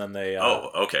 and then they.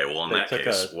 Okay. Well, in that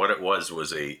case, what it was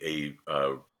a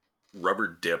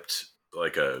rubber dipped,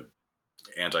 like a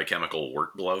anti-chemical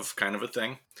work glove kind of a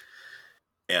thing,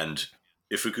 and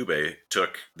Ifukube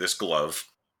took this glove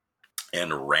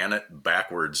and ran it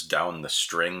backwards down the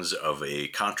strings of a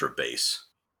contrabass,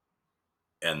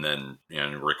 and then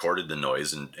recorded the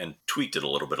noise and tweaked it a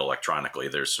little bit electronically.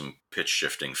 There's some pitch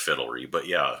shifting fiddlery, but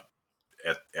yeah,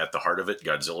 at the heart of it,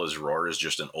 Godzilla's roar is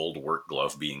just an old work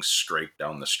glove being scraped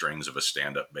down the strings of a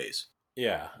stand-up bass.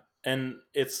 Yeah, and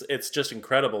it's just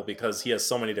incredible because he has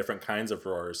so many different kinds of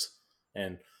roars.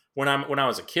 And when I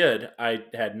was a kid, I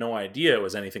had no idea it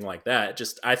was anything like that.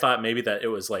 I thought maybe that it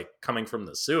was like coming from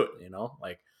the suit,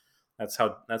 like that's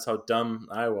how dumb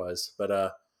I was.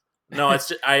 But no, it's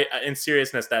just, in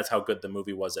seriousness, that's how good the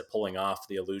movie was at pulling off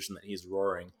the illusion that he's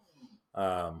roaring.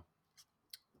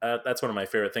 That's one of my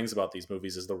favorite things about these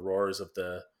movies is the roars of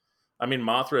the. I mean,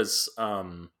 Mothra's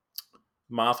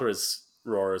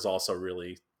roar is also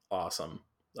really awesome.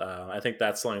 I think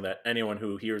that's something that anyone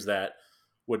who hears that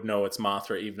would know it's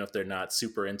Mothra, even if they're not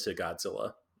super into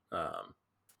Godzilla.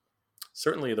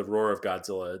 Certainly, the roar of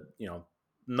Godzilla.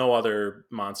 No other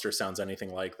monster sounds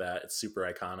anything like that. It's super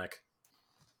iconic.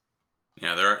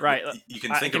 Yeah, there are, right.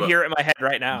 I can hear it in my head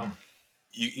right now.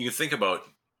 You can think about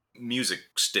music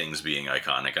stings being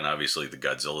iconic, and obviously the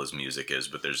Godzilla's music is,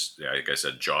 but there's, like I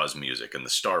said, Jaws music and the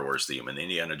Star Wars theme and the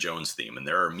Indiana Jones theme, and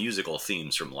there are musical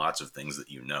themes from lots of things that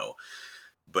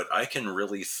But I can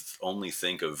really only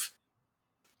think of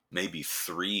maybe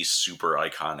 3 super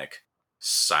iconic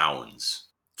sounds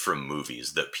from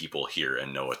movies that people hear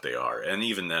and know what they are. And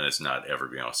even then, it's not ever,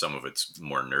 some of it's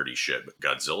more nerdy shit, but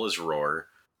Godzilla's roar,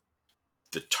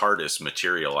 the TARDIS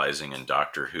materializing in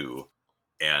Doctor Who,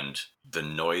 and the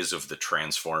noise of the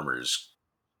Transformers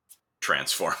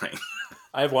transforming.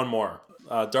 I have one more.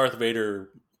 Darth Vader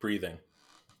breathing.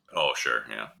 Oh, sure,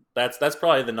 yeah. That's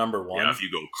probably the number one. Yeah, if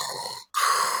you go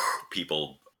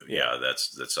people, yeah,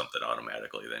 that's something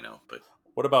automatically they know. But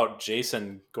what about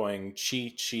Jason going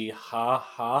chi chi ha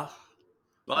ha?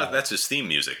 Well, that's his theme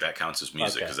music. That counts as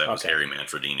music because that was okay. Harry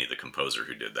Manfredini, the composer,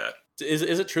 who did that. Is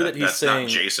it true that he's that's saying...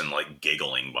 not Jason like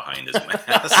giggling behind his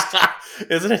mask?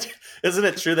 Isn't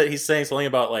it true that he's saying something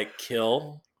about like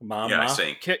kill mama? Yeah,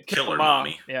 saying killer mom.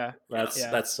 mommy. Yeah,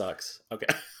 that sucks. Okay,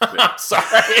 I'm sorry.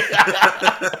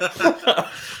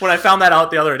 When I found that out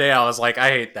the other day, I was like, I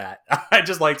hate that. I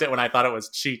just liked it when I thought it was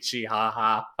chi chi ha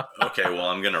ha. Okay, well,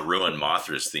 I'm gonna ruin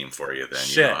Mothra's theme for you then.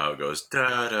 Shit. You know how it goes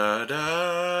da da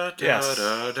da da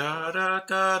da da da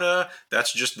da da.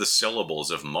 That's just the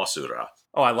syllables of Mosura.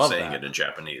 Oh, I love saying that. it in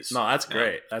Japanese. No, that's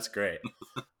great. That's great.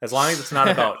 As long as it's not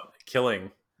about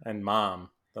killing and mom,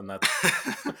 then that's...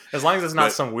 As long as it's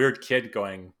not some weird kid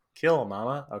going, kill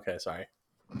mama. Okay, sorry.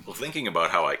 Well, thinking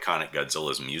about how iconic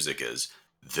Godzilla's music is,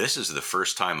 this is the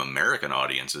first time American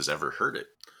audiences ever heard it,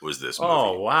 was this movie.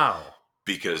 Oh, wow.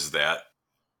 Because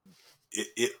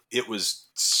it was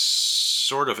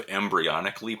sort of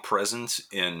embryonically present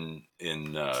in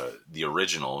the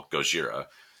original Gojira,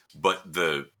 but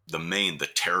the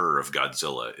terror of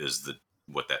Godzilla is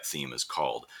what that theme is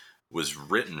called, was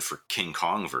written for King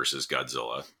Kong versus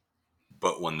Godzilla.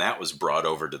 But when that was brought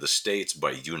over to the States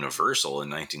by Universal in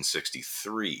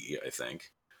 1963, I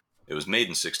think, it was made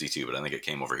in 62, but I think it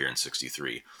came over here in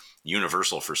 63.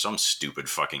 Universal, for some stupid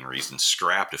fucking reason,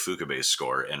 scrapped Ifukube's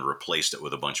score and replaced it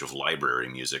with a bunch of library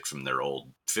music from their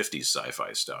old 50s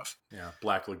sci-fi stuff. Yeah,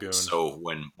 Black Lagoon. So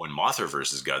when Mothra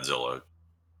versus Godzilla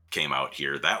came out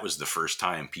here, that was the first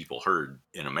time people heard,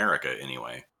 in America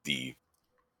anyway, the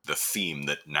theme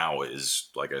that now is,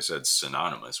 like I said,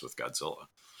 synonymous with Godzilla.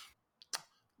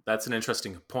 That's an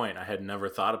interesting point. I had never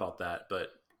thought about that, but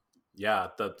yeah,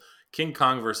 the King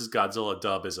Kong versus Godzilla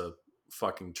dub is a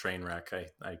fucking train wreck. I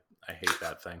hate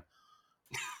that thing.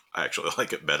 I actually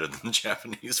like it better than the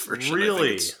Japanese version.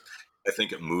 Really? I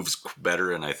think it moves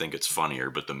better and I think it's funnier,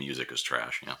 but the music is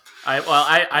trash. Yeah.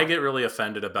 I get really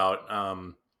offended about,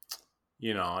 and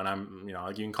I'm,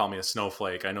 you can call me a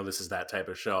snowflake. I know this is that type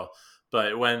of show,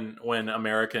 but when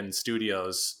American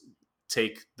studios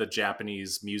take the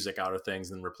Japanese music out of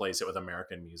things and replace it with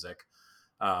American music.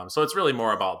 So it's really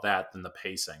more about that than the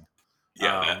pacing.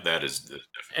 Yeah, that is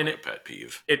definitely a pet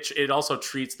peeve. It also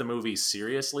treats the movie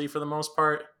seriously for the most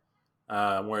part,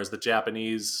 whereas the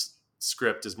Japanese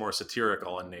script is more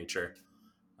satirical in nature.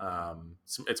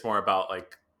 It's more about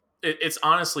like it's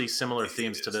honestly similar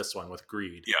themes to this one with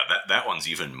greed. Yeah, that one's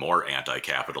even more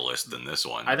anti-capitalist than this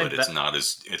one, but it's not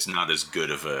as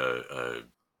good of a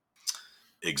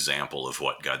example of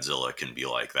what Godzilla can be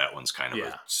like. That one's kind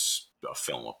of a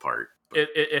film apart.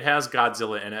 It has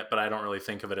Godzilla in it, but I don't really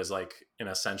think of it as like an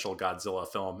essential Godzilla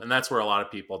film. And that's where a lot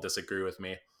of people disagree with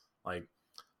me. Like,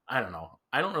 I don't know.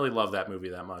 I don't really love that movie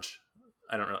that much.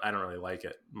 I don't really like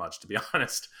it much, to be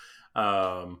honest.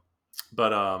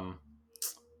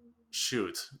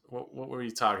 Shoot, what were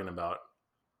you talking about?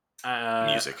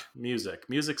 Music.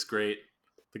 Music's great.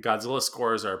 The Godzilla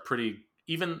scores are pretty,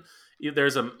 even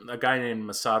there's a guy named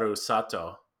Masaru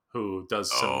Sato who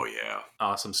does some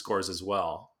awesome scores as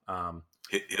well.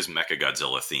 His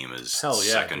Mechagodzilla theme is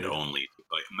second only.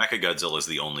 Like, Mechagodzilla is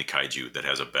the only kaiju that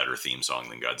has a better theme song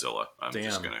than Godzilla. I'm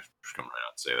just gonna come right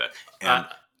out and say that. And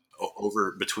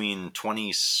over between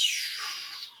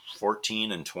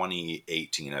 2014 and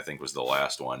 2018, I think was the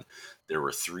last one. There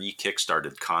were 3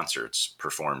 kickstarted concerts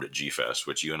performed at G-Fest,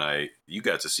 which you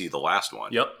got to see the last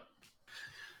one. Yep.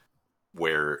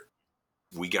 Where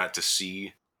we got to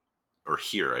see, or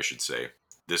hear, I should say,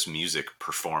 this music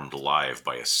performed live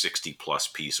by a 60-plus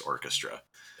piece orchestra.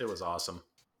 It was awesome.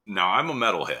 Now, I'm a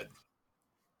metalhead.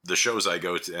 The shows I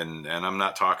go to, and I'm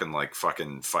not talking like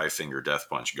fucking Five Finger Death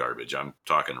Punch garbage. I'm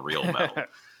talking real metal.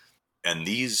 And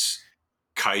these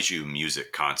kaiju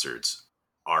music concerts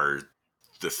are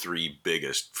the 3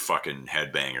 biggest fucking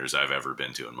headbangers I've ever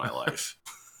been to in my life.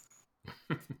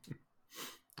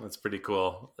 That's pretty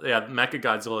cool. Yeah,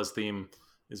 Mechagodzilla's theme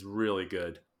is really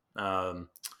good.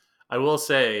 I will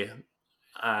say,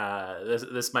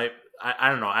 this might, I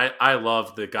don't know. I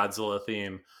love the Godzilla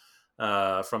theme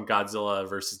from Godzilla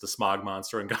versus the Smog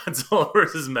Monster and Godzilla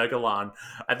versus Megalon.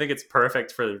 I think it's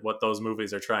perfect for what those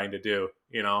movies are trying to do,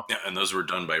 Yeah, and those were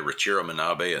done by Richiro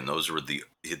Manabe, and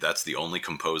that's the only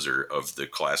composer of the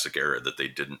classic era that they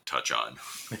didn't touch on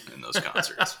in those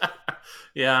concerts.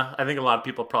 Yeah, I think a lot of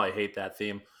people probably hate that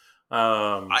theme.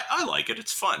 I like it.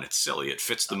 It's fun. It's silly. It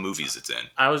fits the movies it's in.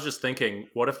 I was just thinking,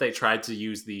 what if they tried to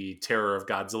use the Terror of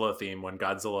Godzilla theme when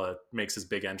Godzilla makes his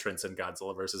big entrance in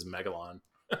Godzilla versus Megalon?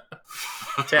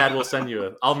 Tad will send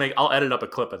you I'll edit up a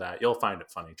clip of that. You'll find it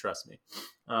funny. Trust me.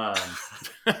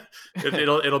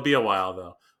 It'll be a while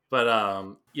though.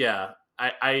 But yeah,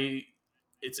 I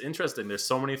it's interesting. There's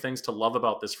so many things to love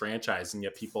about this franchise, and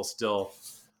yet people still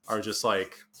are just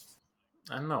like,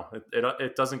 I don't know.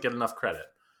 It doesn't get enough credit.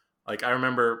 Like, I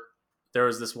remember there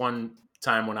was this one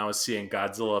time when I was seeing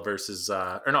Godzilla versus,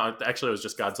 or no, actually it was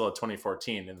just Godzilla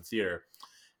 2014 in the theater.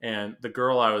 And the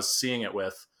girl I was seeing it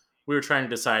with, we were trying to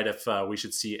decide if we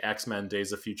should see X-Men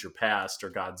Days of Future Past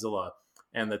or Godzilla.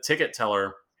 And the ticket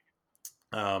teller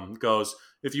goes,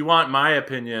 if you want my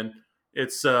opinion,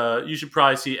 it's you should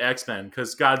probably see X-Men,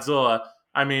 because Godzilla,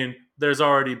 I mean, there's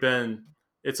already been,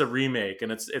 it's a remake,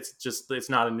 and it's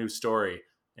not a new story.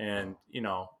 And, you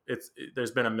know,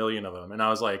 there's been a million of them. And I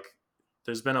was like,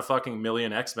 there's been a fucking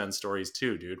million X-Men stories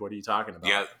too, dude. What are you talking about?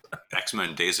 Yeah,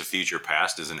 X-Men Days of Future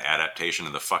Past is an adaptation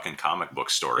of the fucking comic book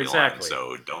storyline. Exactly.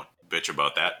 So don't bitch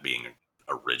about that being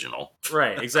original.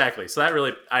 Right, exactly. So that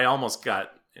really, I almost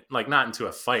got, like, not into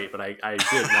a fight, but I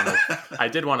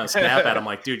did want to snap at him,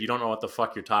 like, dude, you don't know what the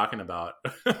fuck you're talking about.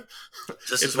 This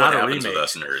It's is not what a happens remake. with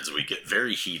us nerds. We get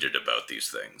very heated about these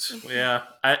things. Yeah,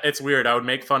 it's weird. I would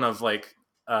make fun of, like,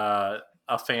 a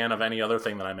fan of any other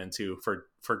thing that I'm into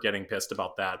for getting pissed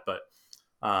about that, but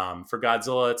for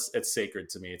Godzilla, it's sacred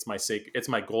to me. It's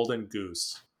my golden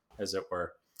goose, as it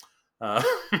were.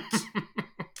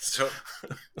 So,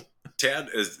 Tad,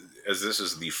 as this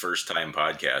is the first time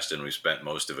podcast, and we spent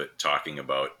most of it talking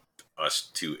about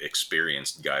us two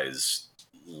experienced guys'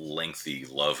 lengthy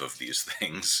love of these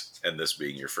things, and this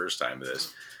being your first time with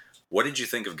this, what did you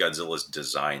think of Godzilla's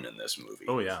design in this movie?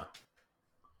 Oh yeah,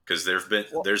 Because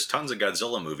there's tons of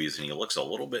Godzilla movies, and he looks a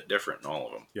little bit different in all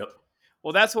of them. yep.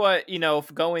 Well, that's what,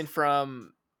 going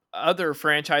from other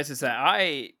franchises that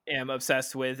I am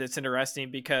obsessed with, it's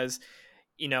interesting because,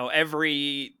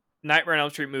 every Nightmare on Elm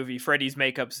Street movie, Freddy's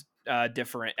makeup's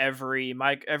different. Every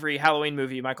Halloween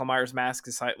movie, Michael Myers' mask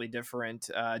is slightly different.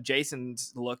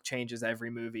 Jason's look changes every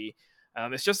movie.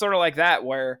 It's just sort of like that,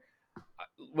 where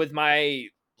with my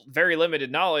very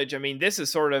limited knowledge, I mean, this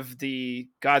is sort of the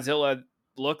Godzilla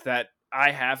look that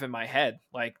I have in my head,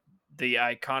 like the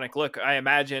iconic look. I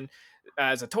imagine,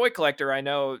 as a toy collector, I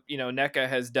know, NECA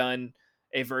has done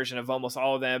a version of almost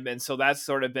all of them. And so that's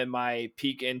sort of been my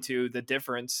peek into the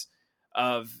difference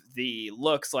of the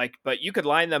looks, like, but you could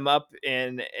line them up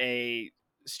in a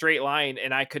straight line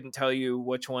and I couldn't tell you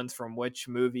which one's from which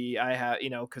movie I have,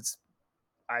 cause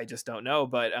I just don't know.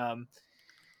 But,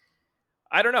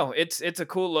 I don't know. It's a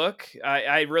cool look.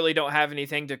 I really don't have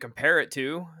anything to compare it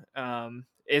to.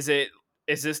 Is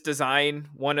this design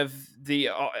one of the,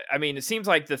 I mean, it seems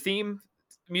like the theme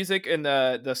music and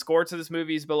the score to this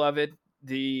movie is beloved.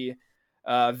 The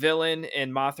villain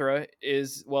in Mothra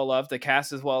is well loved. The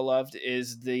cast is well loved.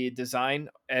 Is the design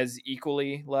as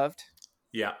equally loved?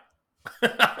 Yeah.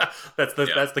 That's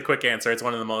the quick answer. It's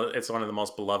one of the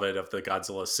most beloved of the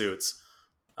Godzilla suits.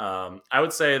 I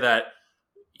would say that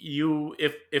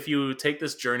if you take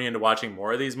this journey into watching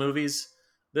more of these movies,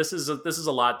 this is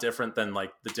a lot different than,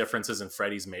 like, the differences in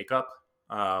Freddy's makeup,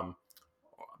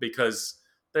 because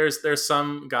there's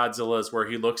some Godzillas where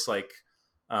he looks like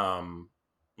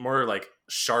more like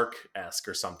Shark-esque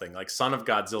or something, like Son of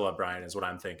Godzilla. Brian is what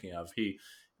I'm thinking of.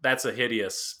 That's a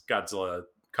hideous Godzilla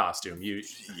costume.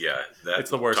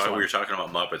 It's the worst one. We were talking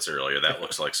about Muppets earlier. That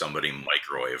looks like somebody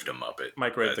microwaved a Muppet.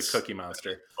 Microwaved the Cookie Monster.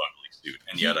 Ugly suit,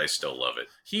 and yet I still love it.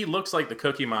 He looks like the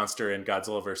Cookie Monster in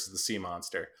Godzilla versus the Sea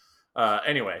Monster.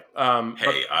 Anyway,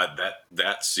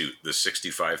 that suit, the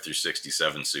 65 through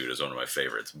 67 suit, is one of my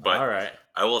favorites. But all right,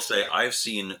 I will say I've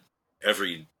seen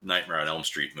every Nightmare on Elm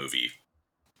Street movie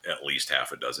at least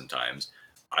half a dozen times.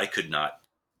 I could not,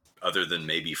 other than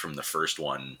maybe from the first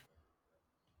one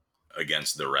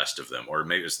against the rest of them, or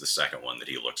maybe it's the second one that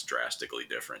he looks drastically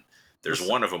different. There's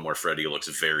one of them where Freddy looks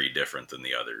very different than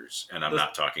the others, and I'm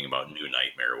not talking about New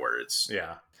Nightmare where it's...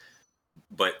 Yeah.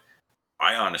 But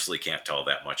I honestly can't tell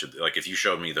that much. Like, if you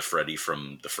showed me the Freddy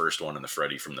from the first one and the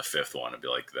Freddy from the fifth one, I'd be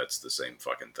like, that's the same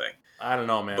fucking thing. I don't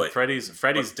know, man. But Freddy's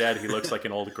dead. He looks like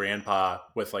an old grandpa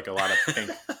with, like, a lot of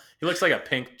pink. He looks like a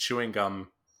pink chewing gum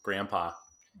grandpa.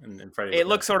 And Freddy. It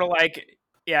looks sort of like,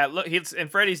 yeah. Look, in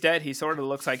Freddy's Dead, he sort of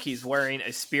looks like he's wearing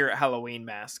a Spirit Halloween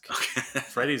mask.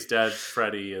 Freddy's Dead.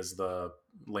 Freddy is the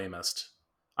lamest.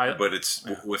 But it's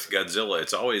with Godzilla.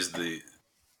 It's always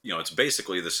it's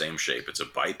basically the same shape. It's a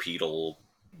bipedal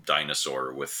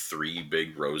dinosaur with 3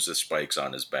 big rows of spikes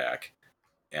on his back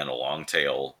and a long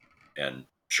tail and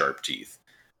sharp teeth.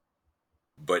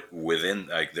 But within,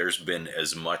 like, there's been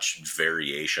as much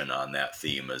variation on that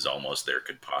theme as almost there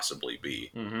could possibly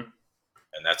be. Mm-hmm.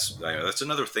 And that's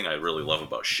another thing I really love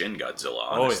about Shin Godzilla,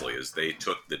 honestly, is they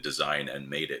took the design and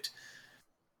made it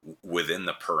within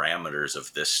the parameters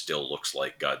of this still looks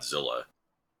like Godzilla.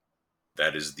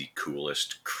 That is the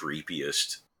coolest,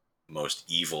 creepiest, most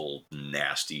evil,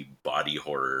 nasty body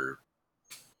horror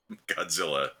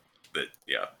Godzilla. That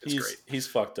it's great. He's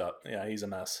fucked up. Yeah, he's a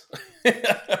mess.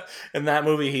 In that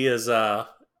movie, he is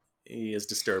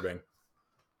disturbing.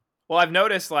 Well, I've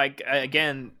noticed, like,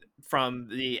 again, from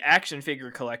the action figure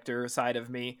collector side of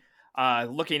me,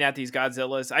 looking at these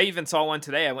Godzillas. I even saw one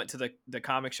today. I went to the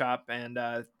comic shop and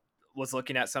was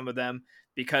looking at some of them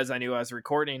because I knew I was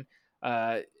recording.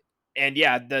 And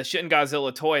yeah, the Shin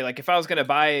Godzilla toy, like if I was going to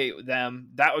buy them,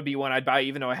 that would be one I'd buy,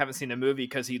 even though I haven't seen the movie,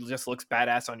 because he just looks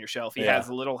badass on your shelf. He has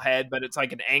a little head, but it's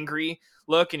like an angry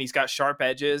look, and he's got sharp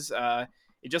edges.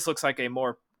 It just looks like a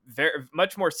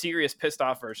much more serious, pissed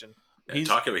off version. He's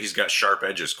got sharp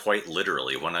edges, quite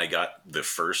literally. When I got the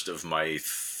first of my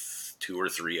 2 or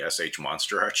 3 SH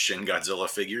Monster Arts Shin Godzilla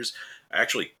figures, I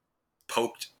actually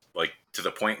poked, like, to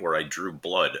the point where I drew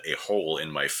blood, a hole in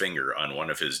my finger on one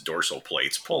of his dorsal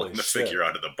plates, pulling the figure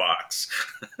out of the box.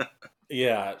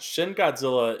 Yeah, Shin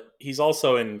Godzilla, he's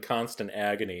also in constant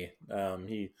agony.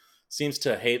 He seems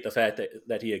to hate the fact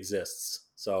that he exists.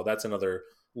 So that's another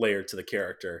layer to the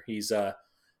character. He's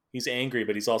angry,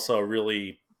 but he's also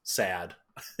really sad.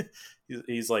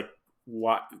 He's like,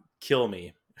 "What? Kill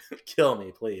me, kill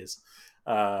me, please."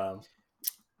 I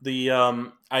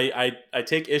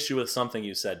take issue with something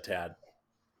you said, Tad.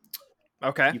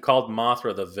 Okay. You called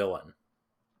Mothra the villain.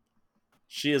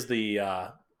 She is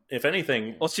the, if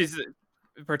anything... Well, she's the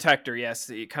protector, yes.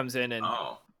 He comes in and...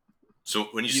 Oh. So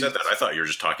when you said that, I thought you were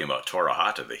just talking about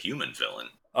Torahata, the human villain.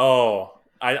 Oh.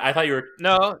 I thought you were...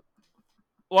 No.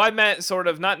 Well, I meant sort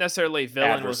of, not necessarily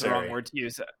villain was the wrong word to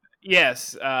use.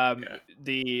 Yes.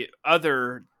 The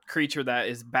other creature that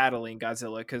is battling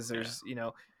Godzilla, because there's,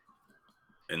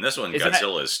 In this one,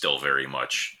 Godzilla is still very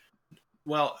much...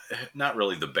 Well, not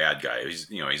really the bad guy.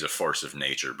 He's a force of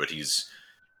nature, but he's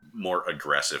more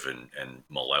aggressive and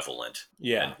malevolent.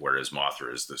 Yeah. And whereas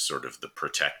Mothra is the sort of the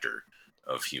protector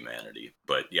of humanity.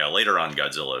 But yeah, later on,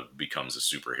 Godzilla becomes a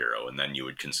superhero, and then you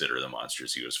would consider the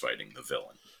monsters he was fighting the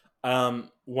villain.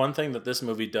 One thing that this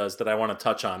movie does that I want to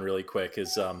touch on really quick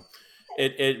is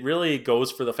it really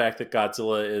goes for the fact that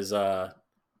Godzilla is I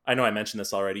know I mentioned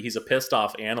this already. He's a pissed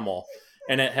off animal.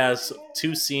 And it has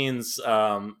 2 scenes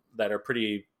that are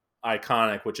pretty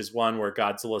iconic, which is one where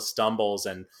Godzilla stumbles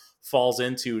and falls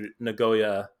into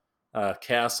Nagoya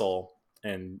Castle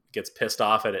and gets pissed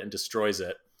off at it and destroys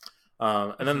it.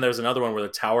 And then there's another one where the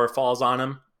tower falls on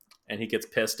him and he gets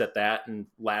pissed at that and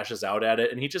lashes out at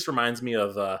it. And he just reminds me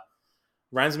of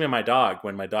my dog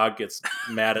when my dog gets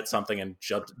mad at something and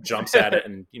jumps at it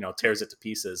and tears it to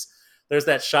pieces. There's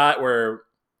that shot where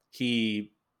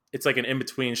it's like an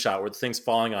in-between shot where the thing's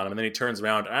falling on him and then he turns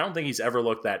around. I don't think he's ever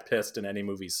looked that pissed in any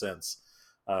movie since,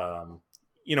 when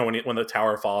the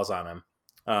tower falls on him.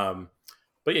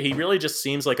 But yeah, he really just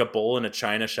seems like a bull in a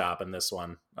china shop in this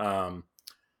one.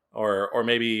 Or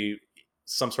maybe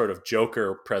some sort of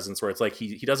Joker presence where it's like,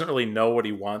 he doesn't really know what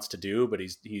he wants to do, but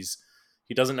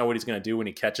he doesn't know what he's going to do when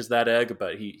he catches that egg,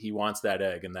 but he wants that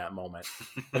egg in that moment.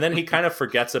 And then he kind of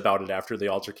forgets about it after the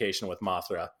altercation with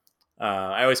Mothra.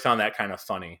 I always found that kind of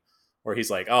funny, where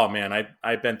he's like, "Oh man,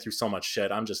 I've been through so much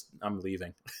shit. I'm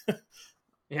leaving."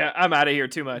 Yeah, I'm out of here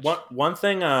too much. One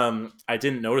thing I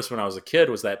didn't notice when I was a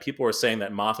kid was that people were saying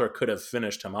that Mothra could have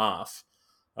finished him off,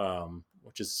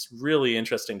 which is really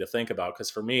interesting to think about.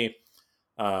 Because for me,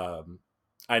 I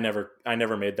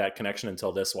never made that connection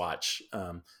until this watch.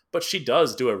 But she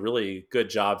does do a really good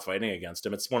job fighting against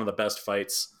him. It's one of the best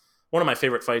fights. One of my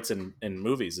favorite fights in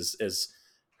movies is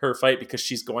her fight, because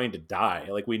she's going to die.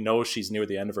 Like, we know she's near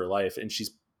the end of her life, and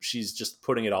she's just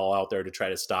putting it all out there to try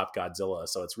to stop Godzilla.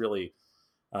 So it's really,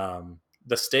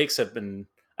 the stakes have been,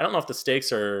 I don't know if the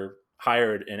stakes are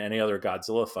higher in any other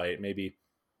Godzilla fight. Maybe,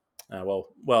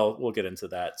 we'll get into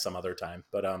that some other time.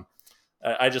 But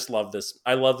I just love this.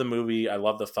 I love the movie. I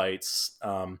love the fights.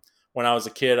 When I was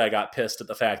a kid, I got pissed at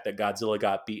the fact that Godzilla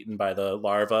got beaten by the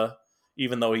larva,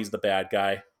 even though he's the bad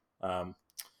guy.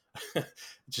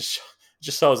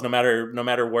 Just shows no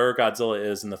matter where Godzilla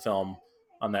is in the film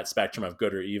on that spectrum of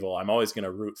good or evil, I'm always going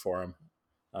to root for him.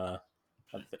 I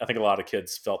think a lot of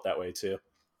kids felt that way too.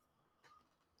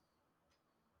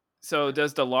 So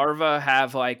does the larva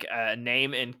have like a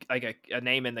name in a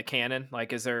name in the canon?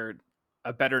 Like, is there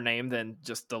a better name than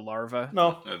just the larva?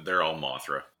 No, they're all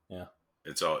Mothra. Yeah,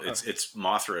 it's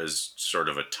Mothra is sort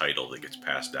of a title that gets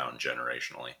passed down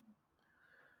generationally.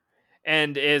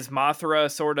 And is Mothra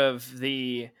sort of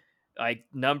the like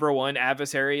number one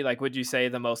adversary? Like, would you say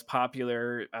the most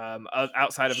popular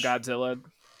outside of Godzilla?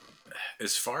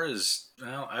 As far as,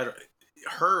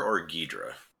 her or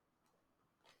Ghidorah.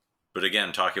 But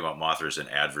again, talking about Mothra as an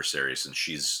adversary, since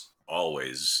she's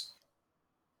always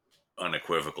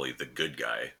unequivocally the good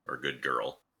guy or good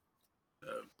girl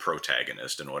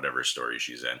protagonist in whatever story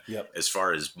she's in. Yep. As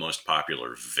far as most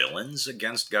popular villains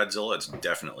against Godzilla, it's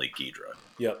definitely Ghidorah.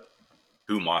 Yep.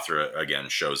 Who Mothra, again,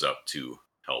 shows up to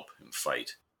help him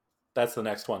fight. That's the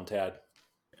next one, Tad.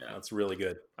 Yeah. That's really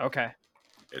good. Okay.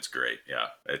 It's great. Yeah.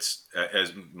 It's,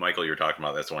 as Michael, you're talking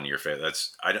about, that's one of your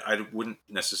favorites. I wouldn't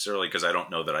necessarily, because I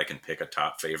don't know that I can pick a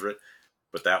top favorite,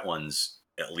 but that one's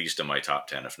at least in my top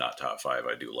 10, if not top 5.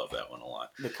 I do love that one a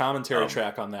lot. The commentary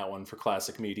track on that one for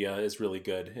Classic Media is really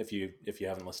good. If you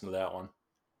haven't listened to that one.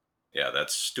 Yeah,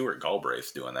 that's Stuart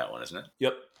Galbraith doing that one, isn't it?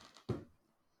 Yep.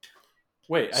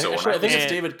 Wait, So I think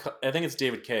it's David. I think it's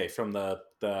David Kay from the.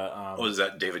 Oh, is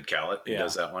that David Callett who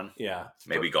does that one? Yeah.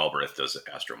 Maybe Galbraith does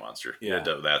Astro Monster. Yeah.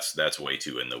 That's way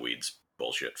too in the weeds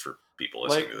bullshit for people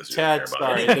listening to this. Tad,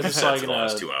 sorry, this is for the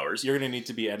last 2 hours. You're gonna need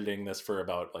to be editing this for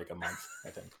about like a month, I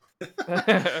think.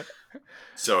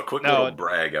 So a quick little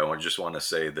brag. I just want to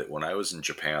say that when I was in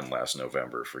Japan last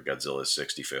November for Godzilla's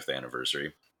 65th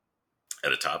anniversary,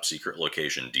 at a top secret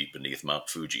location deep beneath Mount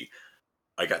Fuji,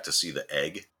 I got to see the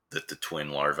egg that the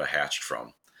twin larva hatched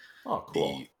from. Oh,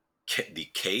 cool. The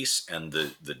case and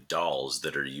the dolls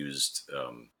that are used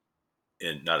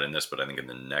not in this, but I think in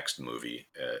the next movie,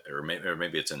 or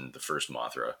maybe it's in the first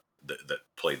Mothra that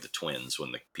played the twins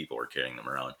when the people were carrying them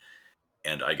around.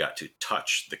 And I got to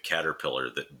touch the caterpillar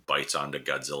that bites onto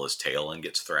Godzilla's tail and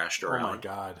gets thrashed around. Oh my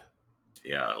god.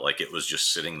 Yeah, like it was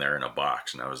just sitting there in a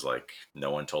box, and I was like,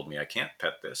 no one told me I can't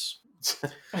pet this.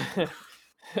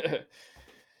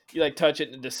 You like touch it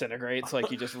and it disintegrates,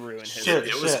 like you just ruined his.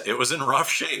 It was in rough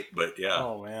shape, but yeah.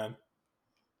 Oh man.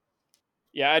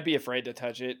 Yeah, I'd be afraid to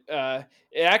touch it.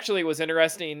 It actually was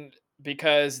interesting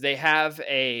because they have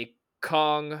a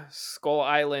Kong Skull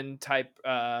Island type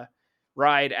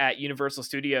ride at Universal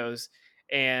Studios,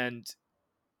 and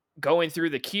going through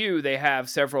the queue, they have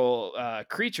several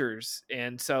creatures,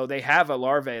 and so they have a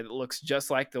larvae that looks just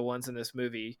like the ones in this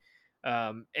movie,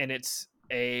 and it's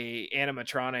a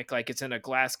animatronic, like it's in a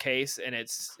glass case, and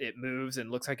it moves and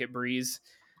looks like it breathes.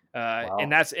 Wow.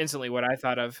 And that's instantly what I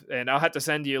thought of. And I'll have to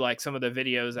send you like some of the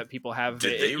videos that people have.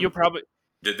 Did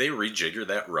they rejigger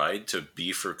that ride to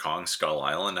be for Kong Skull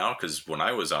Island now? Because when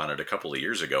I was on it a couple of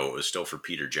years ago, it was still for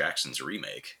Peter Jackson's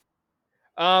remake.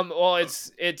 Well,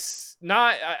 it's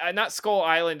not Skull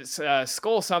Island. It's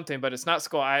Skull something, but it's not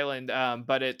Skull Island.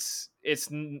 But it's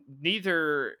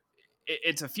neither.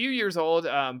 It's a few years old,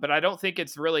 but I don't think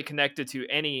it's really connected to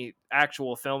any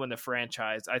actual film in the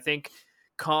franchise. I think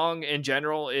Kong in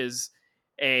general is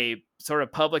a sort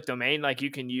of public domain, like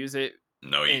you can use it.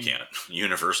 No, you can't.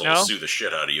 Universal will sue the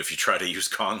shit out of you if you try to use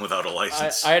Kong without a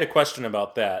license. I had a question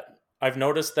about that. I've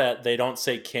noticed that they don't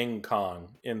say King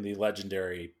Kong in the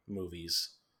Legendary movies.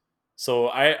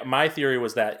 So my theory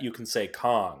was that you can say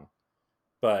Kong,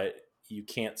 but you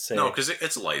can't say... No, because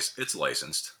it's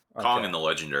licensed. Okay. Kong in the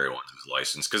Legendary ones is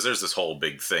licensed, because there's this whole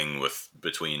big thing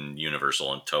between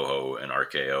Universal and Toho and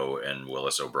RKO and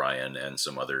Willis O'Brien and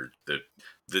some other...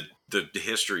 The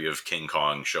history of King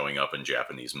Kong showing up in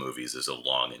Japanese movies is a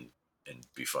long and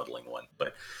befuddling one,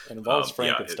 but it involves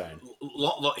Frankenstein.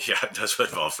 It does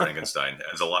involve Frankenstein,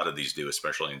 as a lot of these do,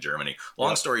 especially in Germany.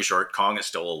 Long story short, Kong is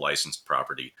still a licensed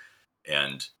property,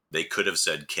 and they could have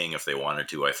said King if they wanted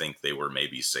to. I think they were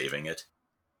maybe saving it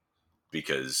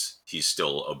because he's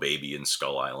still a baby in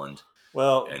Skull Island.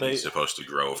 Well, and he's supposed to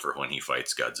grow for when he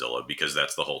fights Godzilla, because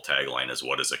that's the whole tagline, is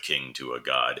what is a king to a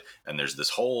god? And there's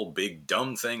this whole big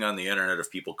dumb thing on the internet of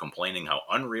people complaining how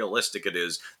unrealistic it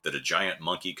is that a giant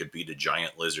monkey could beat a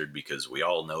giant lizard, because we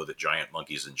all know that giant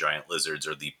monkeys and giant lizards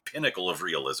are the pinnacle of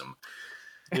realism.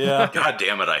 Yeah. God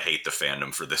damn it, I hate the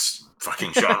fandom for this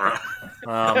fucking genre.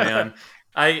 Oh, man.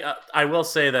 I will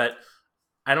say that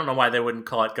I don't know why they wouldn't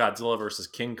call it Godzilla versus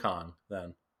King Kong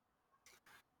then.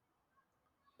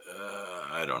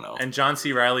 I don't know. And John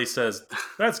C. Reilly says,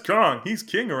 "That's Kong. He's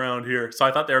king around here." So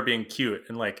I thought they were being cute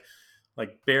and like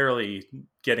barely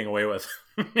getting away with,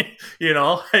 you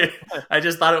know. I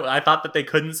just thought I thought that they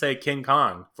couldn't say King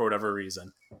Kong for whatever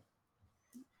reason.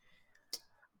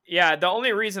 Yeah, the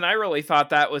only reason I really thought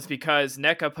that was because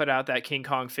NECA put out that King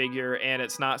Kong figure, and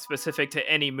it's not specific to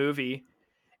any movie.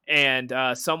 And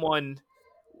I've seen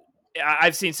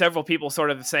several people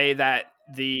sort of say that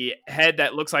the head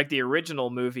that looks like the original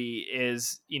movie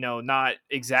is, not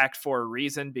exact for a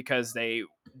reason, because they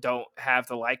don't have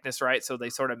the likeness right. So they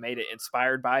sort of made it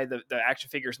inspired by the action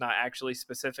figure is not actually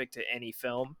specific to any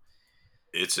film.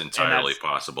 It's entirely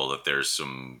possible that there's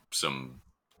some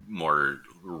more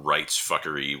rights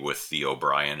fuckery with the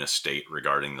O'Brien estate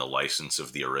regarding the license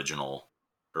of the original,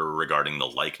 or regarding the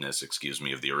likeness,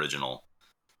 of the original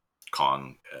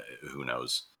Kong. Who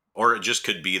knows? Or it just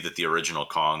could be that the original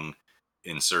Kong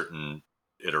in certain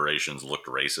iterations looked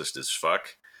racist as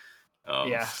fuck.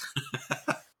 Yeah.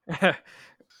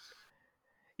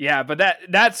 Yeah, but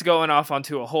that's going off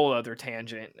onto a whole other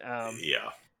tangent. Yeah.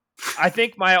 I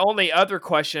think my only other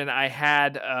question I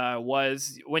had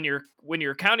was when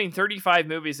you're counting 35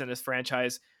 movies in this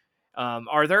franchise,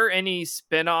 are there any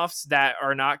spin-offs that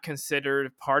are not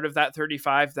considered part of that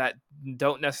 35 that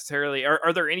don't necessarily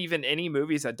are there even any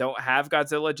movies that don't have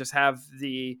Godzilla, just have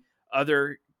the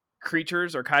other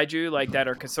creatures or kaiju like that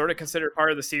are sort of considered part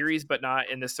of the series but not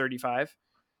in this 35?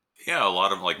 Yeah, a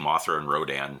lot of like Mothra and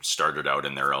Rodan started out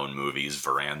in their own movies.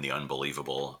 Varan the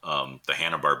Unbelievable. The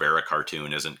Hanna-Barbera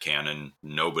cartoon isn't canon.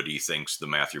 Nobody thinks the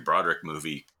Matthew Broderick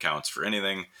movie counts for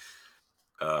anything.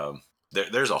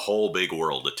 There's a whole big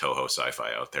world of Toho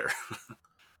sci-fi out there.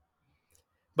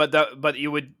 But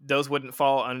those wouldn't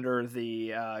fall under the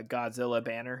Godzilla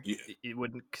banner. You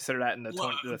wouldn't consider that in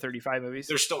the 35 movies.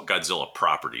 They're still Godzilla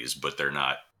properties, but they're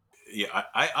not. Yeah,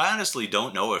 I honestly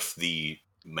don't know if the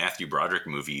Matthew Broderick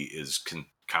movie is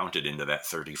counted into that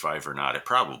 35 or not. It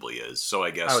probably is. So I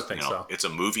guess I would think so. It's a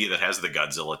movie that has the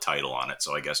Godzilla title on it.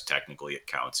 So I guess technically it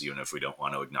counts, even if we don't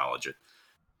want to acknowledge it.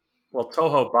 Well,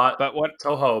 Toho bought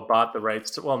the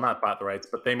rights to, well, not bought the rights,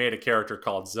 but they made a character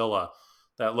called Zilla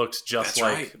that looks just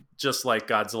like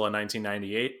Godzilla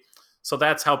 1998. So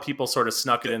that's how people sort of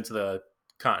snuck it into the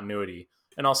continuity.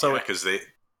 And also because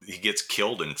he gets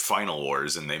killed in Final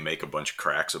Wars and they make a bunch of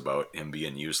cracks about him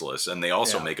being useless. And they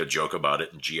also make a joke about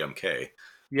it in GMK.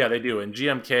 Yeah, they do. In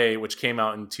GMK, which came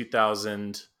out in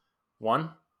 2001.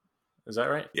 Is that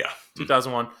right? Yeah.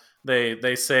 2001.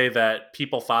 They say that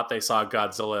people thought they saw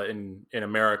Godzilla in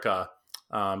America,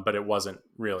 but it wasn't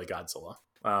really Godzilla.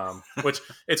 Which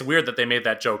it's weird that they made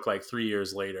that joke like 3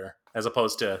 years later, as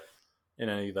opposed to in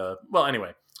any of the. Well,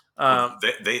 anyway,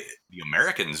 the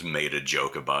Americans made a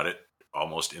joke about it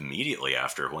almost immediately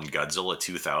after when Godzilla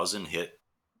 2000 hit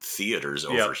theaters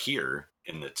over here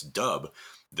in its dub.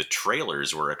 The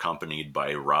trailers were accompanied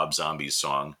by Rob Zombie's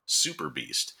song Super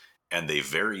Beast, and they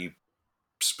very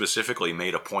specifically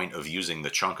made a point of using the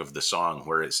chunk of the song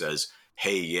where it says,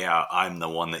 "Hey, yeah, I'm the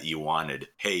one that you wanted.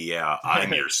 Hey, yeah,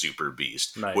 I'm your Super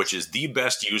Beast," nice. Which is the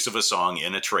best use of a song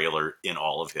in a trailer in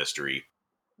all of history.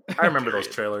 I remember those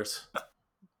trailers.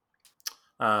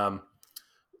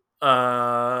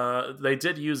 They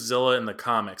did use Zilla in the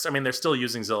comics. I mean, they're still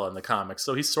using Zilla in the comics,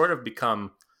 so he's sort of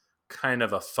become kind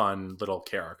of a fun little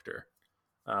character.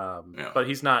 But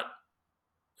he's not.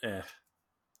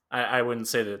 I wouldn't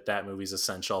say that movie's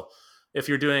essential. If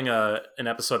you're doing an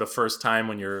episode of First Time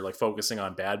when you're like focusing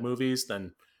on bad movies,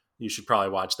 then you should probably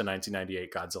watch the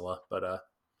 1998 Godzilla. But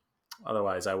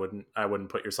otherwise, I wouldn't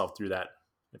put yourself through that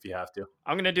if you have to.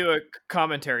 I'm gonna do a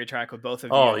commentary track with both of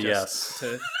you. Oh yes.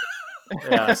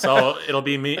 Yeah, so it'll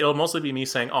be me. It'll mostly be me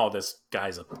saying, "Oh, this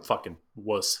guy's a fucking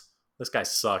wuss. This guy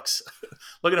sucks.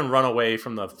 Look at him run away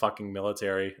from the fucking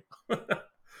military."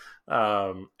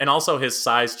 And also his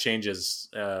size changes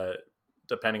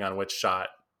depending on which shot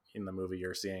in the movie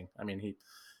you're seeing. I mean,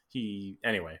 he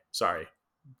anyway, sorry.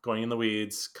 Going in the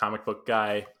weeds, comic book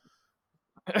guy.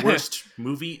 Worst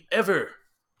movie ever.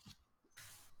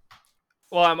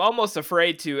 Well, I'm almost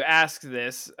afraid to ask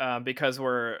this because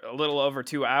we're a little over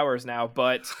 2 hours now,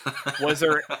 but was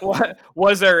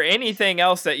there anything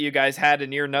else that you guys had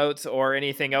in your notes or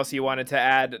anything else you wanted to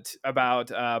add about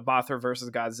Mothra versus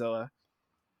Godzilla?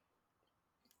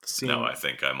 No, I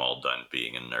think I'm all done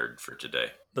being a nerd for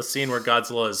today. The scene where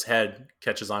Godzilla's head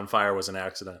catches on fire was an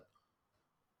accident.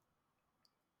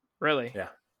 Really? Yeah.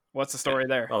 What's the story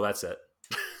there? Oh, that's it.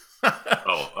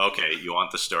 Oh, okay. You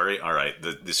want the story? All right.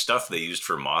 The stuff they used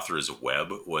for Mothra's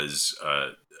web was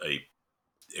a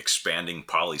expanding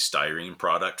polystyrene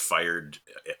product fired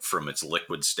from its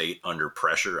liquid state under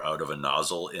pressure out of a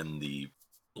nozzle in the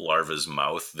larva's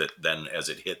mouth that then, as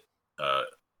it hit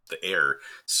the air,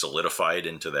 solidified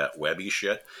into that webby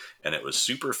shit, and it was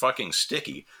super fucking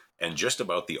sticky. And just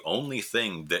about the only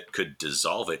thing that could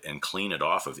dissolve it and clean it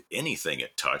off of anything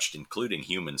it touched, including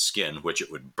human skin, which it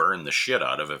would burn the shit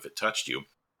out of if it touched you,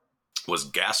 was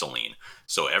gasoline.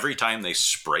 So every time they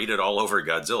sprayed it all over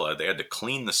Godzilla, they had to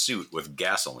clean the suit with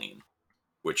gasoline,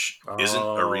 which isn't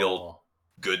a real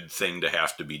good thing to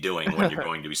have to be doing when you're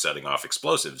going to be setting off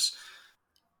explosives.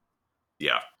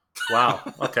 Yeah. Wow.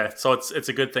 Okay. So it's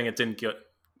a good thing it didn't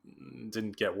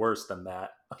get worse than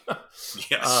that.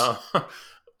 Yes.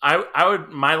 I would.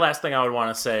 My last thing I would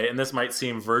want to say, and this might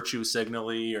seem virtue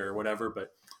signally or whatever, but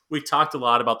we talked a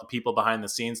lot about the people behind the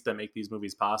scenes that make these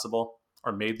movies possible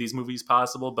or made these movies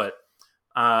possible. But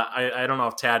I don't know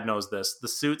if Tad knows this. The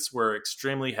suits were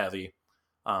extremely heavy.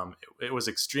 It was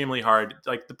extremely hard.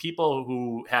 Like, the people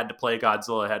who had to play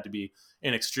Godzilla had to be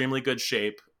in extremely good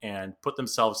shape and put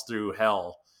themselves through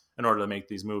hell in order to make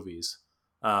these movies.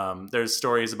 There's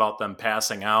stories about them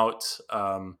passing out.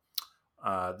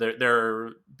 They're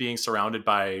being surrounded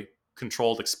by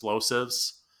controlled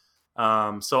explosives.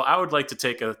 So I would like to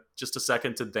take just a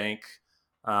second to thank,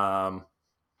 God,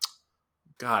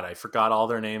 I forgot all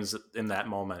their names in that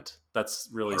moment. That's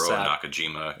really Haruo sad.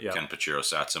 Nakajima, Yep. Kenpachiro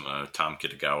Satsuma, Tom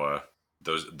Kitagawa.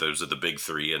 Those are the big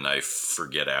three, and I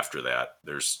forget after that.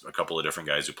 There's a couple of different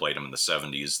guys who played him in the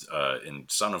 70s. In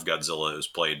Son of Godzilla, it was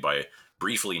played by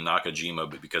briefly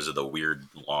Nakajima, but because of the weird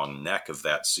long neck of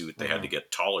that suit, they had to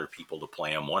get taller people to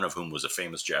play him, one of whom was a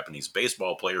famous Japanese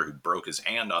baseball player who broke his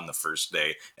hand on the first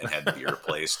day and had to be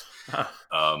replaced.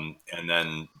 And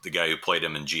then the guy who played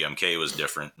him in GMK was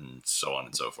different, and so on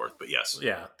and so forth. But yes.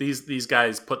 Yeah, these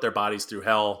guys put their bodies through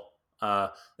hell.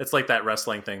 It's like that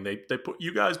wrestling thing. They put,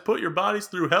 you guys put your bodies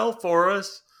through hell for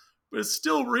us, but it's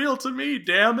still real to me,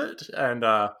 damn it. And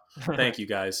thank you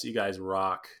guys. You guys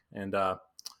rock. And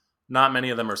not many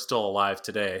of them are still alive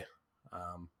today.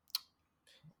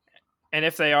 And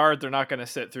if they are, they're not going to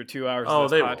sit through 2 hours of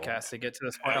this podcast to get to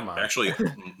this point. Come on. Actually,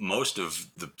 most of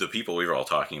the people we were all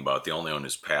talking about, the only one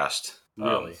who's passed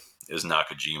Really? is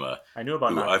Nakajima. I knew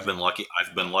about who Nakajima.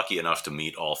 I've been lucky enough to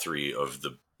meet all three of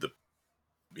the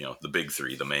big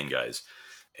three, the main guys.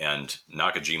 And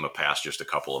Nakajima passed just a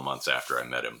couple of months after I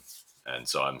met him. And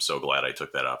so I'm so glad I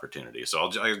took that opportunity. So I'll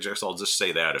just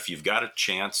say that if you've got a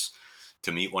chance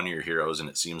to meet one of your heroes, and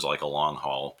it seems like a long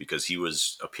haul, because he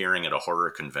was appearing at a horror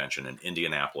convention in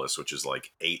Indianapolis, which is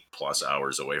like 8+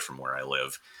 hours away from where I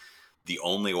live. The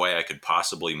only way I could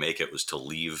possibly make it was to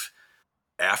leave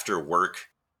after work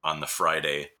on the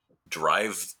Friday,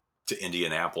 drive to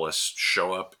Indianapolis,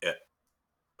 show up at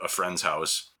a friend's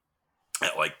house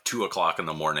at like 2:00 in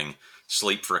the morning,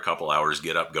 sleep for a couple hours,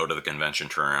 get up, go to the convention,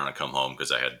 turn around and come home,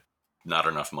 because I had not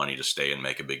enough money to stay and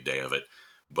make a big day of it.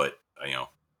 But,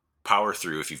 power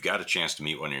through. If you've got a chance to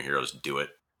meet one of your heroes, do it,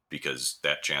 because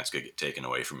that chance could get taken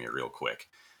away from you real quick.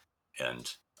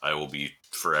 And I will be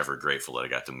forever grateful that I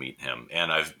got to meet him.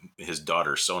 And his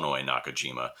daughter, Sonoe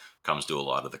Nakajima, comes to a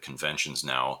lot of the conventions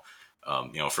now.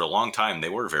 For a long time, they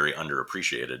were very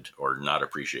underappreciated, or not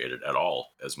appreciated at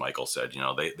all, as Michael said.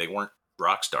 They weren't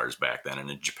rock stars back then.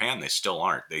 And in Japan, they still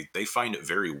aren't. They find it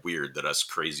very weird that us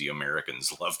crazy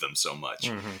Americans love them so much.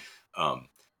 Mm-hmm.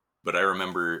 But I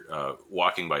remember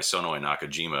walking by Sonoe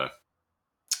Nakajima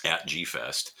at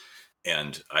G-Fest,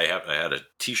 and I had a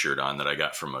T-shirt on that I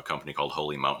got from a company called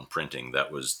Holy Mountain Printing.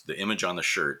 That was, the image on the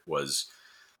shirt was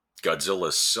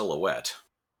Godzilla's silhouette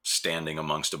standing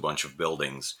amongst a bunch of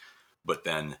buildings, but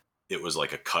then it was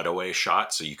like a cutaway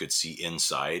shot, so you could see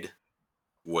inside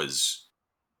was,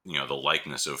 the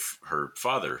likeness of her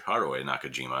father, Haruo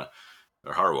Nakajima,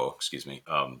 excuse me,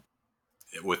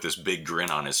 with this big grin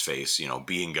on his face,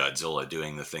 being Godzilla,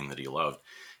 doing the thing that he loved.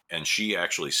 And she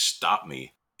actually stopped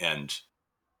me, and,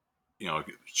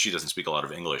 she doesn't speak a lot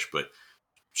of English, but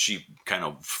she kind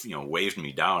of, waved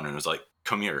me down and was like,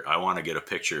 "Come here, I want to get a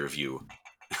picture of you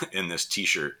in this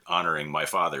T-shirt honoring my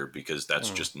father," because that's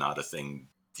just not a thing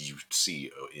you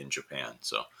see in Japan.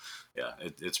 So yeah,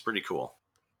 it's pretty cool.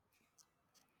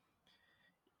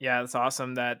 Yeah, it's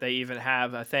awesome that they even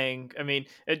have a thing. I mean,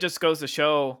 it just goes to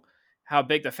show how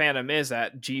big the fandom is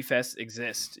that G-Fest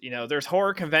exists. There's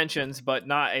horror conventions, but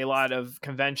not a lot of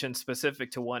conventions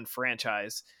specific to one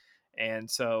franchise.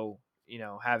 And so,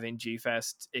 having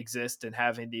G-Fest exist and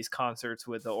having these concerts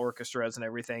with the orchestras and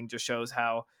everything just shows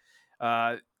how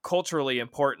culturally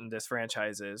important this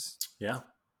franchise is. Yeah.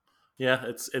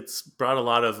 It's brought a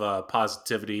lot of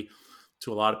positivity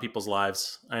to a lot of people's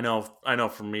lives. I know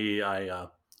for me,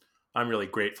 I'm really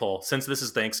grateful. Since this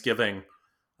is Thanksgiving,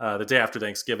 the day after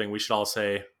Thanksgiving, we should all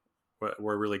say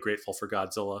we're really grateful for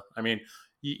Godzilla. I mean,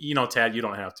 Tad, you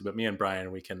don't have to, but me and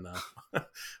Brian, we can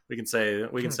we can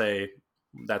say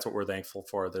that's what we're thankful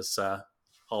for this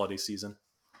holiday season.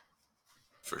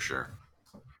 For sure.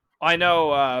 I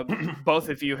know both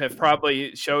of you have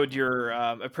probably showed your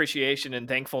appreciation and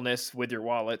thankfulness with your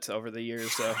wallets over the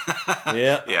years. So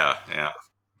yeah.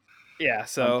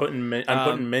 So I'm putting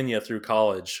Minya through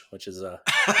college, which is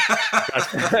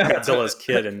Godzilla's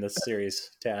kid in this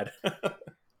series. Tad.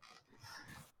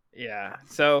 Yeah.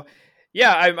 So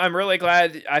yeah, I'm really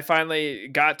glad I finally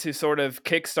got to sort of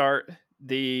kickstart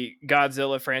the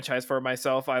Godzilla franchise for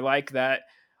myself. I like that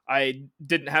I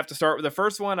didn't have to start with the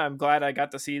first one. I'm glad I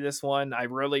got to see this one. I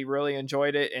really, really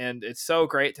enjoyed it. And it's so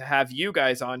great to have you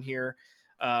guys on here.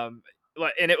 And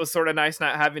it was sort of nice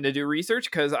not having to do research,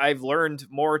 because I've learned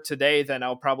more today than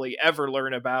I'll probably ever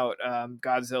learn about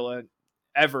Godzilla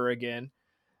ever again.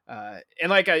 And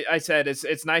like I said,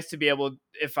 it's nice to be able,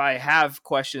 if I have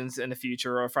questions in the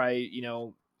future, or if I,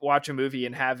 watch a movie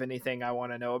and have anything I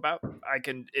want to know about,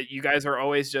 you guys are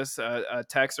always just a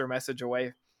text or message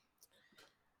away.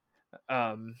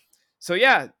 So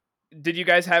yeah, did you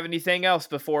guys have anything else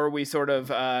before we sort of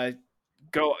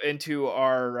go into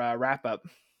our wrap up?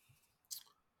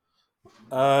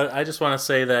 I just want to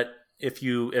say that if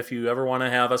you ever want to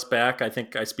have us back, I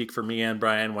think I speak for me and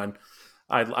Brian when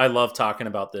I love talking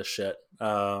about this shit.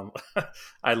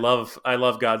 I love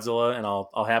Godzilla, and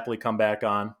I'll happily come back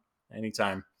on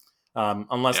anytime,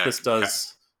 unless this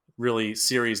does really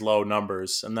series low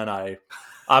numbers, and then I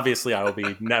will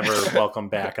be never welcome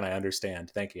back, and I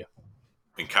understand. Thank you.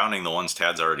 And counting the ones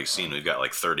Tad's already seen, we've got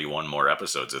like 31 more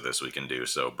episodes of this we can do,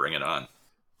 so bring it on.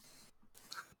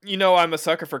 I'm a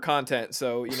sucker for content,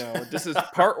 so this is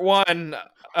part 1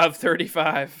 of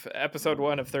 35, episode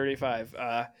 1 of 35.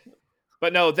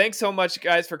 But no, thanks so much,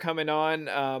 guys, for coming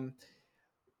on.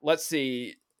 Let's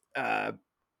see.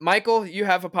 Michael, you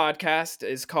have a podcast.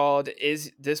 It's called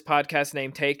Is This Podcast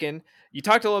Name Taken? You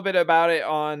talked a little bit about it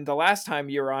on the last time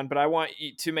you were on, but I want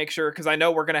you to make sure, because I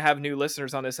know we're going to have new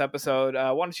listeners on this episode.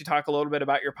 Why don't you talk a little bit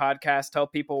about your podcast? Tell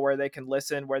people where they can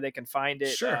listen, where they can find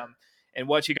it, sure. And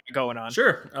what you got going on.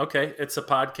 Sure. Okay. It's a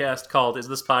podcast called Is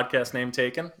This Podcast Name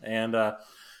Taken? And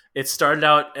it started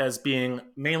out as being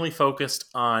mainly focused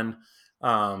on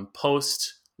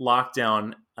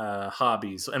post-lockdown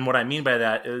hobbies. And what I mean by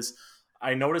that is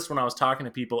I noticed when I was talking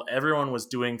to people, everyone was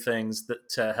doing things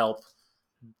to help,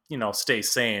 stay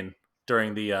sane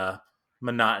during the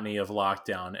monotony of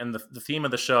lockdown. And the theme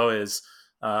of the show is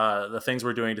the things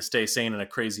we're doing to stay sane in a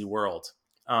crazy world.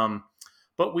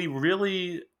 But we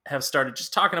really have started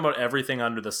just talking about everything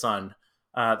under the sun.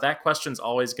 That question's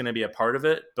always going to be a part of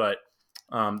it, but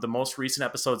the most recent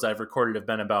episodes I've recorded have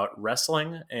been about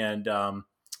wrestling, and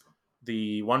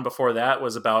the one before that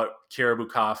was about Caribou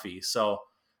Coffee. So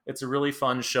it's a really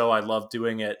fun show. I love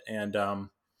doing it, and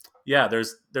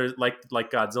there's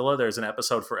like Godzilla, there's an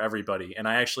episode for everybody. And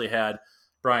I actually had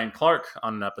Brian Clark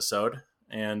on an episode,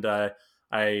 and I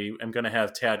am going to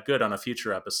have Tad Good on a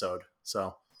future episode.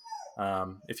 So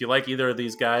if you like either of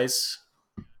these guys,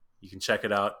 you can check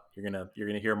it out. You're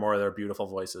gonna hear more of their beautiful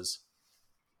voices.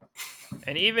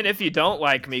 And even if you don't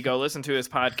like me, go listen to his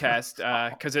podcast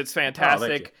because it's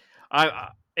fantastic.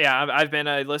 I've been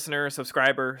a listener,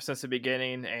 subscriber since the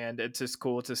beginning, and it's just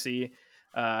cool to see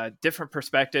different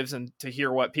perspectives and to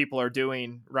hear what people are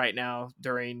doing right now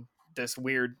during this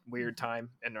weird time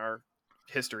in our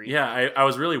history. Yeah, I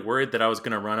was really worried that I was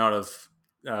going to run out of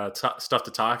stuff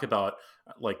to talk about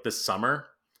like this summer.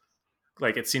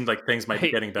 Like it seemed like things might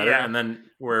be getting better, and then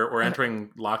we're entering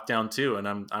lockdown too, and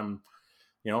I'm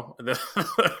the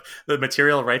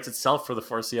material writes itself for the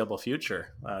foreseeable future.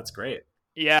 It's great.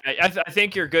 Yeah, I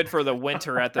think you're good for the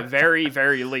winter at the very,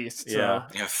 very least. So,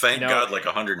 thank God like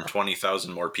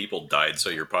 120,000 more people died so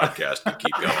your podcast can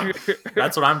keep going.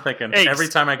 That's what I'm thinking. Hey, every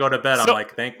time I go to bed, I'm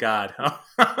like, thank God.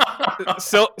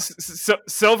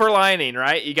 Silver lining,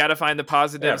 right? You got to find the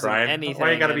positives in anything.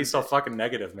 Why you got to be so fucking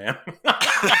negative, man?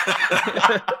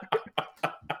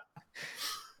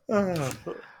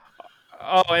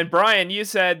 Oh, and Brian, you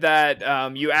said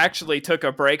that you actually took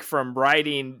a break from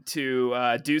writing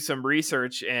to do some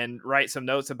research and write some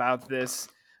notes about this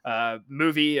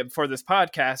movie for this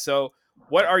podcast. So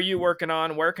what are you working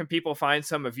on? Where can people find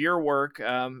some of your work?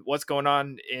 What's going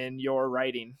on in your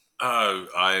writing?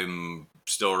 I'm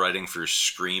still writing for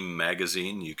Scream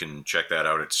Magazine. You can check that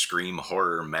out at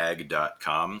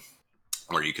screamhorrormag.com.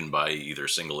 where you can buy either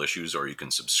single issues or you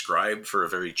can subscribe for a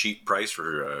very cheap price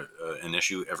for an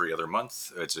issue every other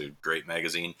month. It's a great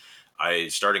magazine.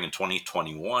 Starting in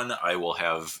 2021, I will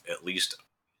have at least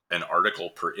an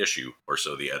article per issue, or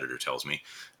so the editor tells me.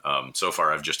 So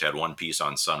far, I've just had one piece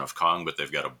on Son of Kong, but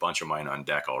they've got a bunch of mine on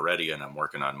deck already, and I'm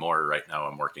working on more. Right now,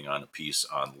 I'm working on a piece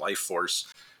on Life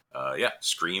Force.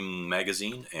 Scream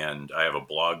Magazine, and I have a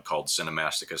blog called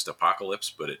Cinemasticist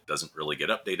Apocalypse, but it doesn't really get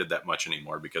updated that much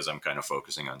anymore because I'm kind of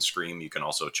focusing on Scream. You can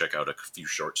also check out a few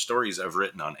short stories I've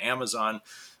written on Amazon.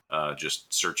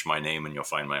 Just search my name and you'll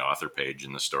find my author page,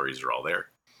 and the stories are all there.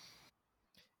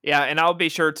 Yeah, and I'll be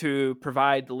sure to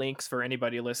provide links for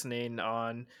anybody listening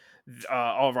on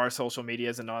all of our social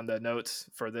medias and on the notes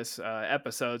for this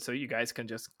episode, so you guys can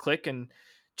just click and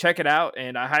check it out.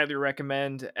 And I highly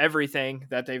recommend everything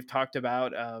that they've talked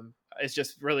about. It's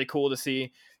just really cool to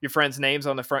see your friends' names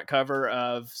on the front cover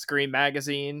of Scream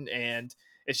Magazine, and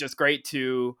it's just great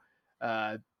to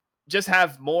just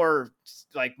have more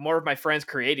of my friends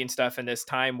creating stuff in this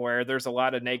time where there's a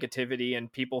lot of negativity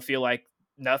and people feel like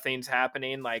nothing's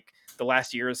happening. Like the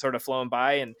last year has sort of flown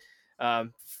by,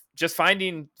 and just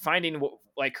finding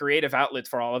like creative outlets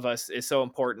for all of us is so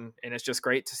important. And it's just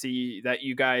great to see that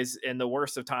you guys in the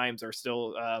worst of times are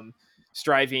still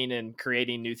striving and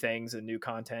creating new things and new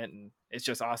content. And it's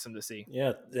just awesome to see.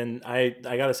 Yeah. And I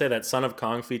got to say that Son of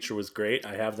Kong feature was great.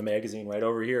 I have the magazine right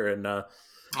over here. And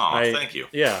thank you.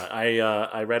 Yeah.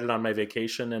 I read it on my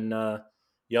vacation in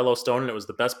Yellowstone, and it was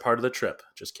the best part of the trip.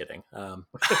 Just kidding. But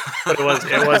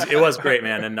it was great,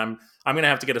 man. And I'm going to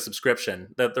have to get a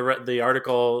subscription. The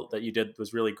article that you did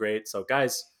was really great. So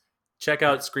guys, check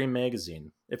out Scream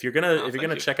Magazine. If you're going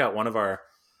to check out one of our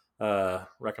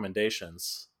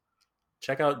recommendations,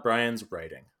 check out Brian's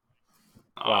writing.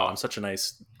 Wow, I'm such a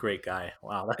nice, great guy.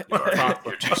 Wow,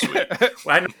 you're too sweet.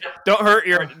 Don't hurt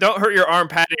your arm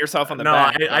patting yourself on the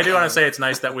back. No, I do want to say it's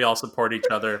nice that we all support each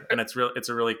other, and it's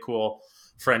a really cool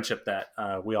friendship that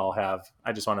we all have.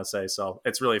 I just want to say, so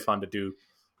it's really fun to do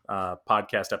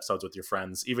podcast episodes with your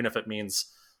friends, even if it means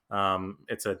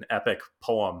it's an epic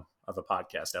poem of a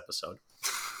podcast episode.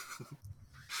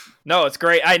 No, it's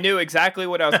great. I knew exactly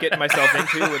what I was getting myself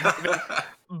into with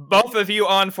both of you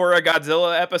on for a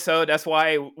Godzilla episode. That's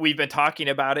why we've been talking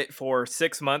about it for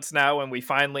 6 months now, and we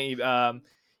finally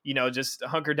just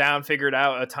hunkered down, figured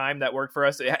out a time that worked for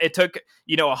us. It took,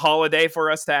 a holiday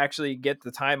for us to actually get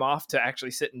the time off to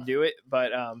actually sit and do it.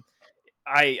 But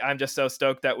I'm just so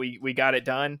stoked that we got it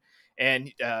done.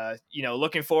 And,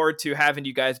 looking forward to having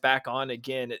you guys back on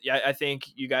again. I think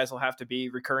you guys will have to be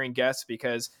recurring guests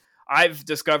because I've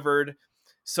discovered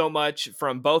so much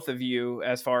from both of you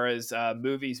as far as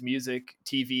movies, music,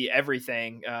 TV,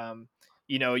 everything.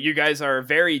 You guys are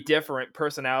very different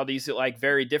personalities that like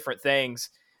very different things,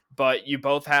 but you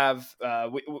both have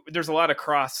there's a lot of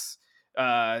cross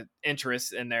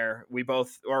interests in there. We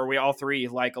all three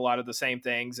like a lot of the same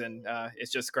things, and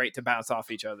it's just great to bounce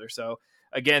off each other. So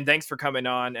again, thanks for coming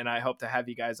on, and I hope to have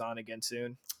you guys on again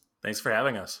soon. Thanks for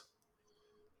having us.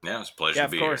 Yeah, it's a pleasure to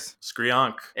be here.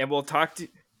 Skrionk. And we'll talk to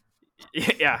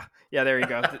yeah, there you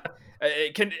go.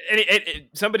 Can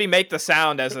somebody make the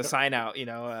sound as a sign out,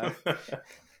 I'm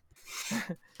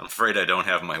afraid I don't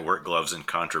have my work gloves and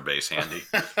contrabass handy.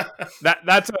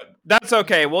 That's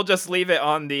okay. We'll just leave it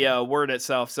on the word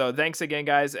itself. So thanks again,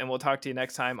 guys, and we'll talk to you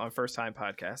next time on First Time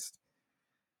Podcast.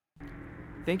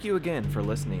 Thank you again for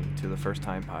listening to the First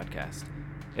Time Podcast.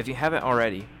 If you haven't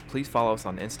already, please follow us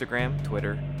on Instagram,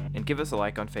 Twitter, and give us a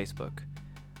like on Facebook.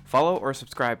 Follow or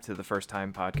subscribe to the First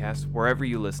Time Podcast wherever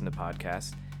you listen to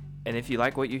podcasts. And if you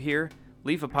like what you hear,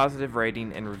 leave a positive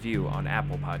rating and review on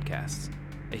Apple Podcasts.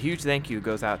 A huge thank you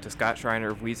goes out to Scott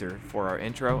Schreiner of Weezer for our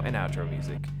intro and outro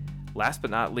music. Last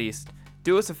but not least,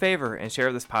 do us a favor and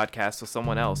share this podcast with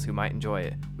someone else who might enjoy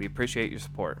it. We appreciate your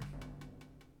support.